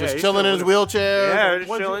Winterfell. Yeah, Just he's chilling in his still- wheelchair. Yeah, just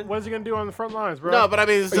What's he, chilling. what's he gonna do on the front lines, bro? No, but I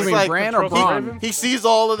mean, it's You just mean like Bran or Control Braun? Ravens? he sees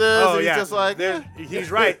all of this. Oh and yeah, he's just like, There's- he's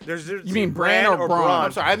right. There's You mean Bran or Braun?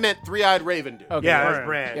 I'm sorry, I meant three-eyed Raven dude. Okay. Yeah, Bran. that's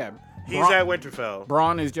Bran. Yeah. He's Braun- at Winterfell.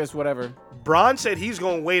 Braun is just whatever. Braun said he's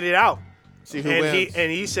gonna wait it out. See who And wins.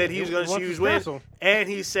 he said he's He going to wants see his who's wins. castle. And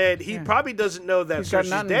he said he probably doesn't know that He's got Cersei's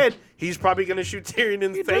nothing. dead. He's probably going to shoot Tyrion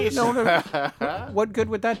in the face. No, what good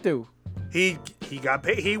would that do? He got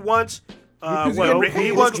paid. He wants Who's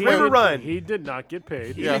he wants River Run. He did not get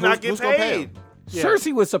paid. He Yeah, did not who's get gonna pay paid. him? Yeah.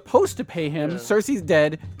 Cersei was supposed to pay him. Cersei's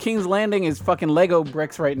dead. King's Landing is fucking Lego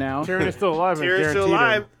bricks right now. Tyrion is still alive. and Tyrion's still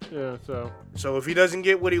guaranteed him. Yeah, so. So if he doesn't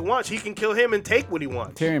get what he wants, he can kill him and take what he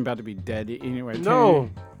wants. Tyrion about to be dead anyway. No,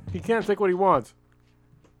 he can't take what he wants.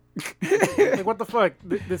 Like, what the fuck?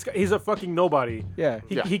 This guy, he's a fucking nobody. Yeah.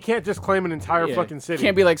 He can't just claim an entire Yeah. fucking city.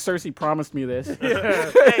 Can't be like Cersei promised me this.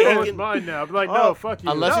 Yeah. Hey, Oh, he it's can- mine now. Be like, Oh, no, fuck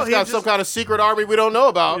you. Unless No, he's he got just- some kind of secret army we don't know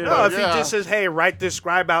about. Yeah. No, if Yeah. he just says, "Hey, write this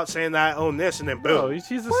scribe out saying that I own this," and then boom. No,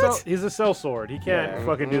 he's a cell sword. He can't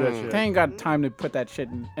fucking do that shit. They ain't got time to put that shit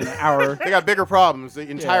in an hour. They got bigger problems. The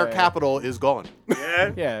entire Yeah. capital is gone.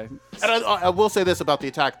 Yeah. Yeah. And I will say this about the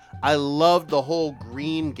attack. I loved the whole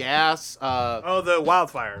green gas Oh, the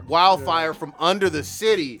wildfire. wildfire from under the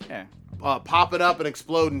city Yeah. popping up and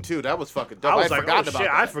exploding too. That was fucking dope. I was I'd like, oh forgotten shit, about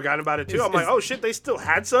I'd that. forgotten about it too. Is- I'm like, is- oh shit, they still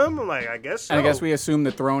had some. I'm like, I guess so. And I guess we assume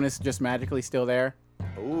the throne is just magically still there.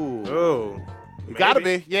 Ooh. Oh, You gotta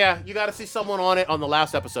be. Yeah, you gotta see someone on it on the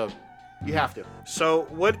last episode. You have to. So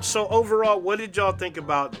what? So overall, what did y'all think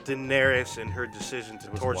about Daenerys and her decision to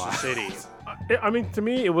torch the city? I mean, to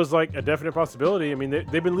me, it was like a definite possibility. I mean,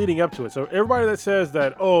 they've been leading up to it. So everybody that says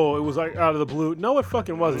that, oh, it was like out of the blue, no, it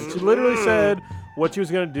fucking wasn't. She literally said what she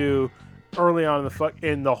was gonna do early on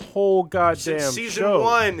in the whole goddamn Since season show.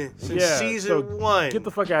 one. Since Yeah, season so one. Get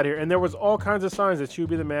the fuck out of here. And there was all kinds of signs that she would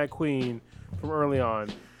be the Mad Queen from early on.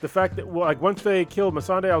 The fact that, well, like, once they killed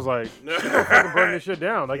Missandei, I was like, fucking burn this shit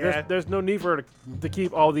down. Like, Yeah. there's no need for her to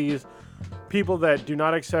keep all these people that do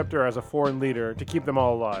not accept her as a foreign leader, to keep them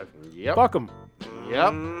all alive. Yep. Fuck them.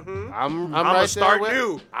 Yep. Mm-hmm. I'm I'ma right there start with-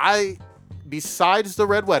 new. besides the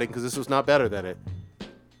Red Wedding, because this was not better than it.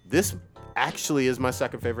 This actually is my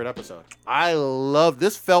second favorite episode. I love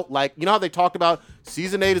this. Felt like, you know how they talked about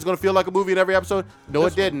season 8 is going to feel like a movie in every episode? No,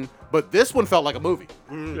 it didn't. But this one felt like a movie.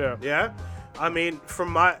 Yeah. I mean,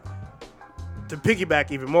 to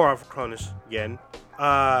piggyback even more off of Cronus again,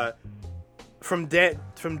 from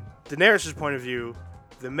Daenerys' point of view,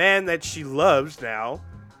 the man that she loves now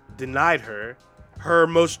denied her. Her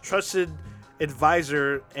most trusted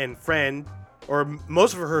advisor and friend, or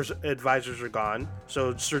most of her advisors are gone.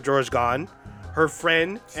 So Ser Jorah's gone. Her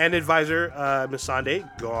friend and advisor, Missandei,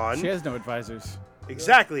 gone. She has no advisors.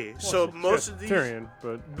 Exactly. So most of these, Tyrion,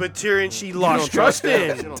 but Tyrion, she lost trust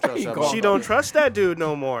in. She don't trust that dude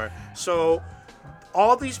no more. So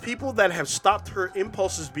all these people that have stopped her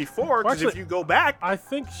impulses before, because if you go back, I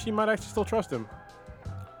think she might actually still trust him.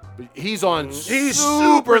 He's on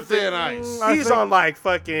super thin ice. He's on like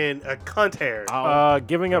fucking a cunt hair.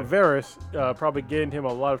 Giving up Varys probably gained him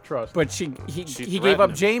a lot of trust. But he gave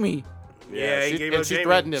up Jamie. Yeah, he gave up she Jamie.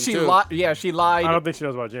 threatened him She too. lied. Yeah, she lied. I don't think she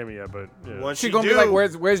knows about Jamie yet, but yeah. Once She's she gonna be like,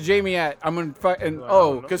 "Where's Jamie at? I'm gonna fucking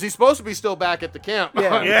Because he's supposed to be still back at the camp.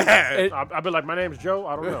 Yeah. Yeah. I've been like, my name's Joe.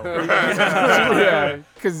 I don't know. yeah."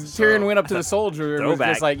 Because Tyrion went up to the soldier and was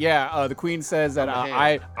Throwback. just like, "Yeah, the queen says that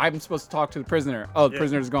I'm supposed to talk to the prisoner. Oh, the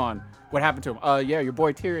prisoner's gone. What happened to him? Yeah, your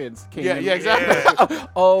boy Tyrion's came. Yeah, in. yeah, exactly.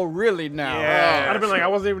 Oh, really now? Yeah. I'd have been like, I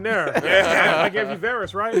wasn't even there. I gave you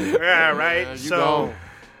Varys, right? Yeah, right. you So, gone.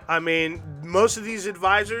 I mean, most of these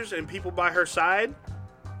advisors and people by her side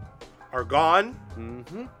are gone.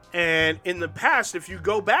 Mm-hmm. And in the past, if you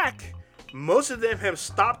go back, most of them have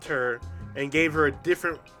stopped her and gave her a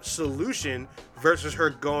different solution versus her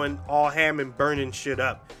going all ham and burning shit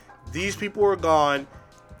up. These people are gone.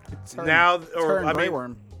 Now, Her and Grey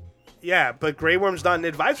Worm. Yeah, but Grey Worm's not an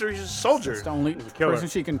advisor; he's a soldier. It's the only killer. person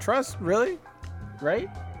she can trust, really? Right?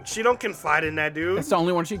 She don't confide in that dude. That's the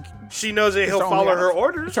only one she. She knows that it's he'll her only follow her option.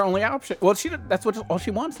 orders. It's her only option. Well, that's all she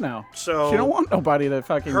wants now. So she don't want nobody to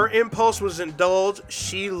fucking. her impulse was indulged.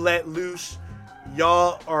 She let loose.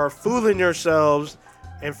 Y'all are fooling yourselves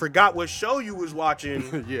and forgot what show you was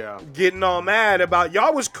watching. Yeah. Getting all mad about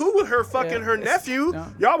y'all was cool with her fucking her nephew. no.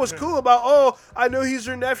 Y'all was cool about, oh, I know he's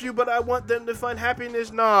her nephew, but I want them to find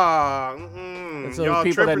happiness. Nah. It's those Y'all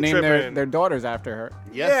people that tripping, name tripping. their daughters after her.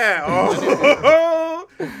 Yeah. Oh.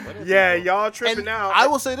 Yeah, y'all tripping And out. I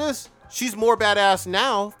will say this: she's more badass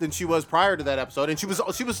now than she was prior to that episode, and she was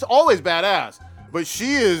always badass, but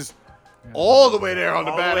she is all the way there on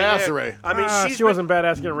the All the way there. badassery. I mean, She wasn't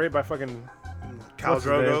badass getting raped by fucking Khal what's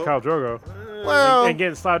his name? Drogo. Khal Drogo. Well, And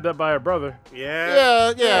getting slapped up by her brother.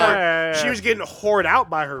 Yeah. She was getting whored out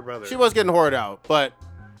by her brother. She was getting whored out, but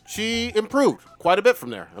she improved quite a bit from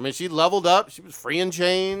there. I mean, she leveled up. She was freeing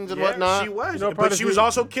chains and Yeah, whatnot. she was. You know, part but of she you- was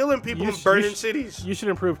also killing people and burning cities. You should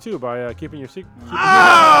improve too by keeping your secret.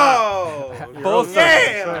 Oh! Both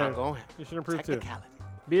Damn! You should improve too.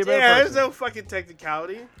 Be a better Yeah, there's person. no fucking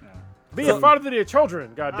technicality. Be a father to your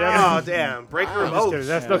children. God damn it. Oh, damn. Break her I'm just kidding. boats.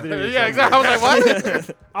 That's nothing to do with Yeah, children. exactly. I was like,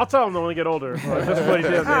 what? I'll tell them when they get older. That's what he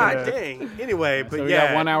did. God dang. Anyway, but So we yeah.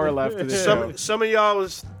 got 1 hour left to this. Some of y'all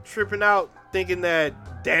was tripping out thinking that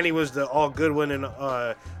Danny was the all good one and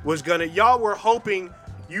was gonna. Y'all were hoping.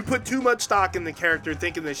 You put too much stock in the character,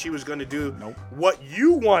 thinking that she was gonna do what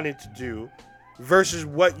you wanted to do, versus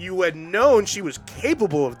what you had known she was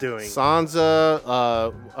capable of doing. Sansa,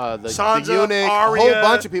 the Sansa, eunuch, a Arya. whole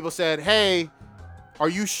bunch of people said, "Hey, are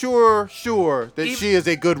you sure that Even- she is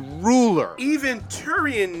a good ruler?" Even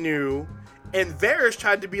Tyrion knew, and Varys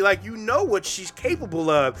tried to be like, you know what she's capable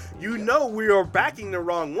of. You know we are backing the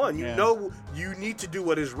wrong one. You Yeah. know you need to do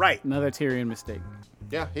what is right. Another Tyrion mistake.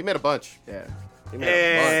 Yeah, he made a bunch. Yeah. He made a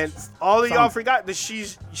And bunch. all of y'all forgot that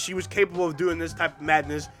she was capable of doing this type of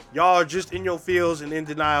madness. Y'all are just in your feels and in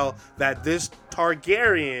denial that this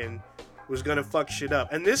Targaryen was gonna fuck shit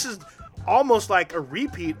up. And this is almost like a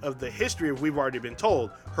repeat of the history we've already been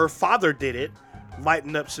told. Her father did it,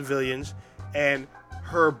 lighten up civilians, and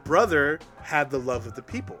her brother had the love of the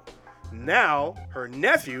people. Now her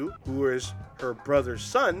nephew, who is her brother's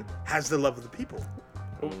son, has the love of the people.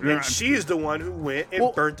 And she is the one who went and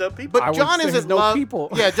Well, burnt up people. But I would John say isn't no loved. people.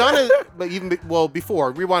 Yeah, John is. But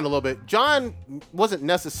before rewind a little bit. John wasn't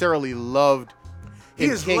necessarily loved He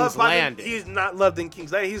in is King's loved by Landing. he is not loved in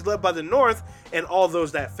King's Landing. He's loved by the North and all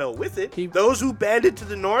those that fell with it. He- Those who banded to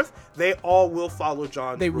the North, they all will follow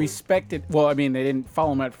John's They rule. respected. Well, I mean, they didn't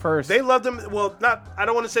follow him at first. They loved him. Well, not. I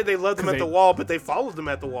don't want to say they loved him 'Cause at the they- wall, but they followed him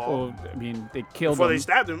at the wall Well, I mean, they killed before him. they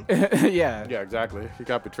stabbed him. yeah. Yeah, exactly. He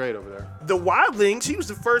got betrayed over there. The Wildlings. He was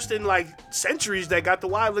the first in like centuries that got the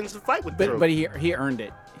Wildlings to fight with them. But he earned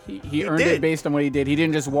it. he earned did. it based on what he did. He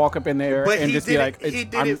didn't just walk up in there But and he just did be like, he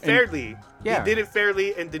did it fairly. Yeah. He did it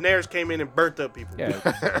fairly, and Daenerys came in and burnt up people.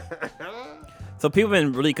 Yeah. So people have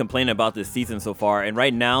been really complaining about this season so far, and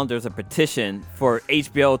right now there's a petition for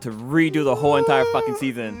HBO to redo the whole entire fucking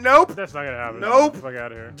season. Nope. That's not gonna happen. Nope. Fuck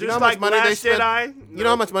out of here. Just You know how much like money they Last spent? Jedi. You know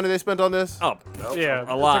how much money they spent on this? Oh,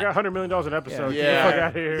 Yeah, a lot. It's like $100 million an episode. Yeah. Get the fuck out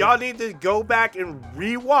of here. Y'all need to go back and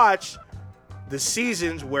rewatch the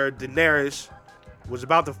seasons where Daenerys was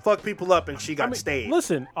about to fuck people up and she got stayed.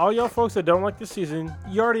 Listen, all y'all folks that don't like this season,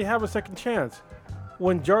 you already have a second chance.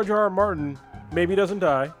 When Jar Jar Martin maybe doesn't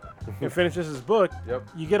die and finishes his book,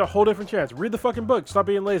 you get a whole different chance. Read the fucking book. Stop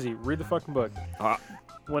being lazy. Read the fucking book.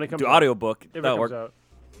 When it comes do out. audiobook. If it That'll comes work. out.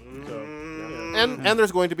 So, And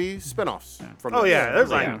there's going to be spin-offs from Oh this. yeah,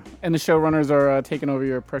 there's like And the showrunners are taking over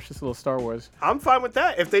your precious little Star Wars. I'm fine with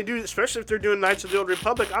that. If they do, especially if they're doing Knights of the Old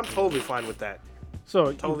Republic, I'm totally fine with that.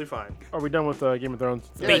 so Totally fine. are we done with Game of Thrones?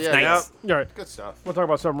 Space yeah, Knights. All right. Good stuff. We'll talk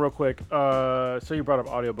about something real quick. So you brought up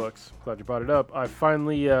audiobooks. Glad you brought it up. I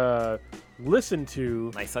finally listened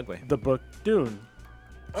to Nice segue. the book Dune.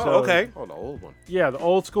 Oh, So, okay. Oh, the old one. Yeah, the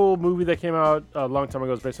old school movie that came out a long time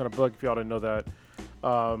ago is based on a book, if y'all didn't know that.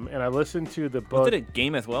 And I listened to the book. Was it a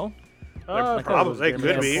game as well? Probably, it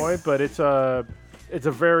could be. Point, but it's a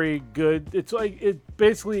very good. It's like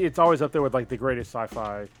it's always up there with like the greatest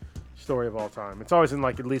sci-fi story of all time. It's always in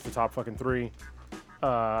like at least the top fucking 3.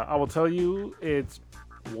 I will tell you, it's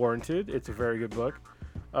warranted. It's a very good book.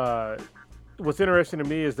 What's interesting to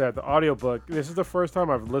me is that the audiobook, this is the first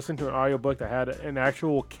time I've listened to an audiobook that had an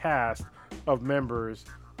actual cast of members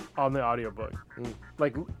on the audiobook.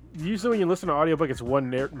 Like, usually when you listen to an audiobook, it's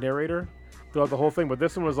one narrator throughout the whole thing, but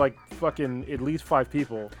this one was like fucking at least 5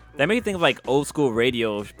 people. That made me think of like old school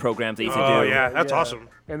radio programs they used to Oh do. yeah, that's Yeah. awesome.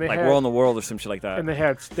 And they Like had, World in the World or some shit like that. and they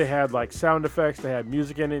had like sound effects, they had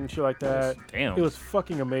music in it and shit like that. Damn. It was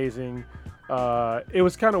fucking amazing. It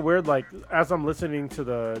was kind of weird, like as I'm listening to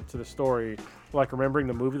the story, like remembering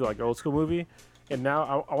the movie, like the old school movie, and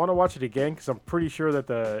now I want to watch it again because I'm pretty sure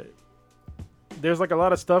that there's like a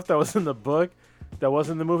lot of stuff that was in the book that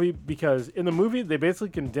wasn't in the movie, because in the movie they basically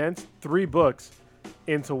condensed 3 books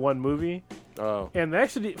into one movie, and they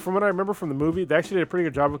actually, from what I remember from the movie, they actually did a pretty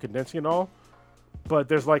good job of condensing it all. But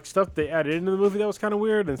there's like stuff they added into the movie that was kind of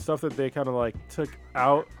weird, and stuff that they kind of like took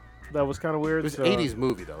out that was kind of weird. It was so, an 80s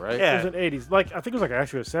movie, though, right? It Yeah. was an 80s. Like I think it was like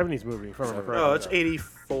actually a 70s movie. If I remember correctly. Oh, it's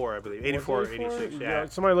 84, I believe. 84 or 86. Yeah.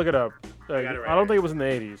 Somebody look it up. got it right I don't here. think it was in the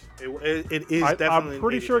 80s. It is definitely. I'm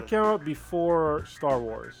pretty an sure it 80s came out before Star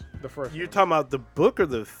Wars, the first. You're one. talking about the book or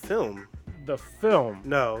the film? The film.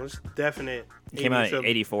 No, it's definite. It came out 80s in film.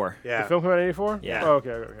 84. Yeah. The film came out in 84? Yeah. Oh,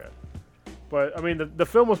 okay. But, I mean, the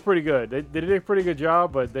film was pretty good. They did a pretty good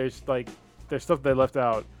job, but there's stuff they left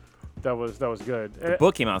out that was good. The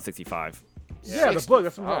book came out in 65. Yeah, the book.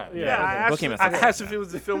 That's what I'm Yeah, I Book came asked, out I asked if it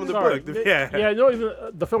was the film or the Sorry. book. Yeah. Yeah, no, even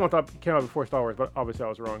the film I thought came out before Star Wars, but obviously I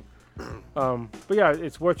was wrong. But yeah,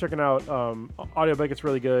 it's worth checking out. Audiobook, it's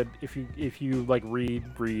really good. If you like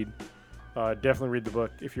read. Definitely read the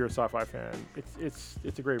book if you're a sci-fi fan. It's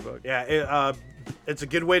a great book. Yeah, it's a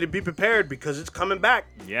good way to be prepared because it's coming back.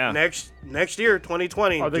 Yeah. Next year,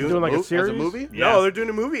 2020. Are they Dune- doing like a As series? a movie? Yeah. No, they're doing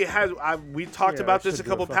a movie. It has. We talked Yeah, about they this a should do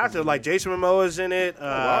couple a fucking past. movie. Like Jason Momoa's in it.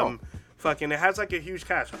 wow. Fucking, it has like a huge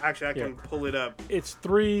cast. Actually, I can Yeah. pull it up. It's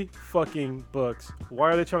 3 fucking books.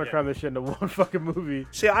 Why are they trying to Yeah. cram this shit into one fucking movie?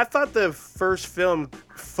 See, I thought the first film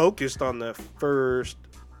focused on the first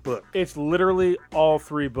book. It's literally all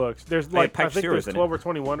 3 books. There's like I Patrick think Stewart's there's in it. 12 or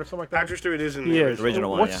 21 or something like that. Patrick Stewart is in He the is.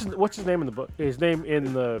 Original one, What's his name in the book? His name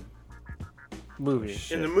in the movie.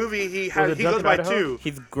 In the movie, he Was has it he goes Duncan by Idaho? 2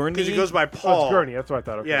 He's Gurney. because he goes by Oh, Paul. it's Gurney. That's what I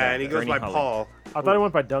thought. Okay. Yeah, and he goes Gurney by Holly. Paul. I thought he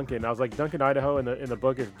went by Duncan. I was like, Duncan Idaho in the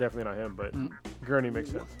book is definitely not him, but Gurney makes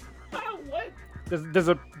sense. What? There's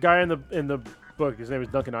a guy in the book. His name is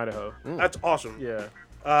Duncan Idaho. That's awesome. Yeah.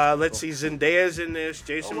 Let's see. Zendaya's in this.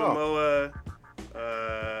 Jason Oh, Momoa.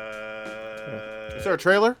 Is there a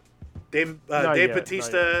trailer? Dave Not Dave yet,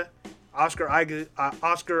 Bautista. Oscar Isaac.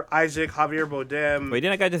 Javier Bardem. Wait,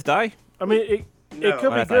 didn't that guy just die? I mean, it No. could Oh,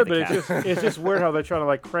 be I thought good, but the it's it's just weird how they're trying to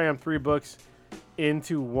like cram 3 books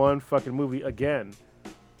into one fucking movie again.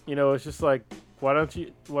 You know, it's just like, why don't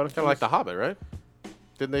you? Kind of like The Hobbit, right?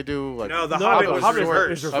 Didn't they do like? No, The No, Hobbit the was Hobbit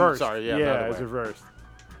reversed. is I'm reversed. sorry, yeah, the other it's way. reversed.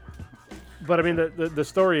 But I mean, the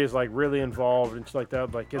story is like really involved and shit like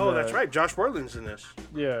that. Like, in Oh, the, that's right. Josh Brolin's in this.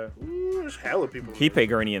 Yeah. Ooh, there's hella people. He played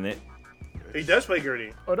Gurney in it. He does play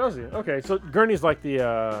Gurney. Oh, does he? Okay, so Gurney's like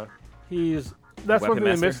the he's that's one Weapon thing they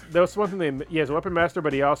master? missed. That's one thing they he has a weapon master,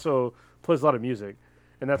 but he also plays a lot of music,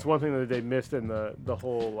 and that's one thing that they missed in the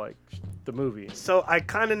whole like the movie. So I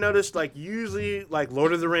kind of noticed, like, usually, like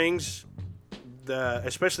Lord of the Rings,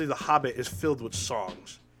 especially The Hobbit, is filled with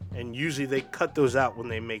songs, and usually they cut those out when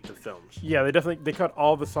they make the films. Yeah, they cut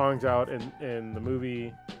all the songs out in the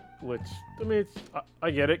movie, which I mean,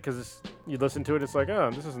 I get it because you listen to it, it's like,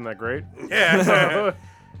 oh, this isn't that great. Yeah. So,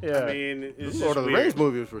 yeah. I mean, it's Lord just of the weird. Rings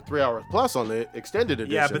movies were 3 hours plus on the extended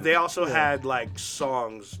edition. Yeah, but they also had like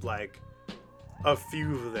songs, like a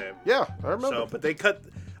few of them. Yeah, I remember. So, but they cut.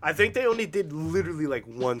 I think they only did literally like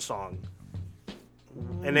one song,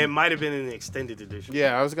 and it might have been in the extended edition.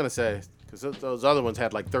 Yeah, I was gonna say because those other ones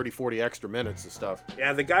had like 30, 40 extra minutes and stuff.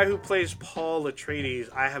 Yeah, the guy who plays Paul Atreides,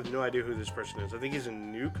 I have no idea who this person is. I think he's a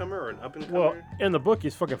newcomer or an up and comer. Well, in the book,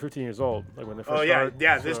 he's fucking 15 years old, like when they first Oh yeah, started,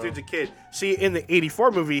 yeah. This so- dude's a kid. See, in the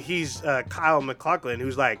 '84 movie, he's Kyle MacLachlan,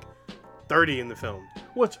 who's like 30 in the film.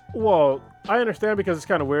 Which, well, I understand because it's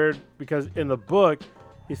kind of weird because in the book,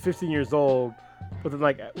 he's 15 years old, but then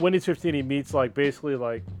like when he's 15, he meets like basically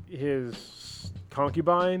like his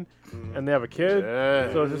concubine, and they have a kid.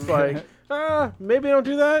 Yeah. So it's just like, maybe don't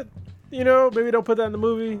do that. You know, maybe don't put that in the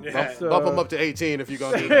movie. Yeah. So- Bump them up to 18 if you're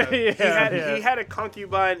gonna do that. yeah, He had a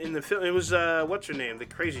concubine in the film. It was what's her name, the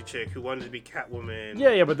crazy chick who wanted to be Catwoman.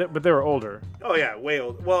 yeah, but they were older. Oh yeah, way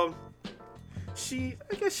old. Well, I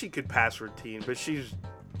guess she could pass for a teen, but she's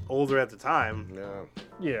older at the time. Yeah.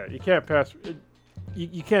 Yeah, you can't pass.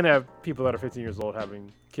 You can't have people that are 15 years old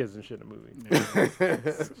having kids and shit in a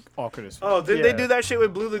movie. Awkward as fuck. Oh, did they Yeah. do that shit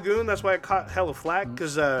with Blue Lagoon? That's why it caught hella flack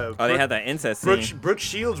because Oh, they had that incest scene. Brooke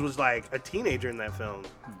Shields was like a teenager in that film.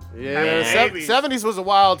 Yeah, Maybe. 70s was a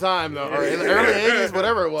wild time though, or in the early 80s,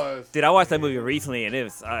 whatever it was. Dude, I watched that movie recently, and it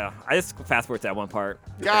was. I just fast forward to that one part.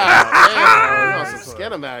 God, damn, you on some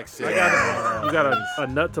Skinamax shit. You got a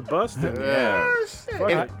nut to bust. Yeah.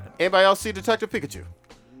 Fuck it. Anybody else see Detective Pikachu?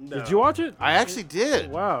 No. Did you watch it? I actually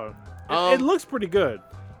did. Wow. Um, It looks pretty good.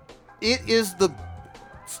 It is the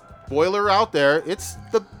spoiler out there. It's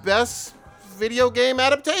the best video game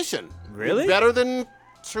adaptation. Really? Better than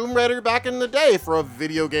Tomb Raider back in the day for a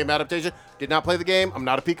video game adaptation. Did not play the game. I'm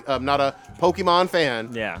not a Pokemon fan.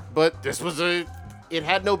 Yeah. But this was it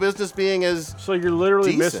had no business being as So you're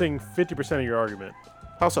literally decent. missing 50% of your argument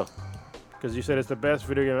how so? because you said it's the best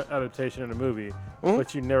video game adaptation in a movie,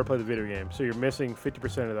 but you never played the video game. So you're missing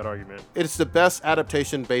 50% of that argument. It's the best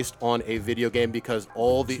adaptation based on a video game because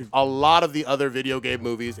a lot of the other video game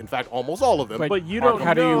movies, in fact, almost all of them. But you are don't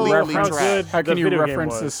How do you know completely how reference? good How the can you video game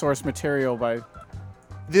reference the was. source material by?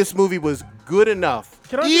 This movie was good enough,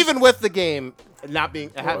 Can I even with the game not being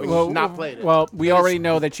having not played it. Well, we It's- already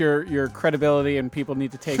know that your credibility and people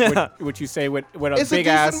need to take what you say with a It's a big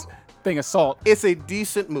ass decent- thing of salt. It's a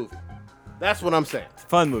decent movie. That's what I'm saying.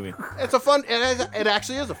 Fun movie. It's a fun. It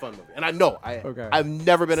actually is a fun movie, and I know Okay. I've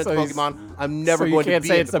never been into So he's- Pokemon. I'm never so you going can't to be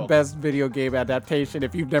say into it's the Pokemon. best video game adaptation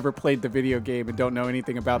if you've never played the video game and don't know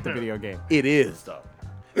anything about the video game. It is though.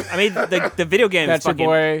 I mean, the video game That's is your fucking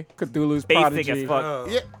boy Cthulhu's basic Prodigy. as fuck.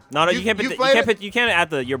 Yeah. No, you can't put you played it? you can't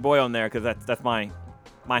add your boy on there because that's my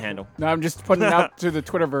handle. No, I'm just putting it out to the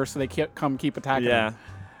Twitterverse so they can't come keep attacking. Yeah. him.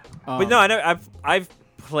 But no, I've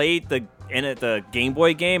played the Game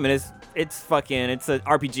Boy game, and it's an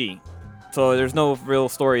RPG. So there's no real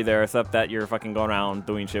story there except that you're fucking going around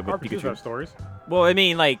doing shit with RPGs Pikachu. have stories. Well, I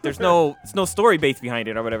mean, like there's no story base behind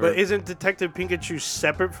it or whatever. But isn't Detective Pikachu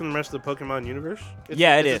separate from the rest of the Pokemon universe?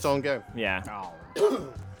 Yeah, it it's its its own game. Yeah. So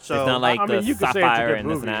It's not like I mean, the you could say it's a Sapphire good and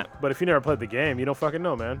this movie, and that. but if you never played the game, you don't fucking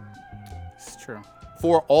know, man. It's true.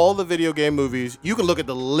 For all the video game movies, you can look at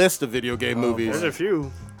the list of video game movies. there's a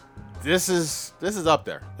few. This is up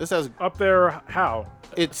there. This has Up there, how?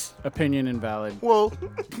 it's Opinion invalid. well,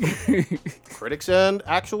 critics and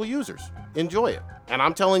actual users enjoy it, and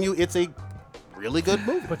I'm telling you, it's a really good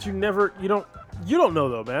movie. But you don't know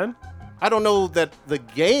though, man. I don't know that the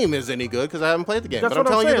game is any good because I haven't played the game, That's but I'm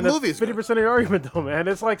what telling saying. you the That's movie is 50% good. of your argument, though, man.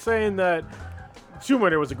 It's like saying that Tomb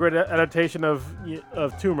Raider was a great adaptation of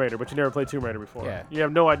Tomb Raider, but you never played Tomb Raider before. Yeah. You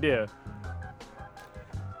have no idea.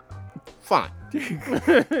 Fine.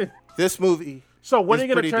 This movie. So when It's are you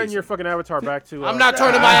gonna pretty turn decent. your fucking avatar back to? I'm not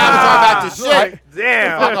turning my avatar back to shit.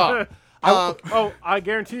 Damn. Fuck off. Oh, I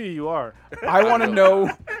guarantee you are. I want to know.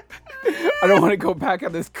 I don't want to go back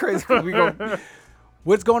on this crazy.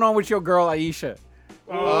 What's going on with your girl Aisha?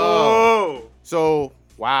 Oh. So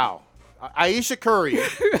wow, Aisha Curry.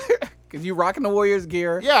 Cause you rocking the Warriors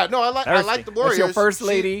gear. Yeah, no, I like the Warriors. That's your first She-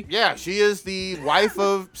 lady. yeah, she is the wife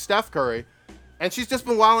of Steph Curry, and she's just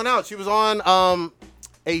been wilding out. She was on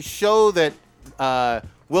a show that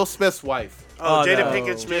Will Smith's wife, Oh, Jada no.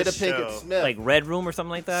 Pinkett Smith. Jada Pinkett Smith, Like Red Room or something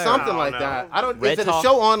like that. something I like don't that. know. I don't. Red Is it a Talk?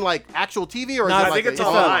 show on like actual TV or is No, it I like think it's a-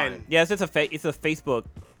 online. Yeah, it's a Facebook.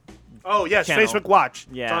 Oh, yes, Channel. Facebook Watch.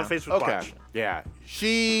 Yeah. It's on Facebook Okay. Watch. Yeah.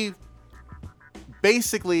 She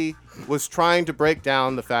basically was trying to break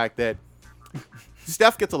down the fact that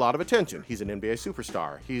Steph gets a lot of attention. He's an NBA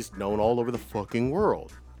superstar. He's known all over the fucking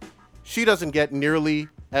world. She doesn't get nearly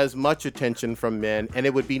as much attention from men, and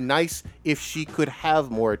it would be nice if she could have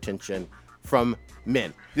more attention from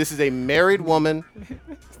men. This is a married woman,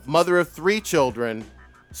 mother of 3 children,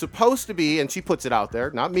 supposed to be, and she puts it out there,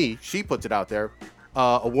 not me, she puts it out there,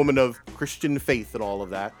 a woman of Christian faith and all of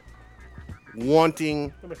that,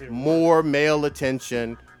 wanting more male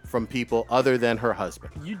attention from people other than her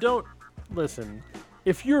husband. You don't listen.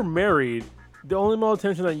 If you're married, the only male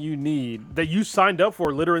attention that you need, that you signed up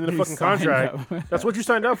for, literally in the fucking contract, that's what you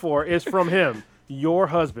signed up for, is from him, your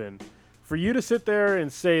husband. For you to sit there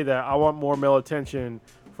and say that I want more male attention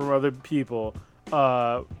from other people,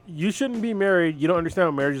 you shouldn't be married. You don't understand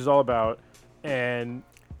what marriage is all about, and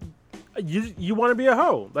you want to be a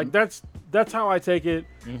hoe. Like that's how I take it.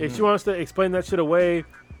 Mm-hmm. If she wants to explain that shit away,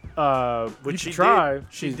 which she she try. did.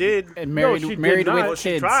 She did. And married, No, she married did not. with Well, She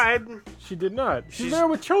kids. tried. She did not. She's She's-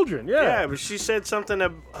 married with children. Yeah. Yeah, but she said something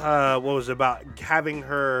what was it, about having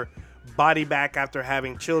her body back after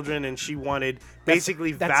having children, and she wanted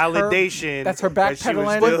basically that's her- validation. that's her that she was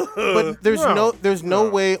backpedaling. still- But there's no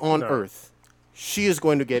way on No. earth she is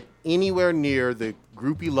going to get anywhere near the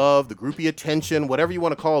groupie love, the groupie attention, whatever you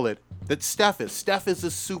want to call it, that Steph is. Steph is a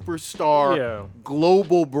superstar, Yeah.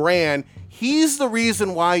 global brand. He's the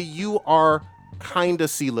reason why you are kind of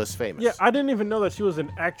C-list famous. Yeah, I didn't even know that she was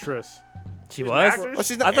an actress. She was. actress? Well,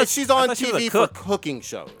 she's, I not, thought- she's I on thought she was a TV for cook. cooking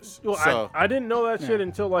shows. Well, So, I didn't know that shit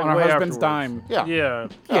until like On her way husband's afterwards. dime. yeah. Yeah.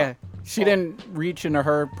 Yeah. She didn't reach into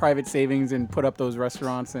her private savings and put up those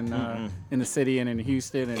restaurants in the city and in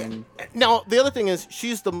Houston and in, Now, the other thing is,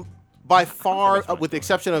 she's by far, with the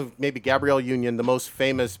exception of maybe Gabrielle Union, the most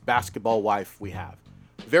famous basketball wife we have.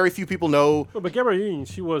 Very few people know. Well, but Gabrielle Union,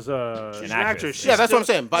 she was She's an actress. She's Yeah, that's what I'm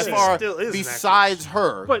still- saying. By she far, still is an besides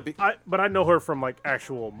her. but I know her from like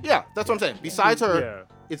actual. Yeah, that's what I'm saying. Besides her,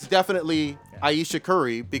 Yeah. it's definitely Aisha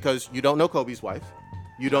Curry, because you don't know Kobe's wife.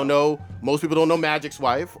 You don't know, most people don't know Magic's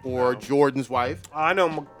wife or Jordan's wife. I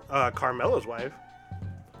know Carmelo's wife.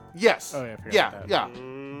 Yes. Oh, yeah, I forgot yeah, about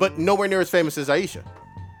yeah. But nowhere near as famous as Aisha.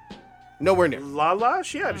 Nowhere near. Lala,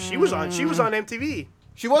 she was on MTV.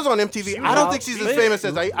 She was on MTV. I don't think she's as famous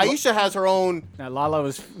as Aisha. Has her own. now Lala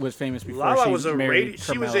was famous before Lala she was a married radio.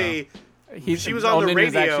 She was a. He's, She was on the Alden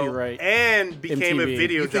is actually radio right. and became a MTV.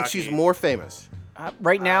 video You think jockey. she's more famous?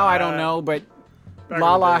 Right now, I don't know, but in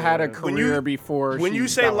Lala the day, had a yeah. career before. When she you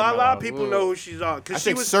say got Lala, Lala. people know who she's on. I Because she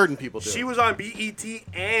think was certain people do. She was on BET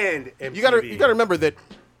and MTV. You gotta remember that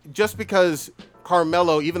just because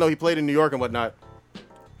Carmelo, even though he played in New York and whatnot,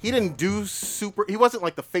 he didn't do super. He wasn't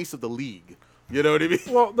like the face of the league. You know what I mean?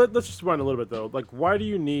 Well, let's just run a little bit though. Like, why do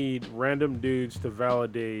you need random dudes to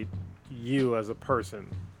validate you as a person?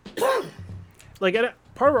 Like, and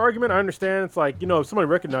part of our argument, I understand. It's like, if somebody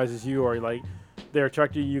recognizes you or like they're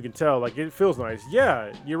attracted to you, you can tell. Like, it feels nice.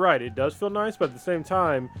 Yeah, you're right. It does feel nice, but at the same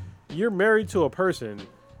time, you're married to a person,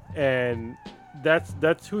 and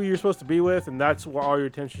that's who you're supposed to be with, and that's where all your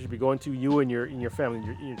attention should be going to, you and your family,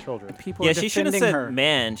 and your children. People Yeah, are she should have defending said her.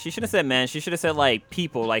 man. She should have said man. She should have said like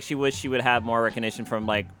people. Like she wished she would have more recognition from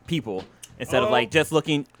like people instead of like just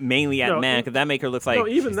looking mainly at No, man, because that make her look like No,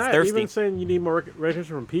 even she's that, thirsty. even saying you need more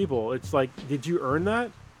recognition from people, it's like, did you earn that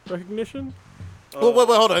recognition? Well,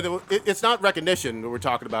 hold on. It's not recognition that we're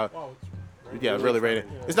talking about. Yeah, really, Raiden.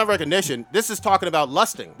 It's not recognition. This is talking about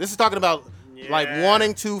lusting. This is talking about like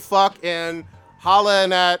wanting to fuck and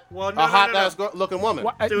hollering at Well, a no, hot no. ass looking woman.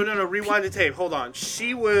 What- I- Dude, no, rewind the tape. Hold on.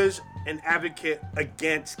 She was an advocate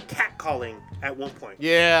against catcalling at one point.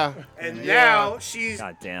 Yeah. And Yeah. now she's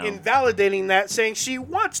Goddamn. invalidating that, saying she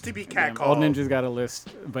wants to be Old catcalled. Ninja's got a list,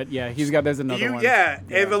 but yeah, there's another one. Yeah,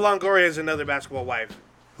 Eva Longoria is another basketball wife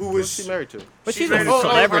who Who's was she married to? But she's she's a married to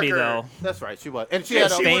celebrity Tucker. though. That's right. She was, and she Yeah,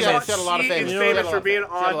 had, she famous. was she had a lot of she fame. is She had a famous lot for of being fame.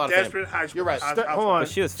 She had a lot on of fame. Desperate Housewives. You're right. Hold on, But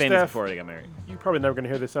she was famous Steph, before they got married. you're probably never going to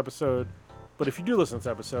hear this episode, but if you do listen to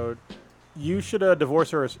this episode, you should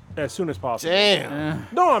divorce her as soon as possible. Damn.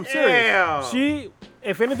 No, I'm serious. Damn.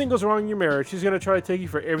 If anything goes wrong in your marriage, she's going to try to take you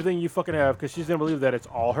for everything you fucking have, because she's going to believe that it's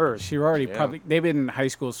all hers. She already probably they've been in high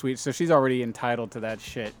school suites, so she's already entitled to that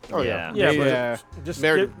shit. Oh yeah. Yeah, Yeah. but just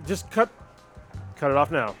Married- just cut it off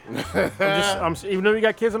now. Even though you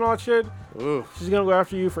got kids and all that shit, Ooh. she's gonna go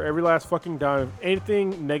after you for every last fucking dime. If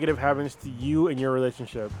anything negative happens to you and your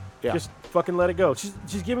relationship, Yeah. just fucking let it go. She's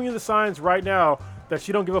giving you the signs right now that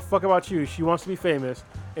she don't give a fuck about you. She wants to be famous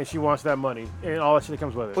and she wants that money and all that shit that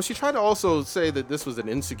comes with it. Well, she tried to also say that this was an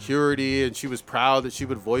insecurity, and she was proud that she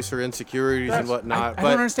would voice her insecurities and whatnot. I but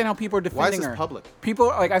don't understand how people are why is defending this her. public? People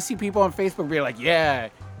like I see people on Facebook be like, yeah,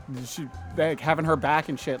 she like having her back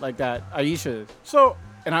and shit like that. Aisha. So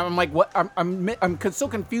And I'm like, what? I'm so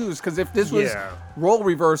confused because if this was Yeah. role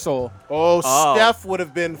reversal, Steph would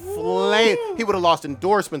have been flame. He would have lost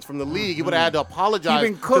endorsements from the league. He would have had to apologize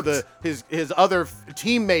been to cooked. his other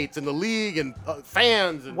teammates in the league and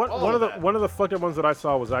fans. And all One of that. of the fucked up ones that I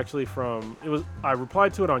saw was actually I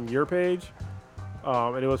replied to it on your page,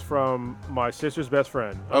 and it was from my sister's best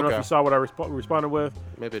friend. I don't know if Okay. you saw what I responded with,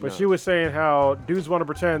 Maybe but not. she was saying how dudes want to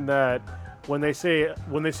pretend that when they see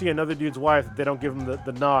another dude's wife, they don't give them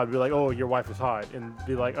the nod, be like, oh, your wife is hot, and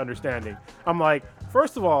be like understanding. I'm like,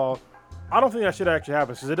 first of all, I don't think that shit actually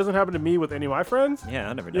happens because it doesn't happen to me with any of my friends. Yeah,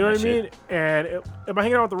 I never did You know that what I mean? shit. And am I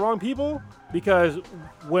hanging out with the wrong people? Because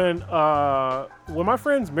when my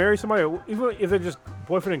friends marry somebody, even if they're just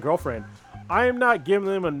boyfriend and girlfriend, I am not giving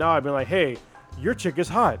them a nod, being like, "Hey, your chick is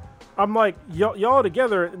hot." I'm like, y'all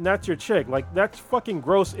together, and that's your chick. Like, that's fucking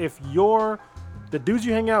gross. If the dudes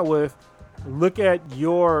you hang out with look at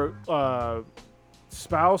your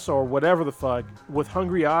spouse or whatever the fuck with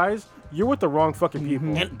hungry eyes, you're with the wrong fucking people.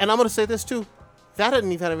 And I'm going to say this too. That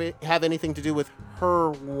didn't even have anything to do with her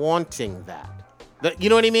wanting that. You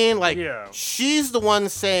know what I mean? Like, Yeah. she's the one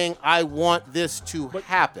saying, I want this to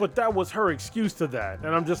happen. But that was her excuse to that.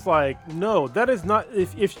 And I'm just like, no, that is not.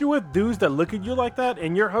 If you're with dudes that look at you like that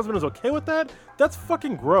and your husband is okay with that, that's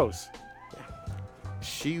fucking gross.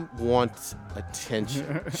 She wants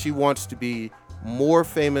attention. She wants to be more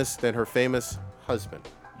famous than her famous husband.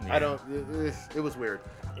 I don't. It was weird.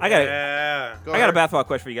 I got Yeah. Go I got ahead. a basketball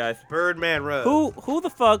question for you guys. Birdman Road. Who the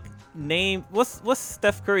fuck named what's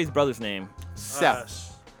Steph Curry's brother's name? Seth.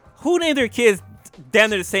 Us. Who named their kids damn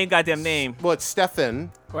near the same goddamn name? Well, it's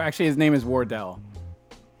Stephen. well, actually, his name is Wardell.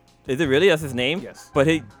 Is it really? That's his name? Yes. But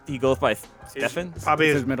he goes by Is Stephen? Probably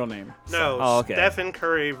It's his his middle name. no. Oh, okay. Stephen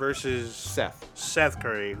Curry versus Seth.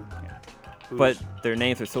 Curry. But their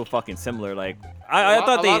names are so fucking similar. Like I A lot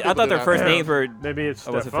thought of I people thought do their that. first Yeah. names were Maybe it's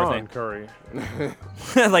Oh, what's his first Stephon name? Curry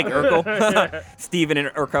like Urkel, Steven and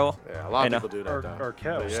Urkel. Yeah, a lot I of know. people do that. or though.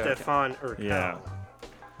 Kel. Yeah. Stefan Urkel. Yeah.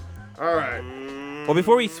 All right. Well,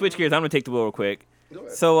 before we switch gears, I'm gonna take the wheel real quick.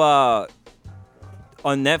 So, on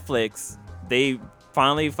Netflix, they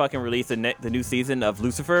finally fucking released the new season of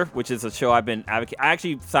Lucifer, which is a show I've been advocating. I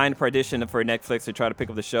actually signed a petition for Netflix to try to pick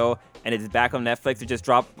up the show, and it's back on Netflix. It just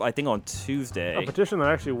dropped, I think, on Tuesday. A petition that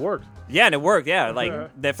actually worked. Yeah, and it worked. Yeah, like Yeah.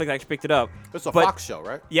 Netflix actually picked it up. It's a But- Fox show,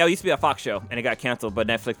 right? Yeah, it used to be a Fox show, and it got canceled, but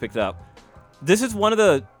Netflix picked it up. This is one of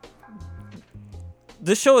the.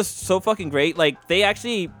 This show is so fucking great. Like, they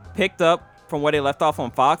actually picked up from where they left off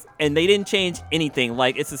on Fox, and they didn't change anything.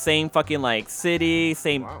 Like, it's the same fucking, like, city,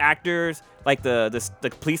 same actors. Like, the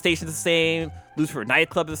police station's the same. Lucifer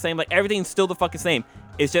nightclub is the same. Like, everything's still the fucking same.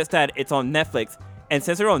 It's just that it's on Netflix. And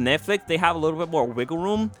since they're on Netflix, they have a little bit more wiggle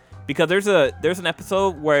room. Because there's an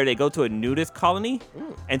episode where they go to a nudist colony,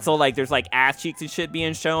 and so like there's like ass cheeks and shit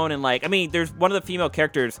being shown, and like I mean there's one of the female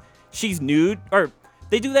characters, she's nude, or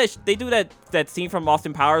they do that scene from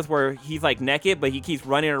Austin Powers where he's like naked but he keeps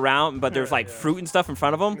running around, but there's like fruit and stuff in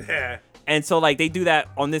front of him, Yeah. and so like they do that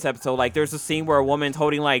on this episode. Like there's a scene where a woman's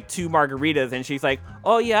holding like 2 margaritas, and she's like,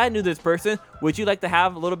 oh yeah, I knew this person. Would you like to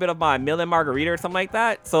have a little bit of my Millen margarita or something like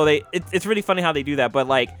that? So it's really funny how they do that, but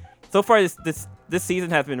like so far this season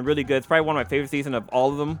has been really good. It's probably one of my favorite seasons of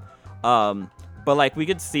all of them. But like we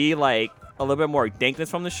could see like a little bit more dankness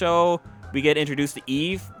from the show. We get introduced to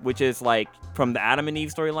Eve, which is like from the Adam and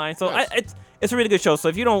Eve storyline. So Nice. it's a really good show. So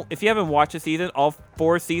if you haven't watched the season, all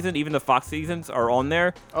 4 seasons, even the Fox seasons are on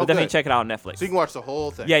there. So Oh, definitely good. check it out on Netflix. So you can watch the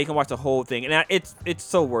whole thing. Yeah, you can watch the whole thing, and it's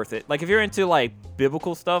so worth it. Like if you're into like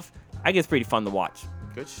biblical stuff, I guess it's pretty fun to watch.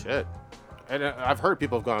 Good shit. And I've heard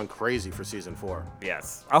people have gone crazy for season 4.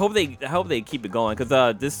 Yes, I hope they keep it going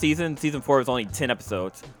because this season 4 is only 10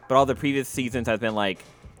 episodes, but all the previous seasons has been like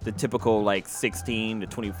the typical like 16 to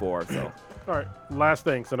 24. So All right, last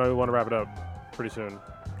thing, so I know we want to wrap it up pretty soon,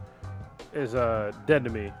 is Dead to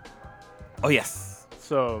Me. oh yes,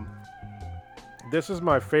 So, this is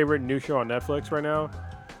my favorite new show on Netflix right now.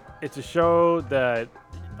 It's a show that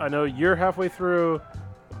I know you're halfway through.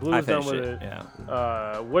 I Blue's done finished with it. it.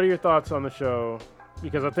 Yeah. What are your thoughts on the show?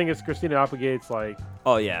 Because I think it's Christina Applegate's like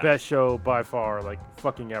Oh yeah. best show by far, like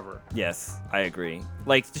fucking ever. Yes, I agree.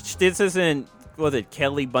 Like this isn't was it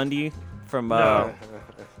Kelly Bundy from No.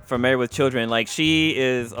 from Married with Children? Like she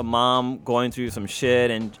is a mom going through some shit,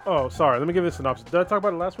 and Oh, sorry. Let me give you a synopsis. Did I talk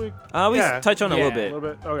about it last week? we Yeah. touch on it a Yeah. little A bit. little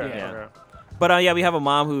bit. Okay. Yeah. Okay. But yeah, we have a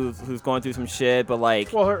mom who's going through some shit, but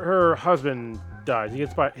like Well, her husband dies. He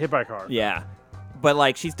gets hit by a car. yeah. But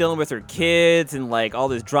like she's dealing with her kids and like all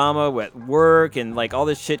this drama at work and like all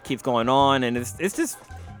this shit keeps going on, and it's just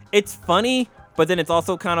it's funny, but then it's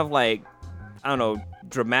also kind of like I don't know,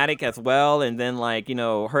 dramatic as well, and then like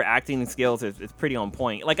her acting skills is pretty on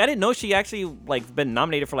point. Like I didn't know she actually like been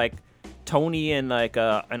nominated for like Tony and like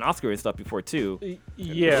an Oscar and stuff before too.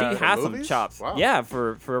 Yeah. She has some movies? chops. Wow. Yeah,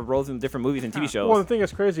 for roles in different movies and TV shows. Well, the thing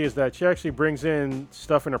that's crazy is that she actually brings in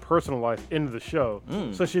stuff in her personal life into the show.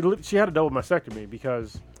 So she had a double mastectomy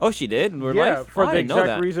because Oh, she did? In real yeah, life? for Oh, I the didn't know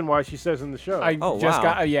exact that. reason why she says in the show. I Oh, just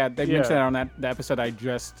wow. got they mentioned Yeah. that on that episode I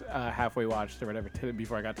just halfway watched or whatever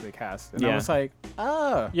before I got to the cast, and I Yeah. was like,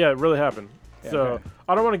 Yeah, it really happened. So okay.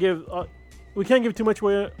 I don't want to give. We can't give too much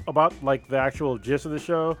away about like the actual gist of the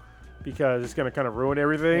show because it's gonna kind of ruin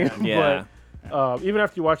everything. Yeah. But even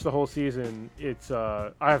after you watch the whole season, it's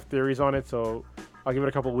I have theories on it, so I'll give it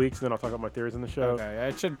a couple weeks and then I'll talk about my theories on the show. okay,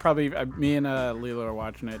 I should probably me and Lilo are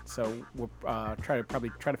watching it, so we'll try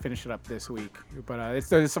to finish it up this week. But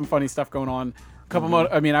there's some funny stuff going on. A couple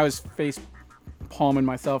more. I mean, I was face palming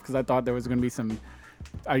myself because I thought there was gonna be some.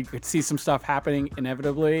 I could see some stuff happening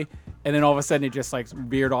inevitably, and then all of a sudden it just like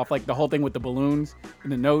veered off, like the whole thing with the balloons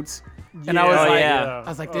and the notes. And I was Oh, like, yeah. I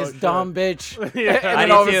was like, Oh, this shit. dumb bitch. Yeah. And I then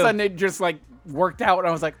did all of a too. sudden it just like worked out, and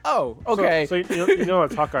I was like, oh, okay. So you know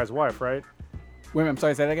it's Hawkeye's wife, right? Wait, I'm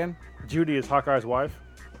sorry, say that again. Judy is Hawkeye's wife.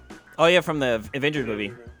 Oh yeah, from the Avengers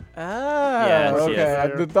movie. Ah, Yeah, she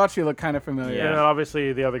okay. is. I thought she looked kind of familiar. And then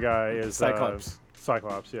obviously the other guy is Cyclops.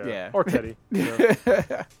 Cyclops, yeah. Yeah. Or Teddy. you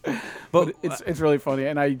know. But It's really funny,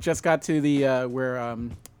 and I just got to the where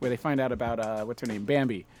they find out about what's her name,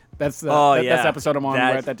 Bambi. That's the that's yeah. the episode I'm on.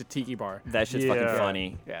 That- We're at that tiki bar. that shit's Yeah. fucking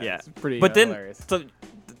funny. Yeah, it's pretty But then, hilarious. so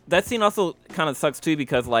that scene also kind of sucks too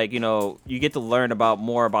because like you get to learn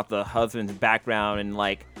more about the husband's background and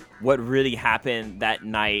like what really happened that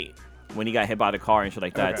night when he got hit by the car and shit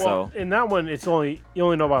like that. Okay. Well, So in that one, you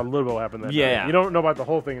only know about a little bit what happened that Yeah. night. You don't know about the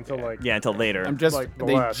whole thing until like yeah, until later. I'm just like the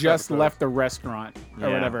they last just episode. left the restaurant or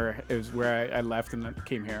Yeah. whatever. It was where I left and then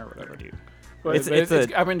came here or whatever. Dude. But It's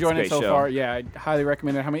I'm enjoying it's it a so great show. far. Yeah, I highly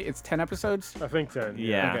recommend it. How many? It's 10 episodes. I think 10.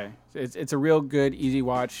 Yeah. Okay, so it's a real good, easy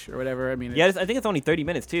watch or whatever. I mean, Yeah, I think it's only 30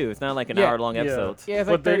 minutes too. It's not like an Yeah. hour-long Yeah. episode. yeah, it's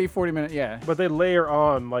But like they- 30, 40 minutes. Yeah. But they layer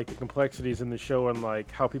on like the complexities in the show and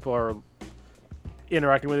like how people are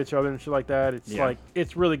interacting with each other and shit like that. It's Yeah. like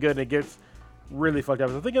it's really good and it gets really fucked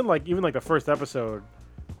up. I'm thinking like even like the first episode,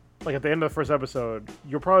 like at the end of the first episode,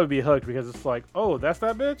 you'll probably be hooked because it's like, oh, that's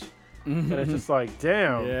that bitch, and it's just like,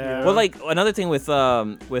 damn. Yeah. you know? Well, like another thing with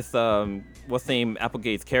what's the name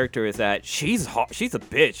Applegate's character is that she's a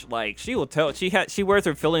bitch. Like she will tell she wears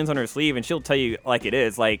her feelings on her sleeve and she'll tell you like it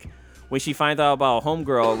is. Like when she finds out about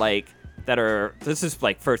homegirl like this is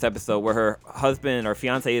like first episode where her husband or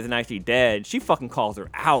fiance isn't actually dead. She fucking calls her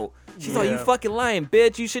out. She's like, "You Yeah. fucking lying,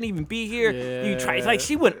 bitch! You shouldn't even be here. You try." It's like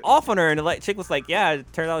she went off on her, and the like chick was like, "Yeah."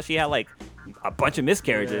 It turned out she had like a bunch of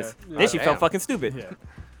miscarriages. Yeah. Then she Damn. felt fucking stupid. Yeah.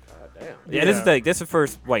 Yeah, this is the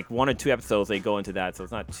first like 1 or 2 episodes they go into that, so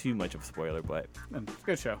it's not too much of a spoiler, but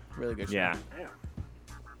Good show. Really good show. yeah.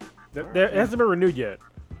 It hasn't been renewed yet,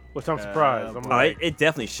 which I'm surprised. I'm Oh, like, it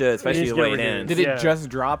definitely should, especially needs the to way get it renewed. ends. Did it Yeah. just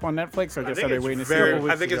drop on Netflix, or I just think are they it's waiting to see? very, couple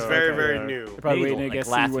I weeks think it's ago. very, Okay, very yeah. new. They're probably Maybe waiting to like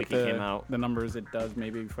get last see what week it came out. the numbers it does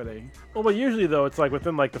maybe before they. well, but usually though, it's like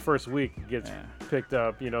within like the first week it gets Yeah. picked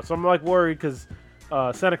up. So I'm like worried because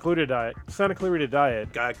Santa Clarita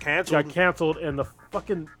Diet Got canceled. got canceled, and the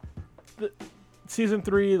season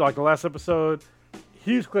 3, like the last episode,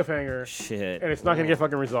 huge cliffhanger, Shit. and it's not gonna get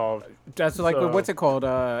fucking resolved. That's like So- what's it called?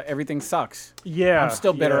 Everything sucks. Yeah, I'm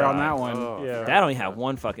still bitter yeah, on that one. Yeah, That only had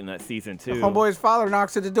one fucking season too. Homeboy's father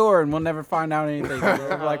knocks at the door, and we'll never find out anything.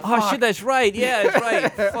 We're like, Oh fuck. shit, that's right. Yeah, that's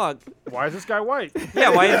right. Fuck. why is this guy white? Yeah,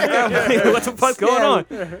 why is that? What the fuck's going on?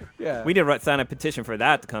 Yeah. We need to sign a petition for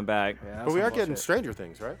that to come back. Yeah, But we some are getting bullshit. Stranger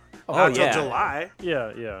Things, right? Not till yeah. July.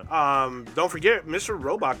 Yeah. Don't forget, Mr.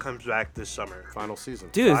 Robot comes back this summer. Final season.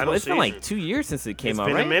 Dude, Final it's been like season. 2 years since it came It's out,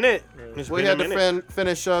 been right? a minute. It's We been had a to minute.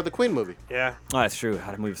 finish the Queen movie. Yeah. Oh, that's true.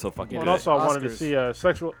 That movie's so fucking And good. also, I wanted to Oscars.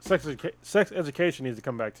 see sex education needs to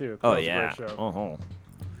come back too. Oh That was a yeah. great show. Uh-huh.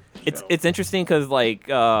 It's interesting because like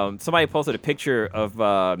somebody posted a picture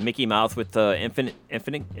of Mickey Mouse with the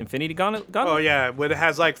Infinity Gauntlet. Oh yeah, when it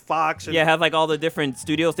has like Fox. And Yeah, it has like all the different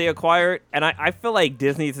studios they acquired, and I feel like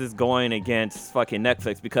Disney's is going against fucking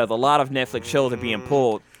Netflix because a lot of Netflix shows are being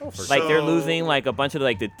pulled. Like they're So- losing like a bunch of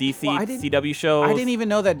like the DC Well, I didn't- CW shows. I didn't even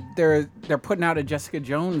know that they're putting out a Jessica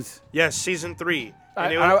Jones. Yes, season 3. I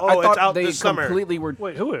And it I was, thought it's out they this summer. completely were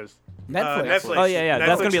Wait, who is? Netflix. Netflix. Oh, yeah,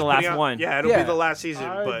 that's gonna be the is last putting out- one. Yeah, it'll Yeah. be the last season.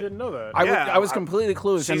 I but didn't know that. Yeah, I was completely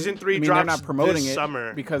clueless. and, season 3 I mean, drops they're not promoting this it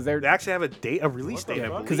summer because they actually have a release date. I fuck?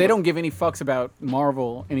 believe. because they don't give any fucks about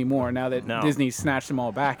Marvel anymore now that No. Disney snatched them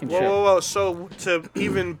all back and Whoa, shit. whoa, whoa! So to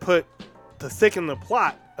even put to thicken the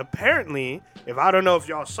plot, apparently, if I don't know if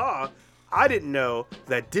y'all saw, I didn't know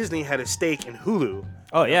that Disney had a stake in Hulu.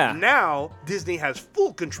 Oh yeah. Now Disney has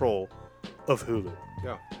full control of Hulu.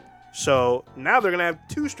 Yeah. So now they're gonna have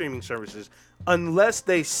 2 streaming services. Unless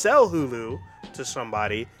they sell Hulu to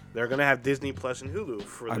somebody, they're gonna have Disney Plus and Hulu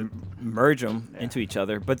for the. Merge them into each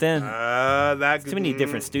other, but then That too many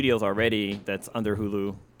different studios already that's under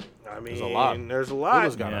Hulu. I mean, There's a lot.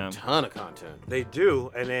 Hulu's got Yeah. a ton of content. They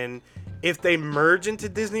do, and then if they merge into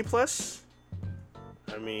Disney Plus,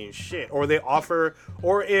 I mean, shit. Or they offer,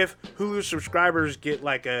 or if Hulu subscribers get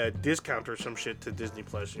like a discount or some shit to Disney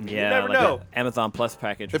Plus, you Yeah, never like know. a Amazon Plus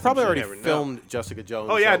package. They or some probably shit. already never know. filmed Jessica Jones.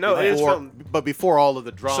 Oh, yeah, so no, it is before- filmed. But before all of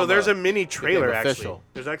the drama. So there's a mini trailer became actually. official.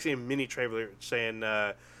 There's actually a mini trailer saying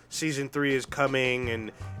season 3 is coming,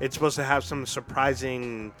 and it's supposed to have some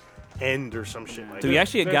surprising end or some shit like Do we that.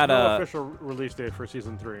 actually There's got no a? official release date for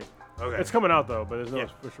season 3. Okay. It's coming out though, but there's no Yeah.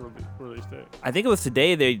 official release date. I think it was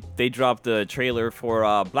today they dropped the trailer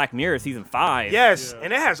for Black Mirror season 5. Yes, Yeah.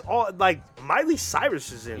 and it has all like Miley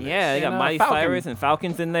Cyrus is in it. Yeah, they got And, Miley Falcon. Cyrus and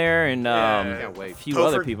Falcons in there, and Can't wait. a few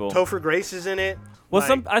other people. Topher Grace is in it. Well,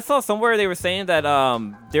 Like, I saw somewhere they were saying that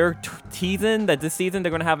they're teasing that this season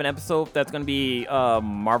they're gonna have an episode that's gonna be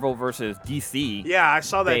Marvel versus DC. Yeah, I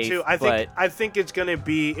saw that based, too. I think it's gonna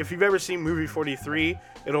be, if you've ever seen movie 43,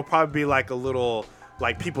 it'll probably be like a little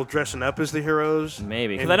like people dressing up as the heroes.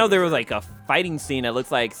 Maybe because And- I know there was like a fighting scene that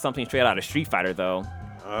looks like something straight out of Street Fighter though,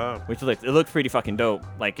 which looks pretty fucking dope.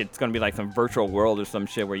 Like it's gonna be like some virtual world or some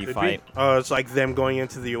shit where you Could fight. be. Oh, it's like them going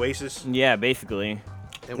into the Oasis. Yeah, basically.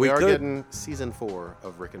 And we we are could- getting season 4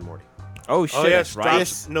 of Rick and Morty Oh shit, Oh yes, that's right.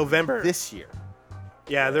 drops November. this year.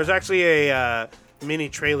 Yeah, there's actually a mini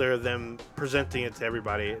trailer of them presenting it to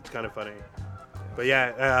everybody. It's kind of funny. But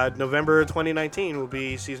yeah, November 2019 will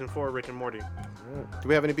be season 4 of Rick and Morty. Do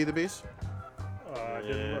we have any Be the Beast? I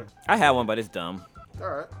didn't look. I had one, but it's dumb. All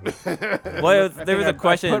right. Well, there was I a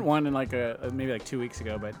question. put one in like maybe like 2 weeks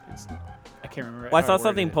ago, but I can't remember. Well, I how saw worded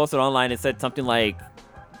something it. posted online. It said something like,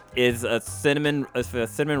 "Is a cinnamon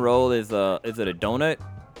roll is it a donut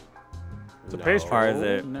It's a pastry. or is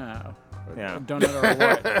it No. yeah Donut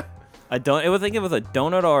or what? a don? It was like it was a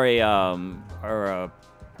donut or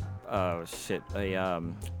a shit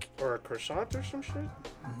Or a croissant or some shit?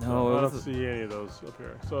 no I it don't was, see any of those up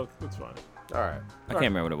here, so it's fine. All right. I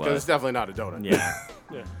can't remember what Because it it's was. definitely not a donut. Yeah,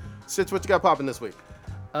 Yeah. Sitz, what you got popping this week?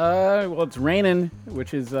 Well, it's raining,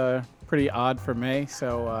 which is pretty odd for May,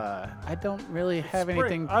 so I don't really have Spring.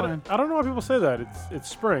 anything I planned. don't know why people say that. It's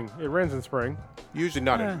spring. It rains in spring. Usually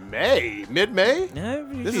not in May. Mid-May? yeah. It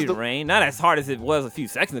This is usually the- rain. Not as hard as it was a few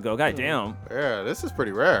seconds ago. God damn. Yeah, this is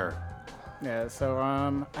pretty rare. Yeah, so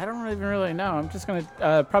I don't even really know. I'm just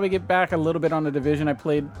gonna probably get back a little bit on the Division.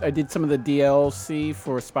 I did some of the DLC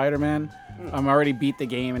for Spider-Man. I'm already beat the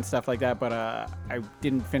game and stuff like that, but I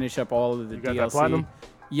didn't finish up all of the You got DLC. that platinum?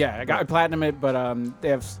 Yeah, I got platinum it, but they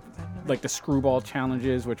have like the screwball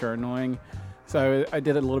challenges, which are annoying. So I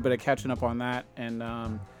did a little bit of catching up on that, and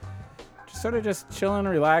just sort of just chilling,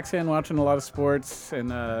 relaxing, watching a lot of sports, and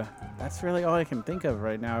that's really all I can think of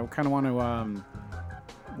right now. I kind of want to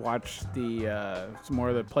watch some more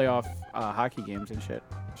of the playoff hockey games and shit.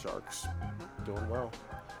 Sharks. Doing well.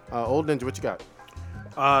 Old Ninja, what you got?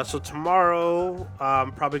 So tomorrow,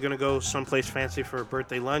 I'm probably going to go someplace fancy for a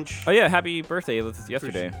birthday lunch. Oh yeah, happy birthday! It was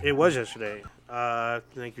yesterday. It was yesterday.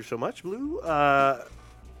 Thank you so much, Blue. The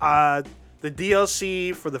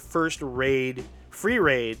DLC for the first raid, free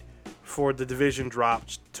raid for the Division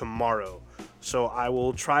drops tomorrow. So I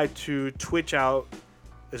will try to Twitch out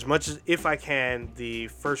as much as if I can the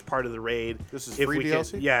first part of the raid. This is if free we can-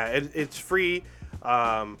 DLC? yeah, it's free.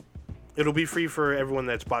 It'll be free for everyone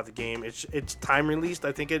that's bought the game. It's time released.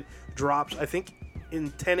 I think it drops. I think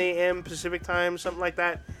in 10 a.m. Pacific time, something like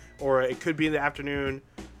that, or it could be in the afternoon.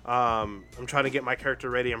 I'm trying to get my character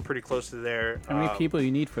ready. I'm pretty close to there. How many people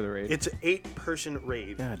you need for the raid? It's an 8-person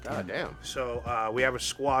raid. God God damn. So we have a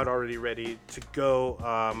squad already ready to go.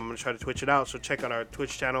 I'm going to try to Twitch it out. So check on our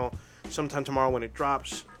Twitch channel sometime tomorrow when it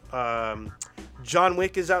drops. John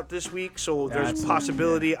Wick is out this week, so there's That's- a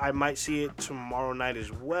possibility I might see it tomorrow night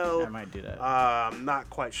as well. I might do that. I'm not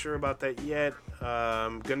quite sure about that yet.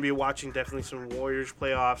 Going to be watching definitely some Warriors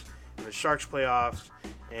playoffs and the Sharks playoffs.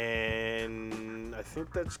 And I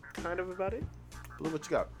think that's kind of about it. Blue, what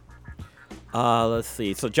you got? Let's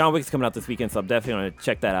see. So John Wick's coming out this weekend, so I'm definitely gonna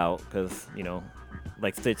check that out because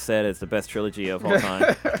like Stitch said, it's the best trilogy of all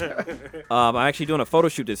time. I'm actually doing a photo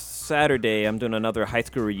shoot this Saturday. I'm doing another high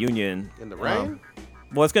school reunion. In the rain?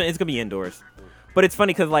 Well, it's gonna be indoors, but it's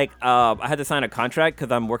funny because I had to sign a contract because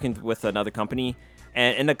I'm working with another company,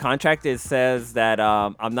 And in the contract, it says that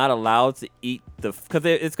I'm not allowed to eat because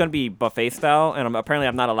it's going to be buffet style, and apparently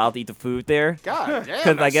I'm not allowed to eat the food there. God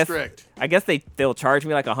damn, that's strict. I guess they'll charge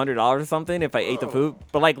me like $100 or something if I ate the food.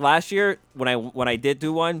 But like last year when I did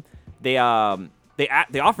do one, they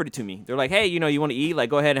offered it to me. They're like, hey, you want to eat? Like,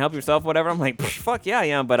 go ahead and help yourself, whatever. I'm like, fuck yeah, I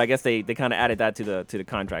am. But I guess they kind of added that to the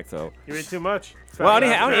contract. So You ate too much. well,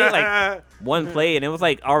 I only ate like one plate, and it was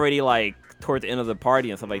like already like towards the end of the party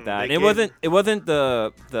and stuff like that. And it wasn't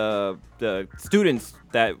the students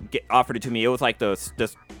that offered it to me. It was like the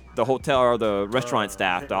hotel or the restaurant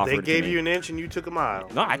staff that offered it to me. They gave you an inch and you took a mile.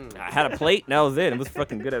 No, I had a plate and that was it. It was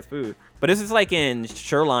fucking good as food. But this is like in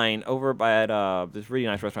Shoreline over by this really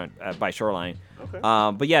nice restaurant by Shoreline. Okay.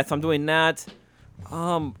 But yeah, so I'm doing that.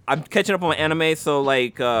 I'm catching up on my anime. So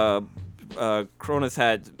like Cronus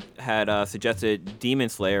had suggested Demon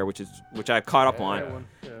Slayer, which I caught up on.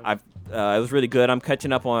 Yeah. It was really good. I'm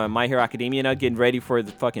catching up on My Hero Academia now, getting ready for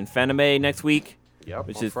the fucking Fanime next week. Yep,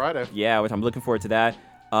 which on is Friday. Yeah, which I'm looking forward to that.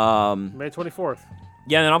 May 24th.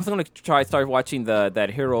 Yeah, and I'm also gonna start watching that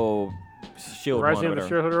Hero Shield Rising one. of the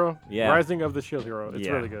Shield Hero. Yeah. Rising of the Shield Hero. It's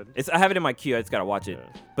really good. I have it in my queue. I just gotta watch it.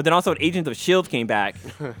 Yeah. But then also Agents of Shield came back,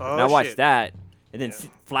 and I watched that. And then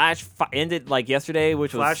Flash ended like yesterday,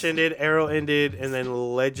 which Flash ended, Arrow ended, and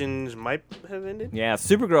then Legends might have ended. Yeah,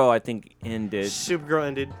 Supergirl I think ended. Supergirl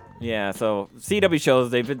ended. Yeah, so CW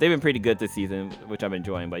shows they've been pretty good this season, which I'm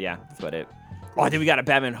enjoying. But yeah, that's about it. Oh, I think we got a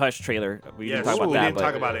Batman Hush trailer. We didn't talk about that. We didn't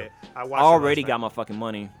talk about it. I watched already got my fucking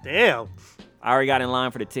money. Damn. I already got in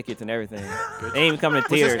line for the tickets and everything. They ain't even coming to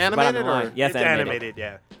theaters. Was this animated or? Yes, it's animated.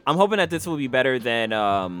 Yeah. I'm hoping that this will be better than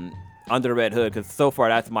Under the Red Hood, because so far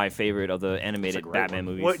that's my favorite of the animated Batman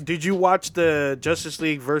movies. What did you watch the Justice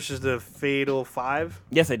League versus the Fatal Five?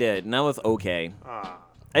 Yes, I did, and that was okay.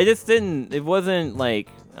 I just didn't. It wasn't like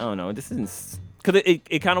I don't know. This isn't because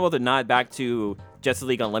it kind of was a nod back to Justice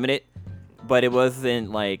League Unlimited, but it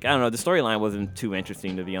wasn't like I don't know. The storyline wasn't too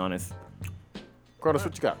interesting to be honest. Cronus,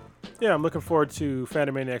 what you got? Yeah, I'm looking forward to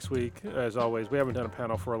Fanime next week. As always, we haven't done a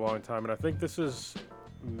panel for a long time, and I think this is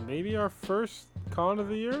maybe our first con of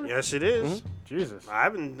the year. Yes, it is. Mm-hmm. Jesus, I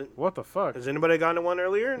haven't. What the fuck? Has anybody gone to one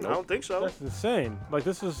earlier? Nope. I don't think so. That's insane. Like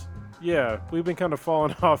this is, yeah, we've been kind of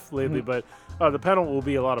falling off lately, but the panel will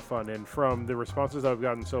be a lot of fun. And from the responses I've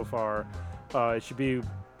gotten so far, it should be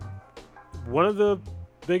one of the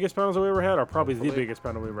biggest panels that we ever had, or probably the biggest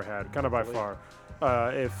panel we ever had, kind of by far.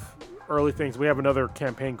 If early things, we have another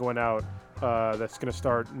campaign going out that's going to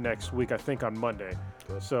start next week, I think on Monday.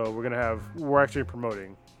 So we're actually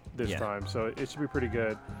promoting this time, so it should be pretty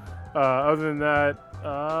good. Other than that,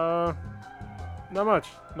 not much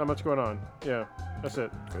going on. Yeah, that's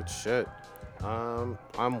it. Good shit. I'm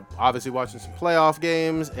obviously watching some playoff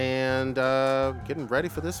games and getting ready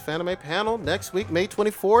for this Fanime panel next week, May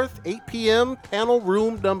 24th, 8 p.m. Panel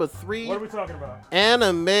room number 3. What are we talking about?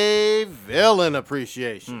 Anime villain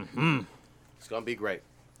appreciation. Mm-hmm. It's gonna be great.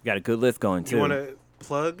 Got a good list going too. You want to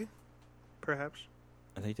plug, perhaps?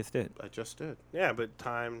 I think you just did. I just did. Yeah, but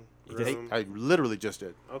time. Room. I literally just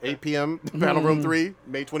did. Okay. 8 p.m. Panel room 3,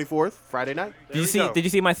 May 24th, Friday night. Did you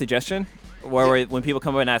see my suggestion? Where when people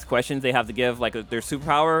come over and ask questions, they have to give like their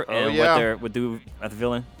superpower and what they would do as a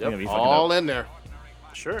villain. Yep, all in there.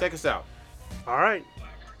 Sure. Take us out. All right.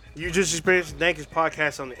 You just experienced the Nankins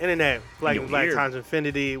podcast on the internet. Black and Black Times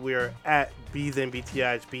Infinity. We are at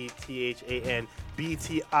BThanBTI. It's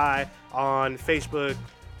BThanBTI on Facebook,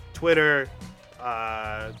 Twitter,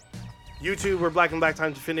 YouTube. We're Black and Black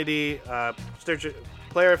Times Infinity. Stitcher,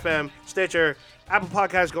 Player FM, Stitcher, Apple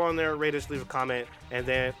Podcasts. Go on there, rate us, leave a comment, and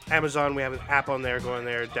then Amazon. We have an app on there. Go on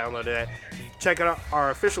there, download that. Check out our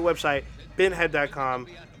official website, binhead.com.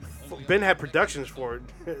 Binhead Productions for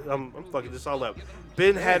I'm fucking this all up.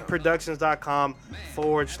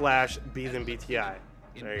 binheadproductions.com/BThanBTI.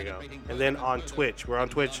 There you go. And then on Twitch. We're on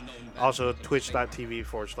Twitch. Also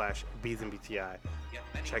twitch.tv/BThanBTI.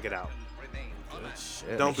 Check it out.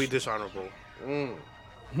 Don't be dishonorable.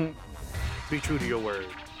 Be true to your word.